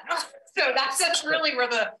do that. So that's really where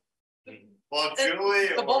the bulk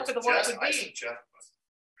of the work would be.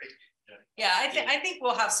 Yeah, I think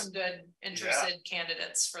we'll have some good interested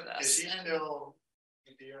candidates for this. Is he still?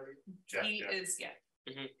 He is, yeah.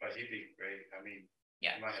 But he'd be great. I mean,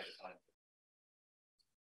 yeah, he might have time.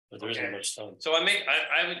 But there isn't much time. So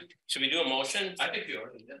I would, should we do a motion? I think you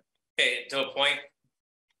already did. Okay, to appoint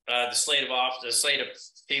the slate of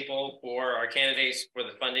people for our candidates for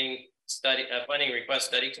the funding request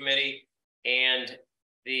study committee and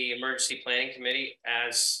the emergency planning committee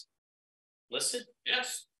as listed?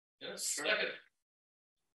 Yes. Yes. Sure. Second.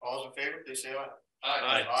 All in favor, please say aye.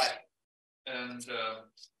 Aye. Aye. And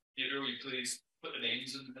Peter, will you please put the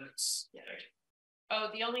names in the minutes? Yeah. Oh,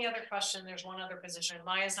 the only other question, there's one other position.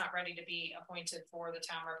 Maya's not ready to be appointed for the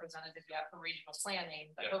town representative yet for regional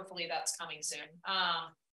planning, but hopefully that's coming soon.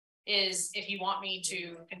 Is if you want me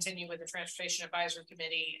to continue with the transportation advisory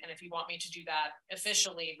committee, and if you want me to do that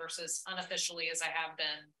officially versus unofficially as I have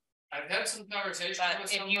been. I've had some conversations.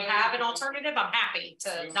 But if you have an alternative, I'm happy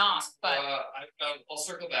to not, but I'll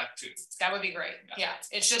circle back to. That would be great. Yeah,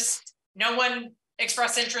 it's just no one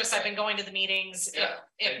expressed interest. I've been going to the meetings. Yeah.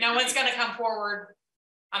 If no one's going to come forward,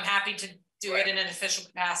 I'm happy to do it in an official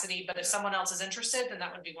capacity, but if someone else is interested, then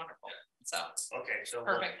that would be wonderful. So. Okay, so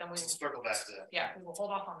perfect. Then we will circle back to that. Yeah, we will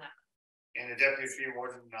hold off on that. And the deputy tree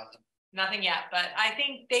warden, nothing. Nothing yet, but I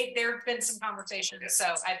think there have been some conversations,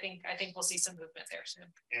 so I think we'll see some movement there soon.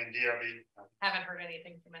 And DRB, haven't heard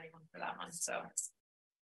anything from anyone for that one, so.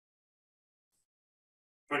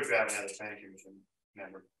 Good to have another planning commission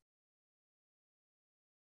member.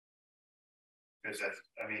 Because that's,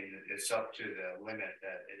 I mean, it's up to the limit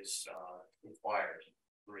that is required.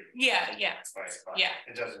 Yeah. Right. Yeah.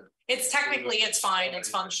 It doesn't. It's technically, it's fine, it's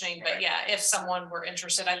functioning, but yeah, if someone were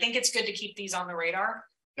interested, I think it's good to keep these on the radar.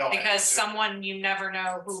 No, because someone, you never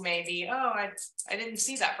know who may be, oh, I didn't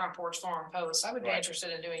see that front porch forum post. I would be interested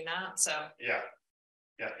in doing that. So yeah.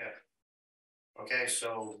 Okay,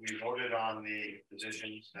 so we voted on the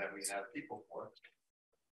positions that we have people for.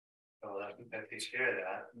 So that takes care of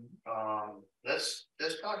that. Let's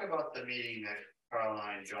talk about the meeting that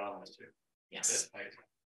Caroline and John went to. Yes.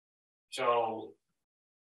 So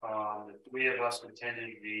the three of us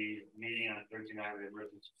attended the meeting on Thursday night with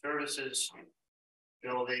emergency services,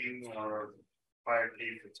 building or fire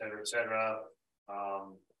chief, et cetera.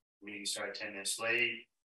 Meeting started 10 minutes late.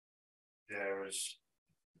 There was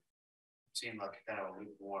seemed like kind of a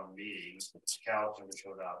lukewarm meeting. Cal never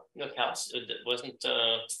showed up. No, Cal, it wasn't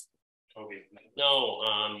Toby. No,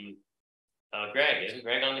 Greg. Isn't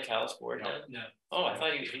Greg on the Cal's board now? No. Oh, I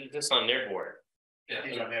thought he was just on their board. Yeah,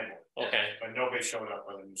 he's on their board. Okay. But nobody showed up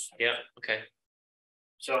for them. Yeah, okay.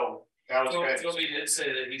 So that was good. Toby did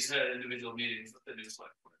say that he's had individual meetings with the new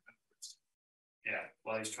select board members. Yeah,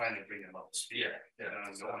 well, he's trying to bring them up to speed. They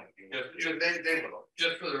will.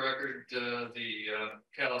 Just for the record, the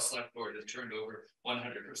Cal select board has turned over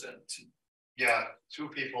 100%. Yeah, 2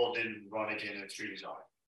 people didn't run again and 3 on.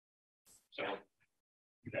 So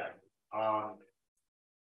yeah.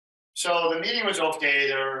 So the meeting was okay.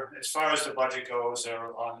 They're, as far as the budget goes,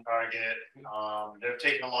 they're on target. They're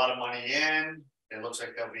taking a lot of money in. It looks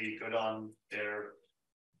like they'll be good on their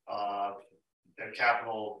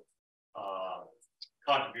capital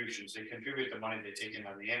contributions. They contribute the money they take in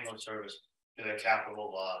on the ambulance service to their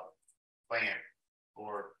capital plan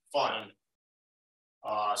or fund.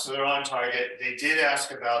 So they're on target. They did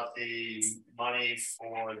ask about the money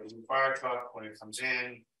for the new fire truck when it comes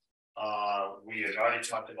in. We had already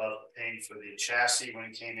talked about paying for the chassis when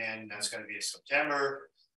it came in. That's going to be in September.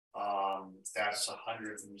 That's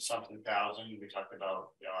 $100-something thousand. We talked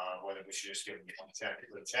about whether we should just give them one check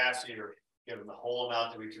for the chassis or give them the whole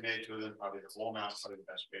amount that we committed to them. Probably the whole amount is probably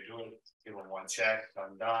the best way to do it. Give them one check,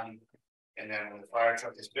 done. And then when the fire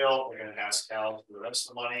truck is built, we're going to ask Cal for the rest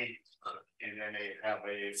of the money. And then they're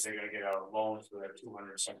going to get our loans for their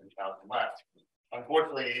 $200-something thousand left.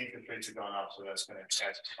 Unfortunately, interest rates have gone up, so that's going to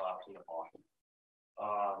catch up to the bottom.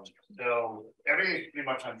 So everything's pretty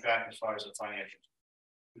much on track as far as the financials.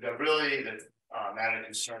 The matter of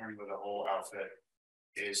concern with the whole outfit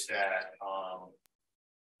is that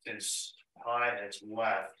since Ty has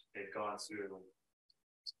left, they've gone through.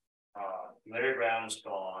 Larry Brown is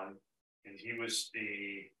gone, and he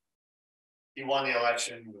won the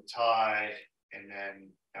election with Ty, and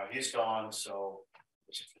then now he's gone. So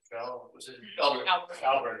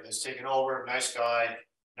Albert has taken over. Nice guy,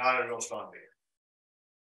 not a real strong leader.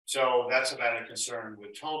 So that's a matter of concern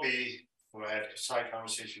with Toby, who I had a side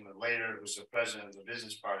conversation with later, who's the president of the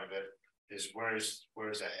business part of it, is where's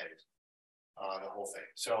that headed? The whole thing.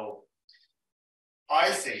 So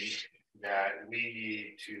I think that we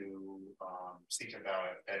need to think about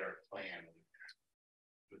a better plan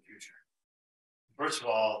for the future. First of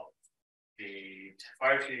all, the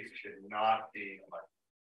fire chief should not be elected.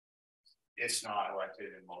 It's not elected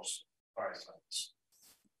in most fire departments.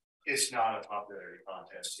 It's not a popularity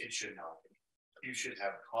contest. It should not be. You should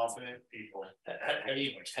have confident people. How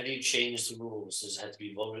do you change the rules? Does it have to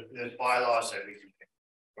be voted? There's bylaws that we can change,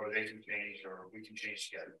 or they can change, or we can change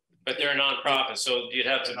together. But they're a nonprofit, so you'd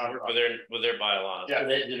have to work with their bylaws. Yeah,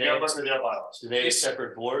 do they work with their bylaws. Do they have a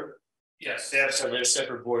separate board? Yes. They have So their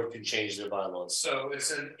separate board can change their bylaws. So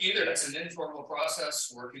it's either it's an informal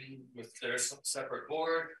process working with their separate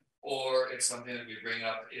board, or it's something that we bring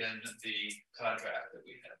up in the contract that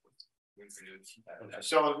we have.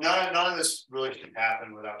 So none of this really can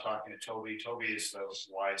happen without talking to Toby. Toby is the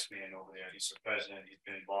wise man over there. He's the president. He's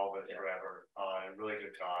been involved with it forever. Really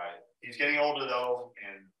good guy. He's getting older though,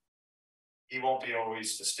 and he won't be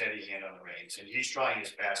always the steady hand on the reins. And he's trying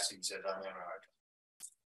his best. He said, "I'm never hard."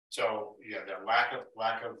 So yeah, the lack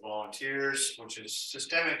of volunteers, which is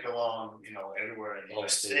systemic along everywhere in the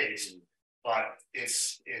United States. But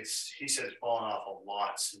it's he said it's fallen off a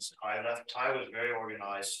lot since I left. Ty was very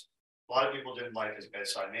organized. A lot of people didn't like his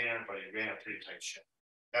bedside manner, but he ran a pretty tight ship.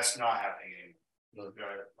 That's not happening anymore.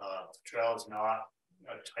 Trell is not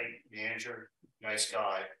a tight manager, nice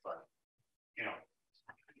guy, but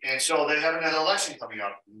And so they have an election coming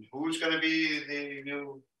up. Who's going to be the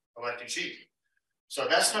new elected chief? So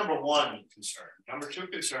that's number one concern. Number two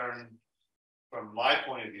concern, from my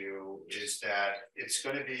point of view, is that it's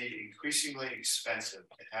going to be increasingly expensive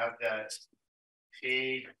to have that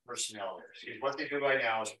paid personnel there. See, what they do right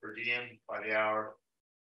now is per diem by the hour.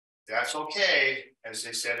 That's okay, as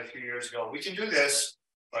they said a few years ago. We can do this,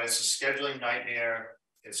 but it's a scheduling nightmare.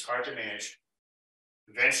 It's hard to manage.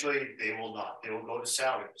 Eventually, they will not. They will go to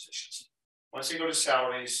salary positions. Once they go to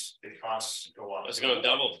salaries, the costs go up. It's going to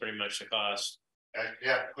double pretty much the cost.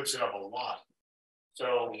 Yeah, it puts it up a lot.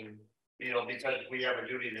 So, because we have a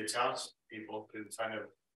duty to townspeople to kind of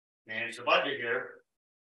manage the budget here,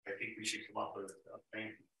 I think we should come up with a thing.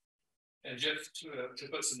 And just to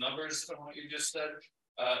put some numbers on what you just said,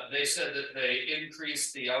 they said that they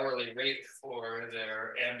increased the hourly rate for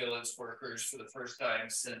their ambulance workers for the first time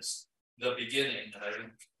since the beginning. I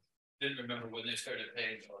didn't remember when they started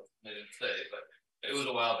paying, they didn't say, but it was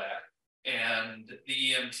a while back. And the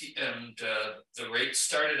EMT and the rate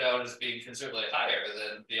started out as being considerably higher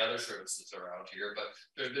than the other services around here, but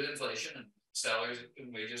there's been inflation and salaries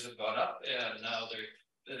and wages have gone up, and now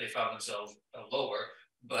they found themselves lower.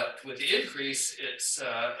 But with the increase, it's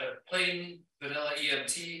a plain vanilla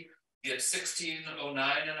EMT gets $16.09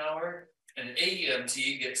 an hour, and an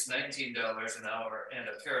AEMT gets $19 an hour, and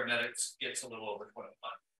a paramedic gets a little over 21.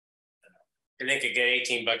 And they could get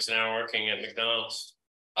 $18 an hour working at McDonald's.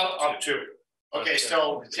 Up to. Okay,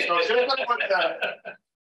 so let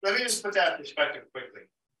me just put that in perspective quickly.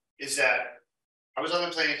 Is that I was on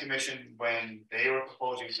the planning commission when they were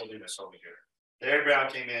proposing something this over here. Larry Brown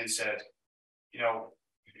came in and said,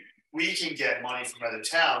 we can get money from other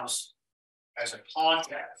towns as a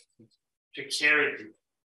contract to carry people.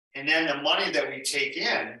 And then the money that we take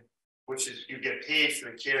in, which is you get paid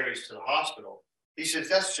for the carries to the hospital. He says,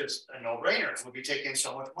 that's just a no-brainer. We'll be taking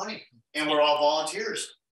so much money and we're all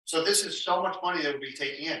volunteers. So this is so much money that we'll be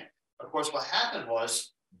taking in. Of course, what happened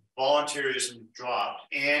was volunteerism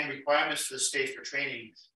dropped and requirements for the state for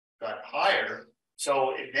training got higher.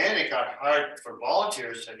 So then it got hard for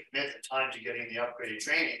volunteers to commit the time to getting the upgraded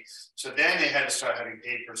training. So then they had to start having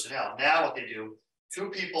paid personnel. Now what they do, 2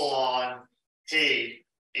 people on paid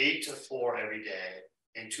 8 to 4 every day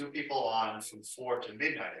and 2 people on from 4 to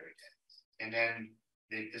midnight every day. And then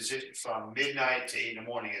the position from midnight to 8 in the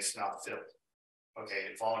morning is not filled.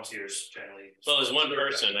 Okay, volunteers generally. So there's one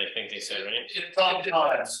person, I think they said, right?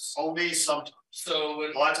 Sometimes, only sometimes. So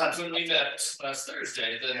a lot of times when we met last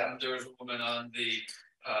Thursday, then there was a woman on the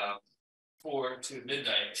 4 to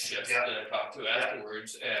midnight shift that I talked to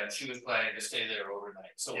afterwards, and she was planning to stay there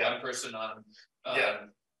overnight. So one person on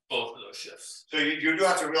both of those shifts. So you do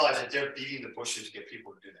have to realize that they're beating the bushes to get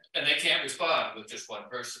people to do that. And they can't respond with just one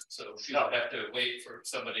person, so she would have to wait for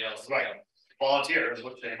somebody else to come. Volunteers,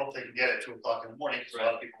 which they hope they can get at 2 o'clock in the morning. So a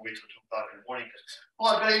lot of people wait till 2 o'clock in the morning because,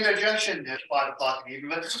 I've got indigestion at 5 o'clock in the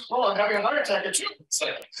evening. I'm having a heart attack at 2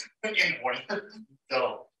 in the morning.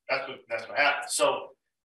 So that's what happens. So,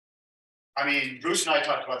 I mean, Bruce and I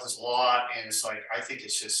talked about this a lot, and it's like I think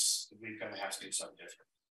it's just we're going to have to do something different.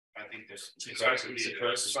 I think start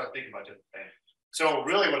thinking about different things. So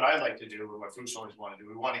really, what I like to do, what Bruce always wanted to do,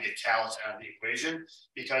 we want to get Callis out of the equation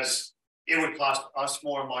because it would cost us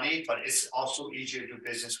more money, but it's also easier to do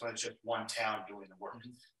business when it's just one town doing the work.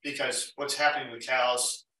 Because what's happening with Calais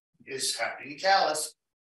is happening in Calais.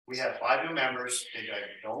 We have 5 new members. They have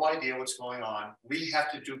no idea what's going on. We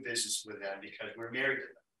have to do business with them because we're married to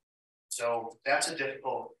them. So that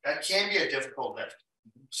can be a difficult lift.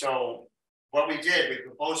 So what we did, we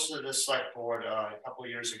proposed to the select board a couple of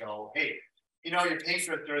years ago, hey, you're paying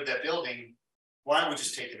for a third of that building. Why don't we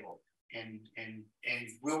just take it over? And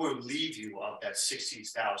we will relieve you of that $60,000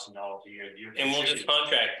 a year. And we'll just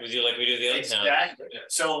contract with you like we do the other town. Exactly.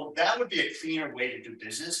 So that would be a cleaner way to do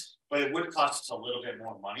business, but it would cost us a little bit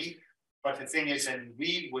more money. But the thing is, and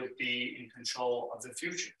we would be in control of the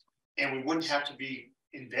future, and we wouldn't have to be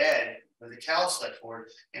in bed with the Cal Select Board,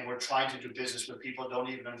 and we're trying to do business with people who don't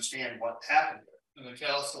even understand what happened. And the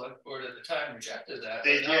Cal Select Board at the time rejected that.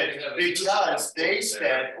 They did, because they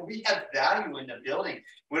said, we have value in the building.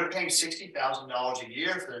 We're paying $60,000 a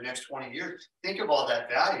year for the next 20 years. Think of all that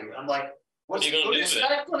value. I'm like, what's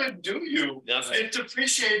that going to do you? Nothing. It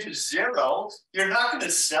depreciates to zero. You're not going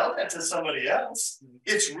to sell that to somebody else.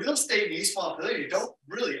 It's real estate in East Montpelier. You don't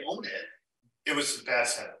really own it. It was the bad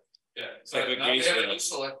setup. Yeah, so like now we have a new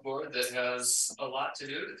select board that has a lot to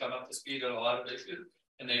do to come up to speed on a lot of issues.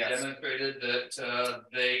 And they demonstrated that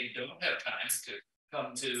they don't have time to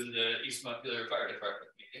come to the East Montpelier Fire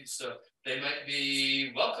Department meetings. So they might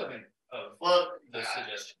be welcoming of the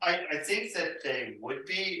suggestion. I think that they would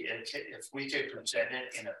be if we could present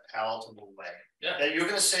it in a palatable way. Yeah. That you're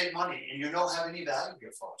going to save money and you don't have any value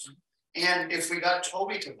here, folks. And if we got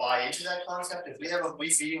Toby to buy into that concept, if we have a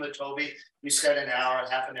meeting with Toby, we set an hour,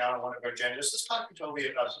 half an hour, one of our agendas, let's talk to Toby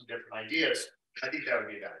about some different ideas. I think that would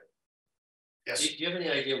be better. Yes. Do you have any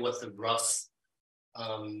idea what the rough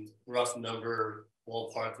number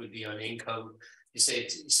ballpark would be on income? You say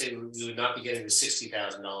we would not be getting the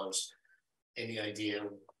 $60,000. Any idea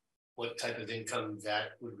what type of income that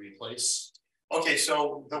would replace? Okay,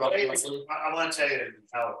 so the way I want to tell you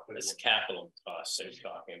how it's capital costs they're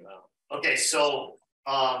talking about. Okay, so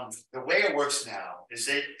the way it works now is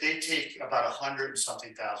they take about $100 and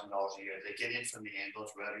something thousand a year. They get in from the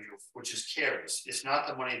ambulance revenue, which is carries. It's not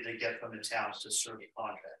the money they get from the towns to serve the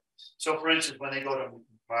contract. So for instance, when they go to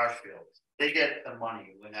Marshfield, they get the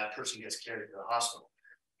money when that person gets carried to the hospital.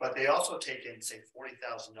 But they also take in, say,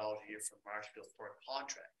 $40,000 a year from Marshfield for a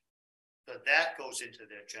contract. So that goes into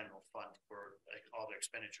their general fund for like all their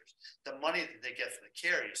expenditures. The money that they get for the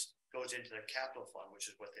carries goes into their capital fund, which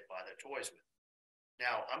is what they buy their toys with.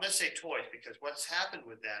 Now, I'm going to say toys because what's happened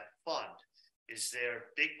with that fund is they're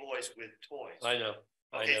big boys with toys. I know.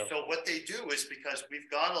 Okay, so what they do is because we've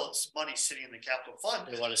got all this money sitting in the capital fund,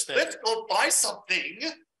 they want to spend. Let's go buy something.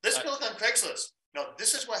 Let's go on Craigslist. No,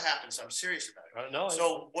 this is what happens. I'm serious about it. No,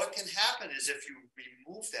 so what can happen is if you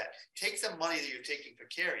remove that, take the money that you're taking for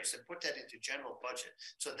carries and put that into general budget.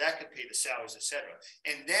 So that could pay the salaries, etc.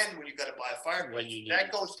 And then when you got to buy a fire truck,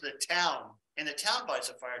 that goes to the town and the town buys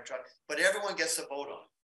a fire truck, but everyone gets to vote on it.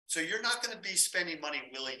 So you're not going to be spending money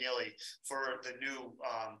willy-nilly for the new,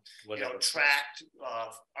 tracked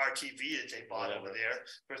RTV that they bought over there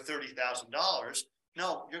for $30,000.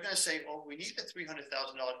 No, you're going to say, oh, we need the $300,000.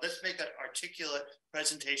 Let's make an articulate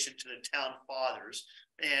presentation to the town fathers,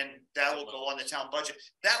 and that will go on the town budget.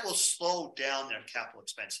 That will slow down their capital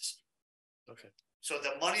expenses. Okay. So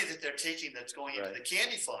the money that they're taking that's going into the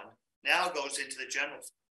candy fund now goes into the general fund.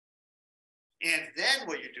 And then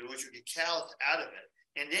what you do is you get Cal out of it.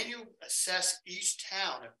 And then you assess each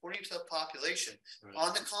town according to the population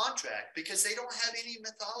on the contract because they don't have any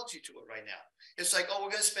methodology to it right now. It's like, oh,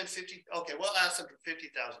 we're going to spend 50. Okay, we'll ask them for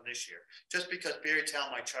 50,000 this year just because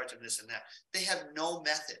Berrytown might charge them this and that. They have no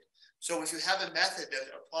method. So if you have a method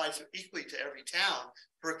that applies equally to every town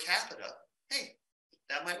per capita, hey,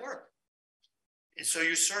 that might work. And so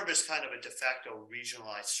you serve as kind of a de facto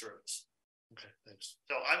regionalized service. Okay, thanks.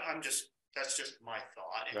 So I'm just. That's just my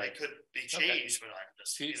thought, and it could be changed, but I'm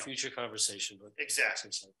just future conversation. But exactly.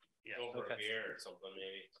 Yeah. Over a beer or something,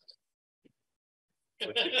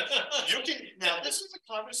 maybe. You can now. This is a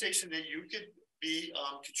conversation that you could be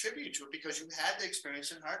contribute to because you had the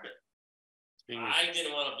experience in Hardwick. I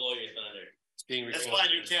didn't want to blow your thunder. It's being recorded. That's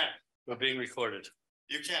fine. You can. We're being recorded.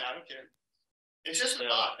 You can. I don't care. It's just a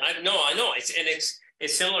thought. I know.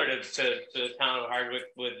 It's similar to the town of Hardwick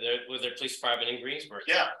with their police department in Greensburg.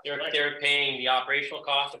 Yeah, they're paying the operational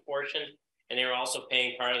cost, a portion, and they're also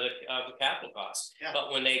paying part of the capital cost. Yeah.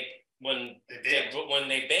 But when they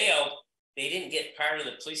bailed, they didn't get part of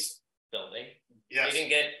the police building. Yes. They didn't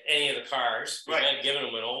get any of the cars. We had given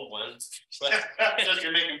them an old one. But just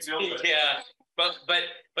to make them feel good. Yeah. But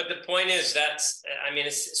the point is it's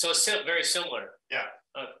very similar. Yeah.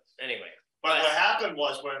 Anyway. But what happened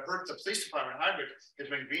was what hurt the police department hybrid is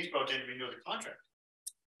when Greensboro didn't renew the contract.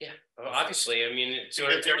 Yeah, well, obviously, I mean,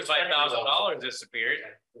 $235,000 disappeared.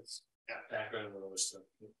 Background all this stuff.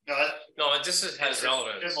 No, this has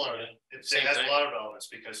relevance. Similar. It has a lot of relevance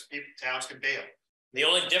because towns can bail. The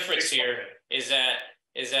only difference here is that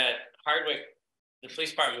Hardwick, the police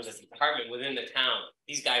department was a department within the town.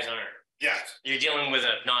 These guys aren't. Yes. You're dealing with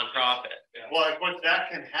a nonprofit. Yeah. Well, that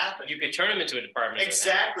can happen. You could turn them into a department.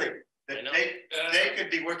 Exactly. They could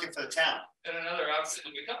be working for the town. And another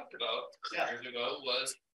option we talked about years ago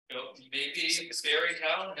was, maybe Berry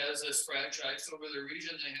Town has this franchise over the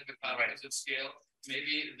region. They have economies of scale.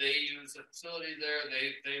 Maybe they use the facility there.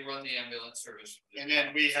 They run the ambulance service. And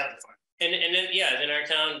then we have the fire. And then our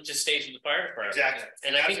town just stays with the fire department. Exactly.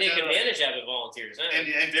 And I think they can manage having volunteers. And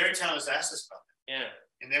Berry Town has asked us about it. Yeah.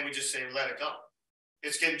 And then we just say, let it go.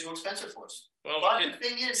 It's getting too expensive for us. Well, but the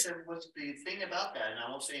thing is, and what's the thing about that, and I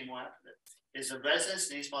won't say any more after that, is the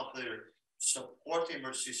residents in East Montpelier support the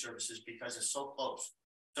emergency services because it's so close.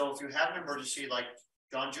 So if you have an emergency, like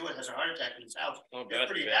John Jewett has a heart attack in his house, they're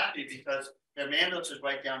pretty happy because the ambulance is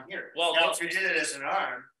right down here. Well, now, if you did it as an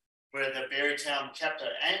arm, where the Berry Town kept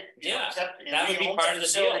it, and that would be part of the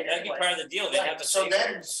deal. That'd be part of the deal. They have to. So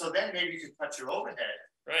then maybe you could cut your overhead,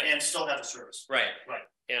 and still have a service. Right.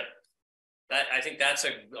 Yeah. I think that's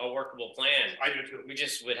a workable plan. I do too. We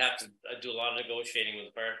just would have to do a lot of negotiating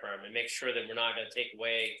with the fire department and make sure that we're not going to take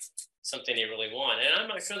away something they really want. And I'm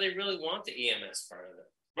not sure they really want the EMS part of it.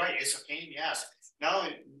 Right, it's a pain in the ass. Not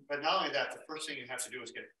only that, the first thing you have to do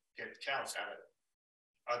is get cows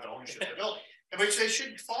out of the ownership of the building, which they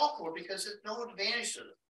shouldn't fall for because there's no advantage to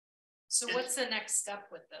them. So what's the next step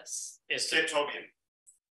with this? Is to Toby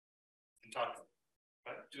and talk to them.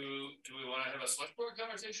 But do we want to have a select board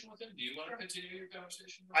conversation with him? Do you want to continue your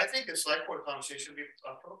conversation? I think a select board conversation would be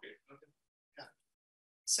appropriate. Okay. Yeah.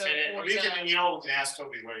 So we can ask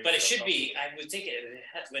Toby where. But it should be. I would think it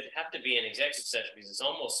would have to be an executive session because it's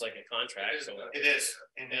almost like a contract. It is.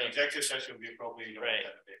 And the executive session would be appropriate. You don't want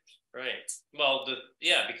that debate. Right. Well,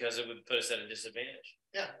 because it would put us at a disadvantage.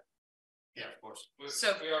 Yeah. Yeah, of course.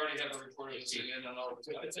 So we already have a report of the and all.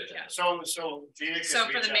 Yeah. So Gina. So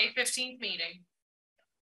for the May 15th meeting.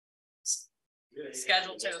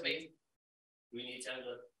 Schedule Toby. We need time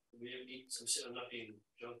to need some shit. I'm not being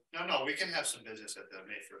drunk. No, we can have some business at the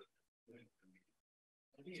May 1st.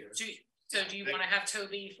 Do you want to have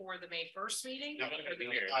Toby for the May 1st meeting? No,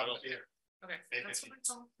 I will be here. Okay. That's what I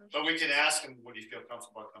thought. But we can ask him, would he feel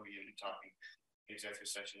comfortable coming in and talking in the executive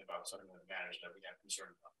session about some of the matters that we have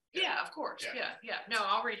concern about? Yeah, of course. Yeah. No,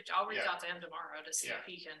 I'll reach out to him tomorrow to see if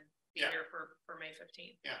he can be here for May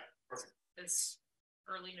 15th. Yeah, perfect. It's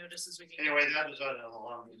early notices we can. Anyway, that was a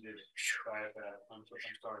long winded. I'm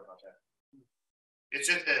sorry about that. It's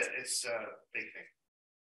just it's a big thing.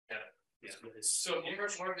 Yeah. So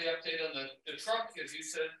more of the update on the truck, as you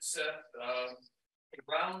said, Seth,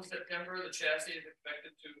 around September, the chassis is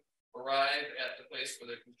expected to arrive at the place where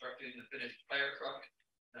they're constructing the finished fire truck,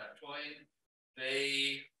 Twain.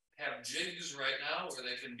 They have jigs right now where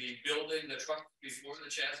they can be building the truck before the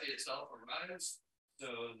chassis itself arrives,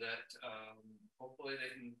 so that hopefully they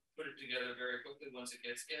can put it together very quickly once it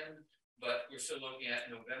gets in. But we're still looking at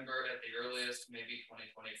November at the earliest, maybe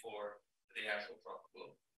 2024, the actual truck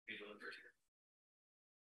will be delivered here.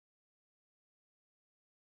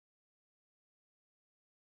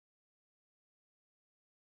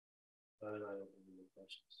 I don't have any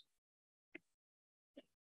questions.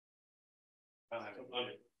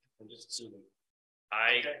 I'm just assuming.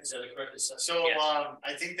 Is that a correct assessment? So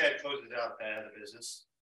I think that closes out that other business,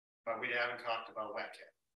 but we haven't talked about wet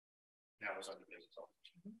cat. That was under business.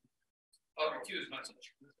 I'll recuse myself.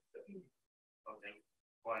 Okay.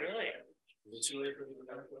 Why? Really? Is it too late for me to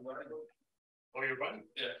go? Oh, you're running?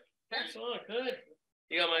 Yeah. Excellent. Good.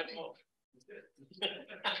 You got my phone.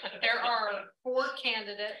 There are 4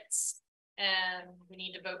 candidates and we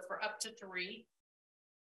need to vote for up to 3.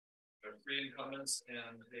 There are 3 incumbents and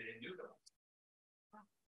a newcomer.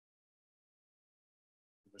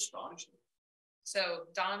 Astonishing. So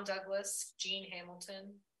Don Douglas, Jean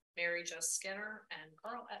Hamilton, Mary Just Skinner, and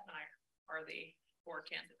Carl Etnier are the 4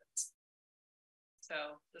 candidates.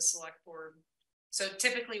 So the select board. So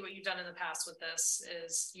typically what you've done in the past with this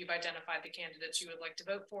is you've identified the candidates you would like to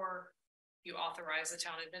vote for. You authorize the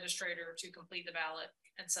town administrator to complete the ballot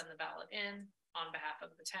and send the ballot in on behalf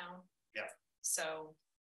of the town. Yeah. So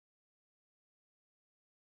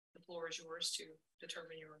the floor is yours to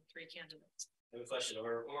determine your 3 candidates. I have a question,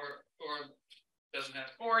 or doesn't have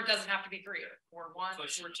to. Or it doesn't have to be 3 or 1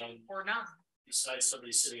 question, or 2 or none. Besides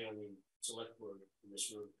somebody sitting on the select board in this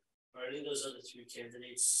room, are any of those other 3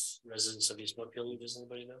 candidates residents of East Montpelier? Does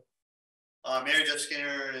anybody know? Mary Jeff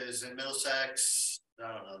Skinner is in Middlesex.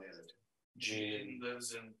 I don't know the other two. Jean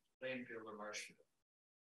lives in Plainfield or Marshfield.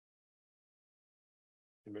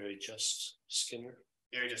 Mary Just Skinner.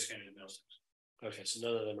 Mary Jeff Skinner in Middlesex. Okay, so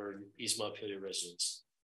none of them are East Montpelier residents.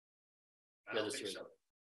 I don't think so.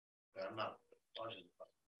 But I'm not positive.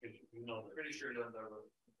 You know, Pretty sure done that.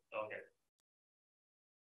 okay.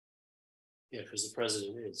 Yeah, because the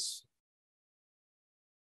president is.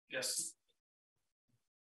 Yes.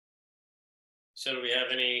 So do we have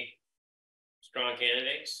any strong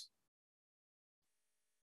candidates?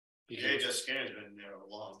 Mary Jeff Skinner's been there a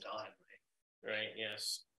long time, right? Right,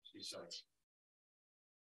 yes. She's like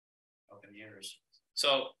up in years.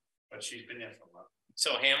 So, but she's been there for a while.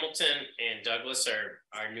 So Hamilton and Douglas are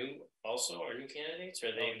new candidates,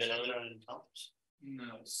 or they've been on Thomas?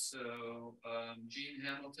 No, so Jean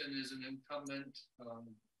Hamilton is an incumbent.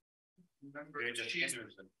 Remember,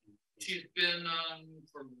 she's been on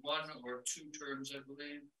for 1 or 2 terms, I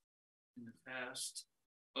believe, in the past.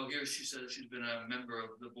 Oh, here she says she's been a member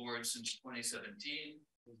of the board since 2017.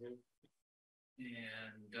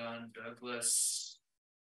 And Don Douglas,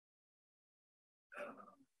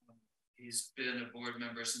 he's been a board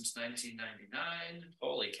member since 1999.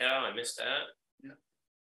 Holy cow, I missed that. Yeah.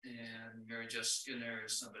 And Mary Jeff Skinner,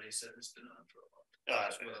 somebody said, has been on for a while. Oh, I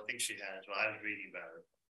think she has. Well, I was reading about it.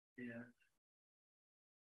 Yeah.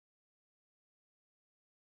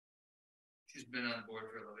 She's been on board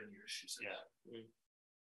for 11 years, she said. Yeah.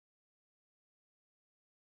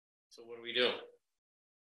 So what do we do?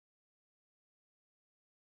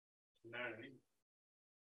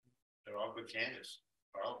 They're all good candidates,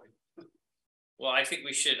 probably. Well, I think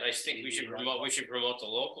we should promote the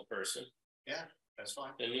local person. Yeah, that's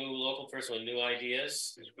fine. The new local person with new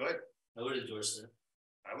ideas. It's good. I would endorse that.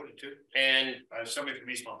 I would have too. And I have somebody from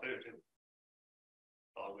East Montpelier too.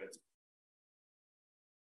 All good.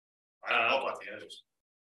 I don't know about the others.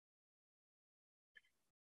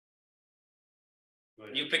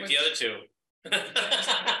 You picked the other 2.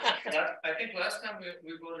 I think last time we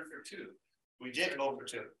voted for 2. We did vote for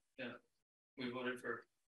 2. Yeah. We voted for.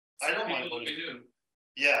 I don't mind voting. We do.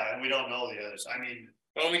 Yeah, and we don't know the others. I mean.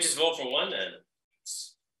 Why don't we just vote for 1 then?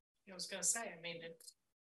 I was gonna say, I mean,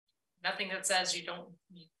 nothing that says you don't,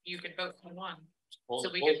 you could vote for 1. So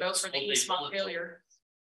we could vote for the East Montpelier.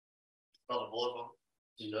 Oh, the bullet vote.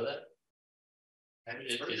 Do you know that?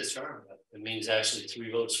 It's term. It means actually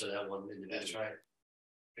 3 votes for that one individual. That's right.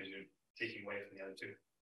 Because you're taking away from the other 2.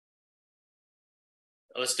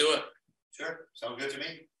 Let's do it. Sure, sounds good to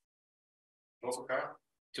me. Go for Carl.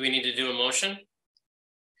 Do we need to do a motion?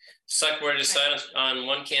 Select board decide on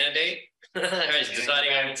 1 candidate.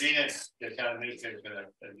 Deciding on Gina's the town administrator is gonna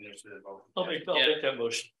administer the vote. I'll make that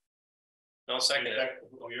motion. I'll second it.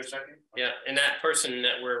 Oh, you're second? Yeah, and that person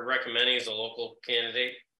that we're recommending is a local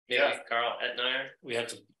candidate. Maybe Yeah. Carl Etnier.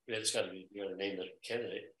 It's gotta be, you gotta name the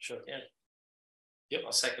candidate, sure. Yeah. Yep.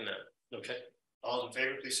 I'll second that. Okay. All in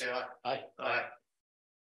favor, please say aye. Aye. Aye.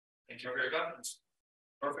 Thank you for your comments.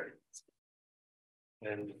 Perfect.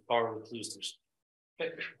 And borrow the clues.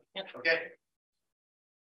 Okay.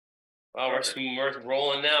 Well, we're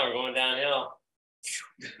rolling now. We're going downhill.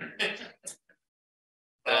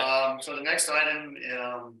 So the next item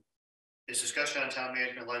is discussion on town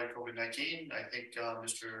management in light of COVID-19. I think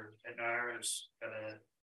Mr. Ednar is gonna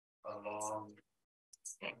long.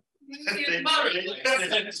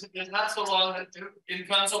 It's not so long that in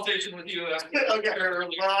consultation with you. Okay. Well,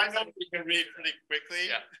 I know you can read pretty quickly.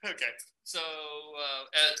 Yeah. Okay. So,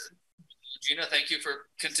 Gina, thank you for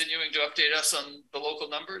continuing to update us on the local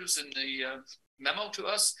numbers in the memo to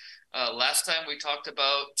us. Last time we talked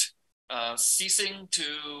about ceasing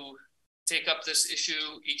to take up this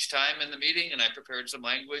issue each time in the meeting, and I prepared some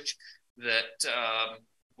language that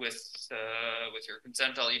with your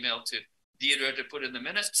consent, I'll email to Deidre to put in the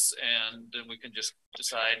minutes, and then we can just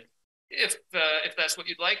decide if that's what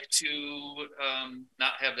you'd like to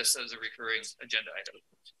not have this as a recurring agenda item.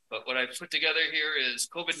 But what I've put together here is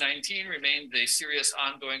COVID-19 remains a serious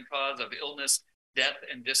ongoing cause of illness, death,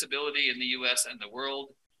 and disability in the US and the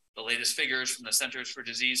world. The latest figures from the Centers for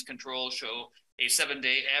Disease Control show a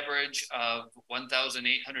 7-day average of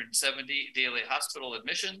 1,870 daily hospital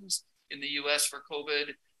admissions in the US for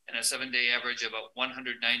COVID, and a 7-day average of about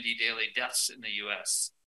 190 daily deaths in the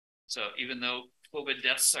US. So even though COVID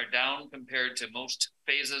deaths are down compared to most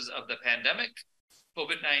phases of the pandemic,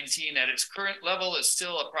 COVID-19 at its current level is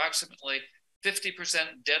still approximately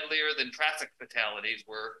 50% deadlier than traffic fatalities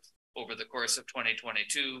were over the course of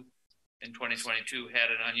 2022. And 2022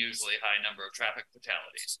 had an unusually high number of traffic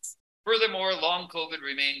fatalities. Furthermore, long COVID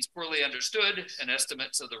remains poorly understood, and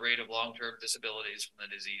estimates of the rate of long-term disabilities from the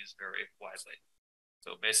disease vary widely.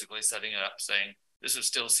 So basically setting it up saying, this is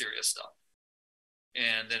still serious stuff.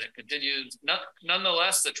 And then it continues,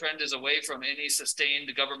 nonetheless, the trend is away from any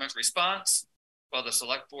sustained government response. While the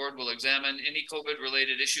select board will examine any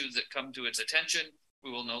COVID-related issues that come to its attention,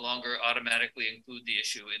 we will no longer automatically include the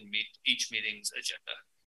issue in each meeting's agenda.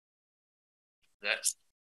 That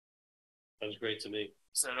sounds great to me.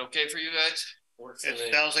 Is that okay for you guys?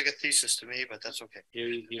 It sounds like a thesis to me, but that's okay.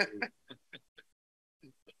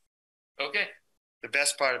 Okay. The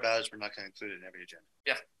best part about it is we're not going to include it in every agenda.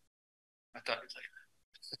 Yeah. I thought you'd like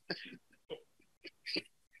that.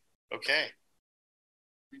 Okay.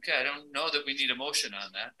 Okay, I don't know that we need a motion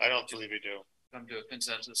on that. I don't believe we do. Come to a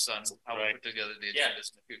consensus on how we put together the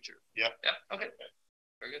agendas in the future. Yep. Yeah. Okay.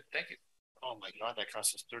 Very good. Thank you. Oh my God, that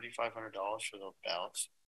cost us $3,500 for those ballots.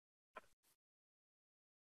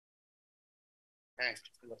 Okay.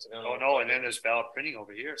 Oh no, and then there's ballot printing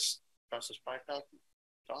over here. It cost us $5,000.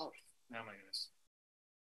 Oh my goodness.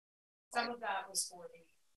 Some of that was for the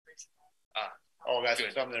original. Oh, that's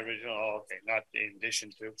good. Some of the original. Oh, okay, not in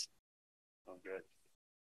addition to. Oh, good.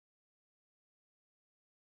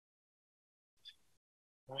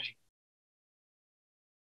 Right.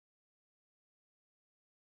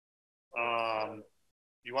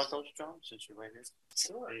 You want those, John, since you're right here?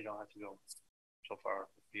 Sure. You don't have to go so far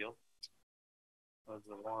up the field. Those are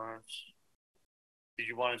the warrants. Did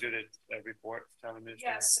you want to do the report, town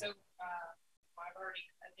administrator? Yes, so I've already,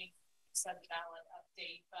 I think, said the ballot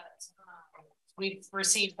update, but we've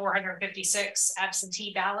received 456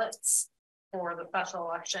 absentee ballots for the special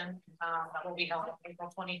election that will be held on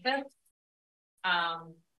April 25th.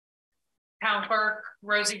 Town clerk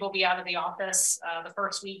Rosie will be out of the office the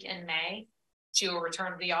first week in May. She will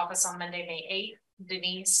return to the office on Monday, May 8th.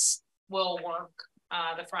 Denise will work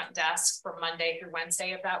the front desk from Monday through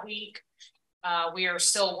Wednesday of that week. We are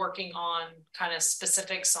still working on kind of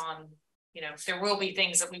specifics on, you know, there will be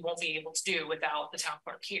things that we won't be able to do without the town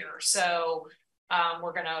clerk here. So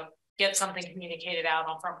we're going to get something communicated out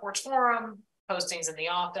on Front Porch Forum, postings in the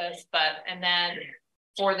office, and then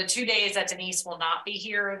for the 2 days that Denise will not be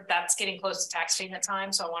here, that's getting close to tax payment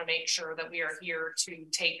time. So I want to make sure that we are here to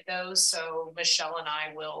take those. So Michelle and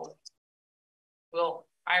I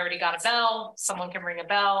I already got a bell. Someone can ring a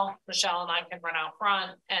bell. Michelle and I can run out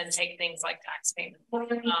front and take things like tax payment.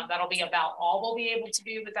 That'll be about all we'll be able to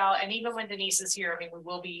do without, and even when Denise is here, I mean, we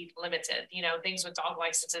will be limited. You know, things with dog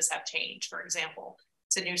licenses have changed, for example.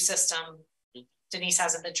 It's a new system. Denise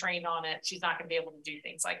hasn't been trained on it. She's not going to be able to do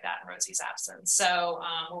things like that in Rosie's absence. So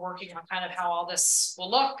we're working on kind of how all this will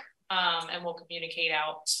look, and we'll communicate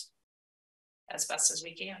out as best as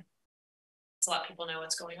we can to let people know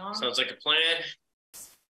what's going on. Sounds like a plan.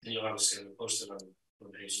 You'll obviously post it on the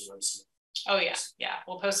page's website. Oh yeah, yeah.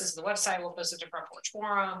 We'll post this to the website. We'll post it to Front Porch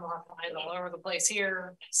Forum. We'll have lines all over the place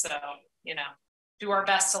here. So, you know, do our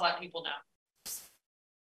best to let people know.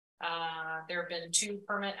 There have been 2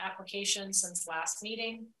 permit applications since last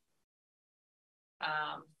meeting.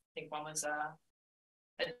 I think one was a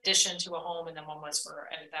addition to a home, and then one was for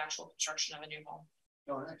the actual construction of a new home.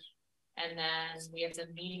 Oh, nice. And then we have the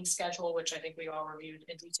meeting schedule, which I think we all reviewed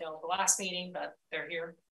in detail at the last meeting, but they're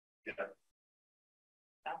here. Yeah.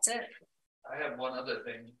 That's it. I have one other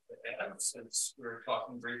thing to add, since we were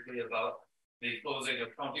talking briefly about the closing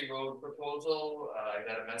of County Road proposal. I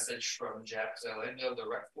got a message from Jack Zelinga of the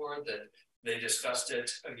Rec Board that they discussed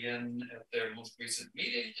it again at their most recent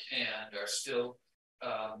meeting and are still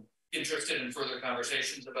interested in further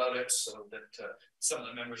conversations about it, so that some of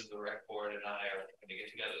the members of the Rec Board and I are going to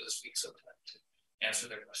get together this week sometime to answer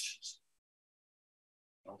their questions.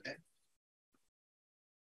 Okay.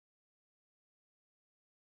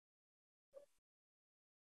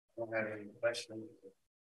 I don't have any questions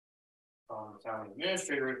on the town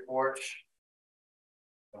administrator report.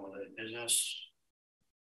 Some of the business.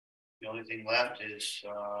 The only thing left is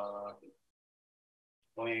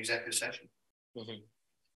going executive session.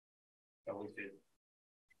 That we did.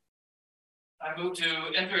 I move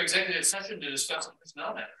to enter executive session to discuss a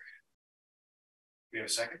personnel matter. We have a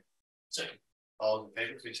second? Second. All in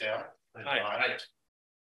favor, please say aye. Aye.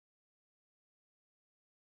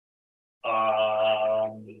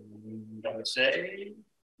 I would say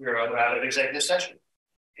we're out of executive session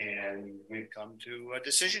and we've come to a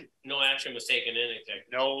decision. No action was taken in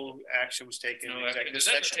executive. No action was taken in executive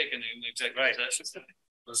session. Right.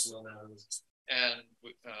 And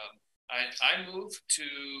I move to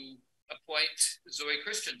appoint Zoe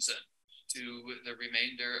Christensen to the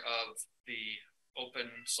remainder of the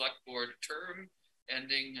open select board term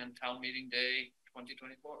ending on town meeting day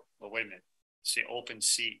 2024. Well, wait a minute. It's the open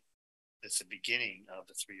seat. That's the beginning of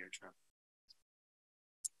the 3-year term.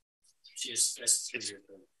 That's 3-year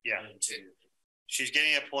term. Yeah. she's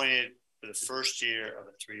getting appointed for the first year of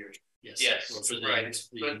a 3 years. Yes, right,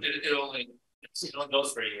 but it only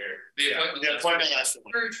goes for a year. The appointment lasts for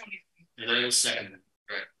 1 year. And I will second.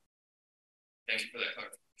 Right. Thank you for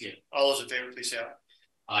that. Yeah. All those in favor, please say aye.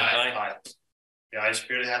 Aye. The ayes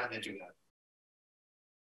appear to happen to do that.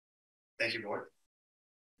 Thank you, board.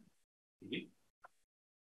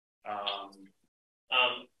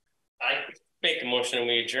 I make a motion and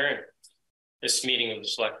we adjourn this meeting of the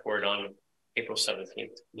select board on April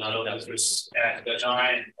 17th. That was at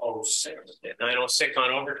 9:06. 9:06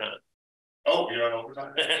 on overtime. Oh, you're on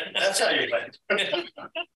overtime? That's how you like it.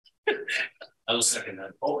 I will second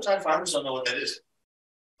that. Overtime farmers don't know what that is.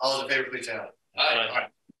 All those in favor, please say aye. Aye.